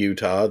 then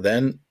Utah,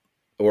 then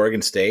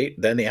Oregon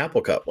State, then the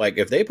Apple Cup.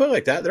 If they play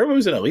like that, they're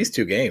losing at least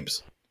 2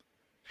 games.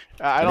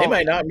 They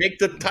might not make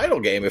the title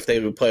game if they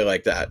would play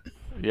like that.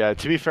 Yeah,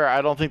 to be fair,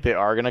 I don't think they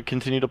are going to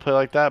continue to play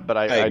like that, but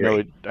I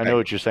know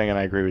what you're saying, and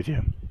I agree with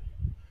you.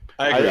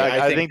 I agree.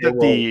 I think that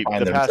the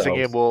passing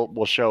game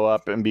will show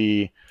up and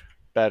be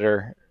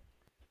better.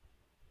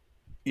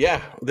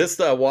 Yeah, this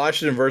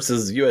Washington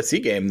versus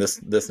USC game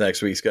this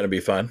next week is going to be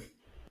fun.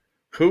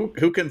 Who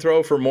can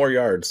throw for more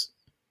yards?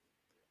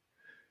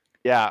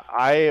 Yeah,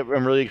 I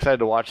am really excited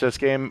to watch this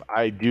game.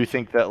 I do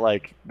think that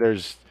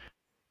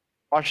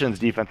Washington's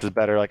defense is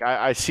better.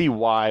 I see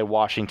why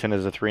Washington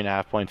is a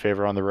 3.5 point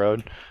favorite on the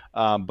road.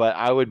 But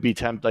I would be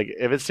tempted.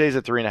 If it stays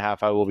at 3.5,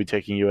 I will be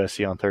taking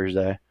USC on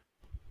Thursday.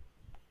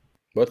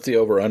 What's the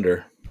over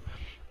under?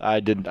 I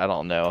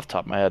don't know off the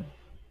top of my head.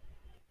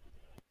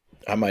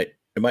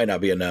 It might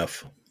not be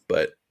enough,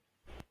 but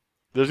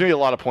there's gonna be a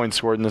lot of points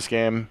scored in this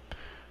game.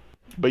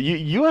 But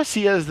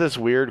USC has this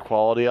weird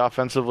quality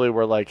offensively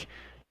where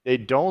they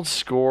don't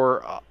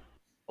score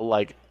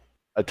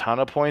a ton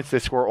of points. They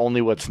score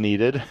only what's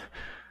needed.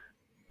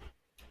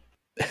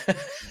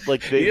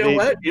 You know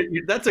what?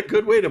 That's a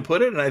good way to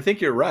put it, and I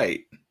think you're right.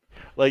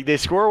 They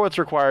score what's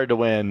required to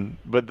win,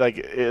 but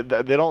they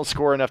don't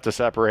score enough to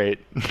separate.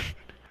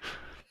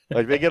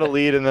 They get a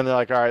lead, and then they're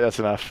like, all right, that's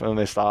enough, and then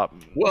they stop.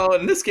 Well,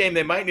 in this game,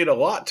 they might need a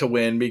lot to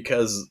win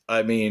because,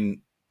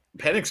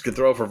 Penix could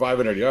throw for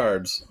 500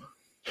 yards.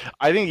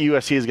 I think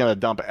USC is going to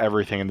dump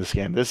everything in this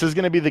game. This is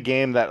going to be the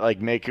game that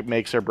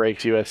makes or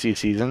breaks USC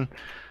season.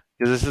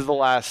 Because this is the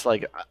last,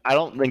 I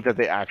don't think that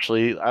they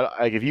actually,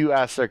 if you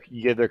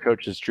give their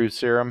coaches truth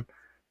serum,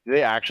 do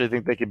they actually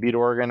think they could beat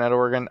Oregon at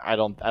Oregon? I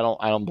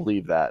don't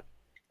believe that.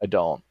 I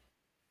don't.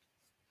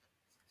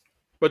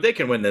 But they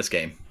can win this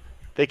game.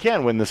 They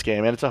can win this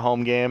game, and it's a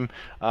home game,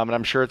 and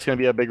I'm sure it's going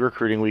to be a big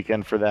recruiting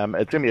weekend for them.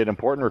 It's going to be an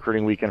important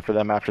recruiting weekend for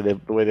them after the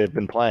way they've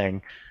been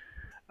playing.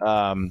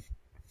 And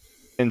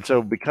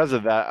so because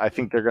of that, I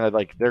think they're going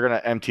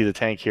to empty the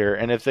tank here.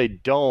 And if they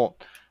don't,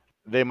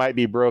 they might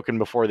be broken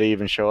before they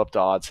even show up to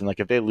odds. And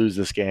if they lose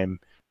this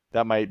game,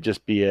 that might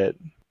just be it.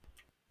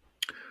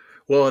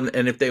 Well,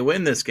 and if they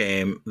win this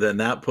game, then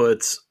that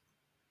puts,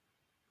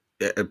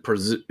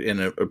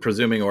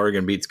 presuming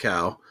Oregon beats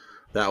Cal,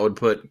 that would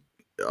put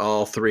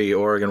all three,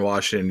 Oregon,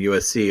 Washington,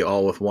 USC,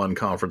 all with one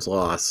conference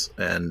loss.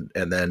 And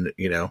then,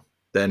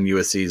 then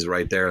USC's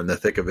right there in the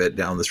thick of it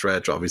down the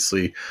stretch.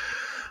 Obviously,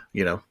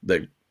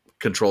 they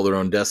control their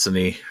own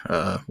destiny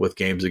with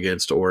games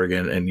against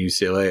Oregon and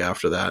UCLA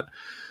after that.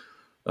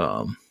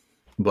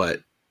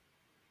 But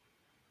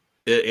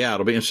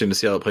it'll be interesting to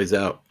see how it plays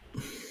out.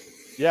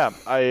 Yeah,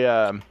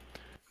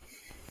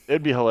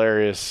 it'd be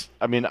hilarious.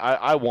 I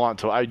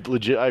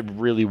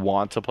really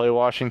want to play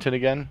Washington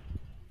again.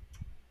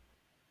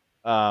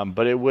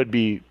 But there would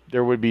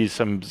be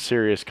some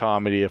serious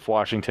comedy if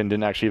Washington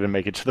didn't actually even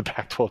make it to the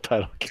Pac-12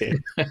 title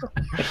game.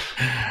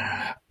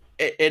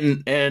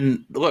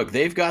 And look,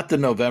 they've got the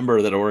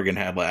November that Oregon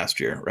had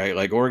last year,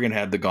 right? Oregon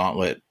had the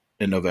gauntlet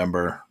in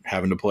November,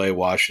 having to play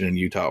Washington,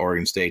 Utah,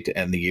 Oregon State to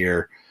end the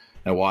year.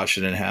 And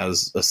Washington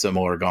has a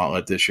similar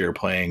gauntlet this year,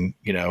 playing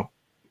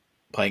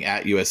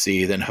at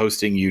USC, then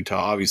hosting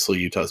Utah. Obviously,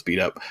 Utah's beat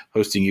up,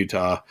 hosting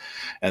Utah,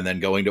 and then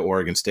going to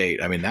Oregon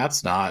State.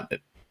 That's not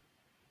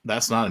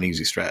an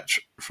easy stretch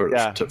for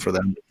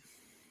them.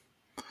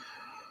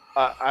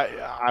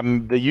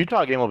 The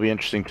Utah game will be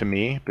interesting to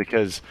me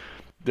because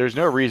there's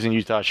no reason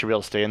Utah should be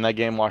able to stay in that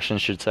game. Washington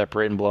should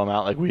separate and blow them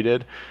out like we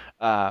did.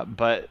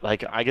 But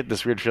I get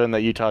this weird feeling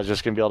that Utah is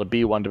just going to be able to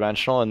be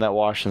one-dimensional and that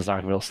Washington's not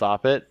going to be able to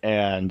stop it.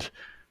 And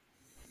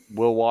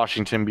will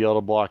Washington be able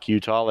to block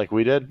Utah like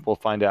we did? We'll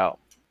find out.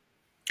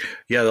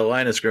 Yeah, the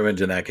line of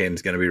scrimmage in that game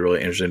is going to be really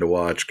interesting to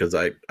watch because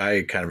I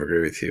kind of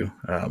agree with you.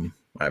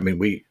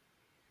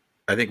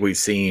 I think we've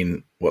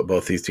seen what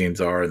both these teams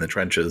are in the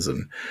trenches,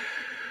 and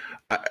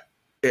I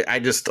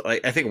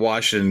think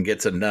Washington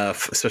gets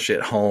enough, especially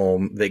at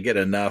home. They get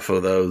enough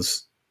of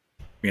those,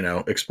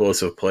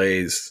 explosive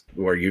plays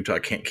where Utah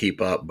can't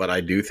keep up. But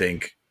I don't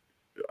think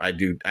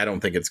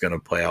it's going to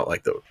play out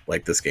like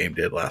this game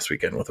did last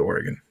weekend with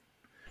Oregon.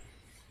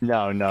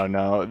 No.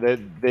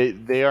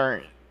 They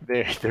aren't.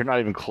 They're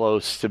not even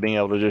close to being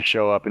able to just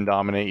show up and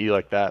dominate you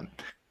like that.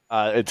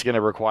 It's going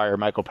to require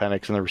Michael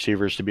Penix and the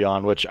receivers to be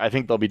on, which I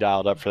think they'll be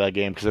dialed up for that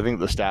game because I think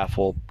the staff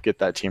will get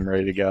that team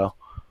ready to go.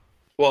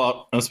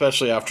 Well,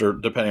 especially after,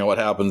 depending on what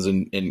happens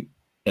in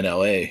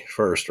LA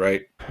first,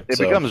 right? It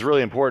becomes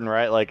really important,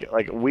 right? Like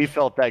we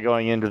felt that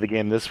going into the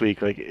game this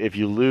week. If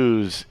you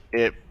lose,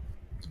 it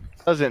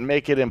doesn't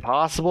make it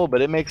impossible,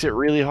 but it makes it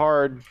really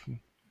hard.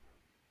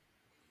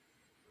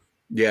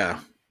 Yeah.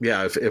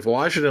 If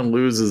Washington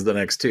loses the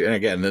next two, and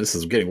again, this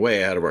is getting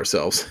way ahead of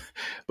ourselves,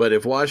 but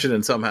if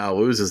Washington somehow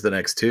loses the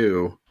next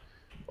two,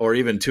 or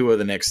even two of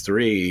the next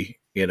three,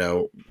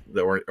 the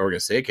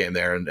Oregon State came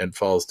there and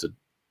falls to,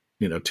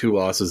 2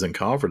 losses in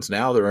conference.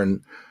 Now they're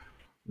in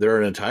a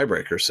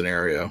tiebreaker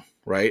scenario,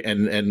 right?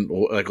 And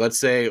let's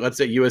say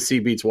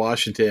USC beats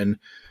Washington,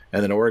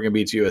 and then Oregon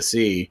beats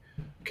USC.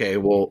 Okay,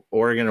 well,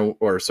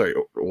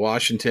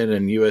 Washington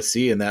and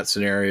USC in that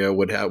scenario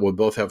would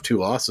both have 2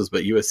 losses,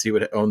 but USC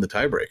would own the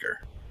tiebreaker.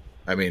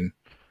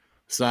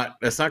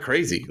 That's not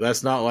crazy.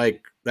 That's not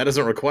like that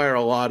doesn't require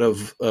a lot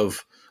of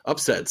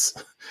upsets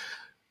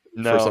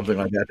for something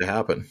like that to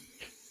happen.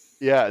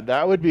 Yeah,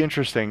 that would be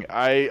interesting.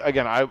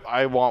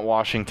 I want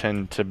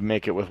Washington to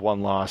make it with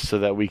one loss so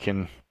that we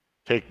can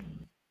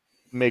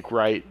make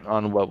right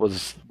on what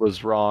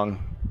was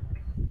wrong.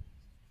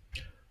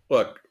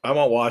 Look, I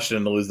want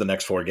Washington to lose the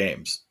next 4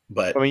 games,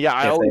 but I mean, yeah,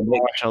 I always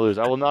want Washington to lose.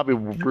 I will not be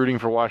rooting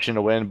for Washington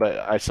to win, but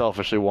I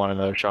selfishly want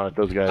another shot at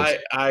those guys.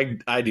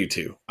 I do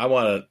too. I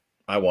want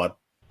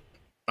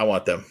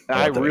them.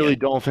 I really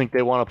don't think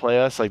they want to play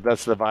us. Like,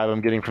 that's the vibe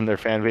I'm getting from their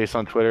fan base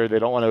on Twitter. They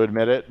don't want to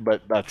admit it,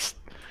 but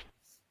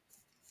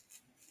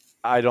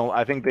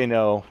I think they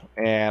know,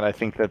 and I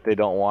think that they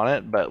don't want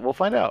it, but we'll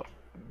find out.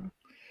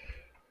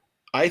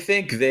 I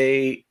think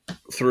they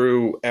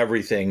threw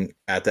everything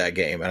at that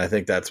game, and I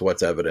think that's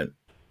what's evident,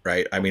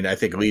 right? I mean, I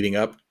think leading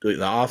up to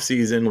the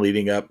offseason,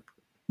 leading up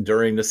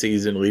during the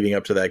season, leading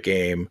up to that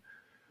game,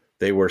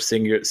 they were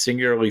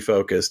singularly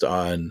focused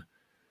on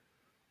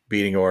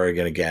beating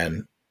Oregon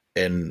again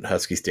in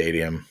Husky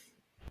Stadium,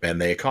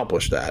 and they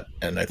accomplished that.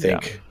 And I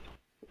think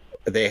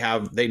they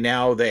have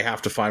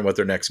to find what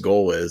their next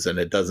goal is, and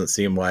it doesn't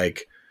seem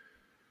like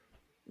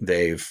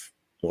they've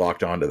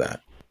locked onto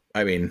that.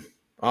 I mean,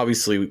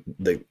 obviously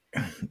they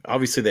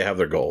have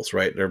their goals,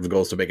 right? Their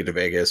goals to make it to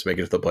Vegas, make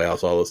it to the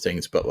playoffs, all those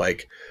things. But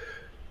like,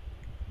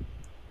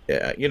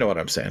 yeah, you know what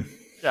I'm saying.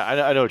 Yeah,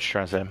 I know what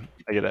you're trying to say.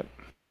 I get it.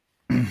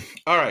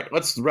 All right,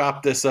 let's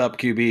wrap this up,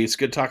 QB. It's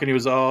good talking to you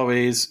as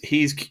always.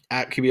 He's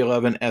at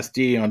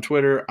QB11SD on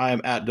Twitter.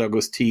 I'm at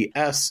Douglas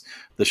TS.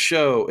 The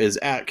show is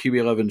at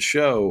QB11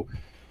 Show.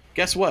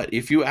 Guess what?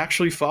 If you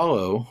actually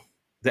follow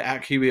the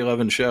at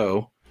QB11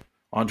 Show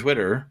on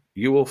Twitter,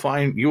 you will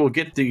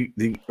get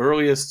the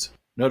earliest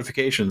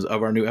notifications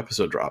of our new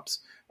episode drops.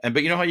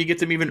 But you know how you get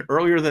them even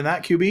earlier than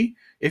that, QB?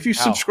 If you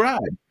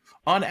subscribe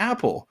on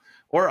Apple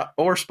or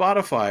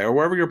Spotify or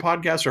wherever your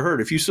podcasts are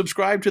heard. If you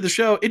subscribe to the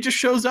show, it just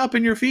shows up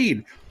in your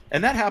feed.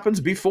 And that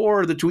happens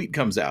before the tweet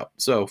comes out.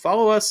 So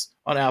follow us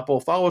on Apple,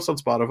 follow us on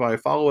Spotify,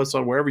 follow us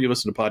on wherever you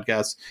listen to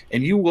podcasts,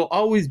 and you will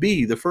always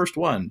be the first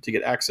one to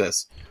get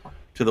access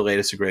to the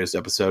latest and greatest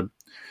episode.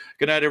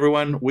 Good night,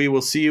 everyone. We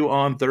will see you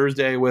on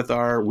Thursday with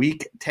our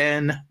Week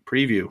 10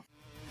 preview.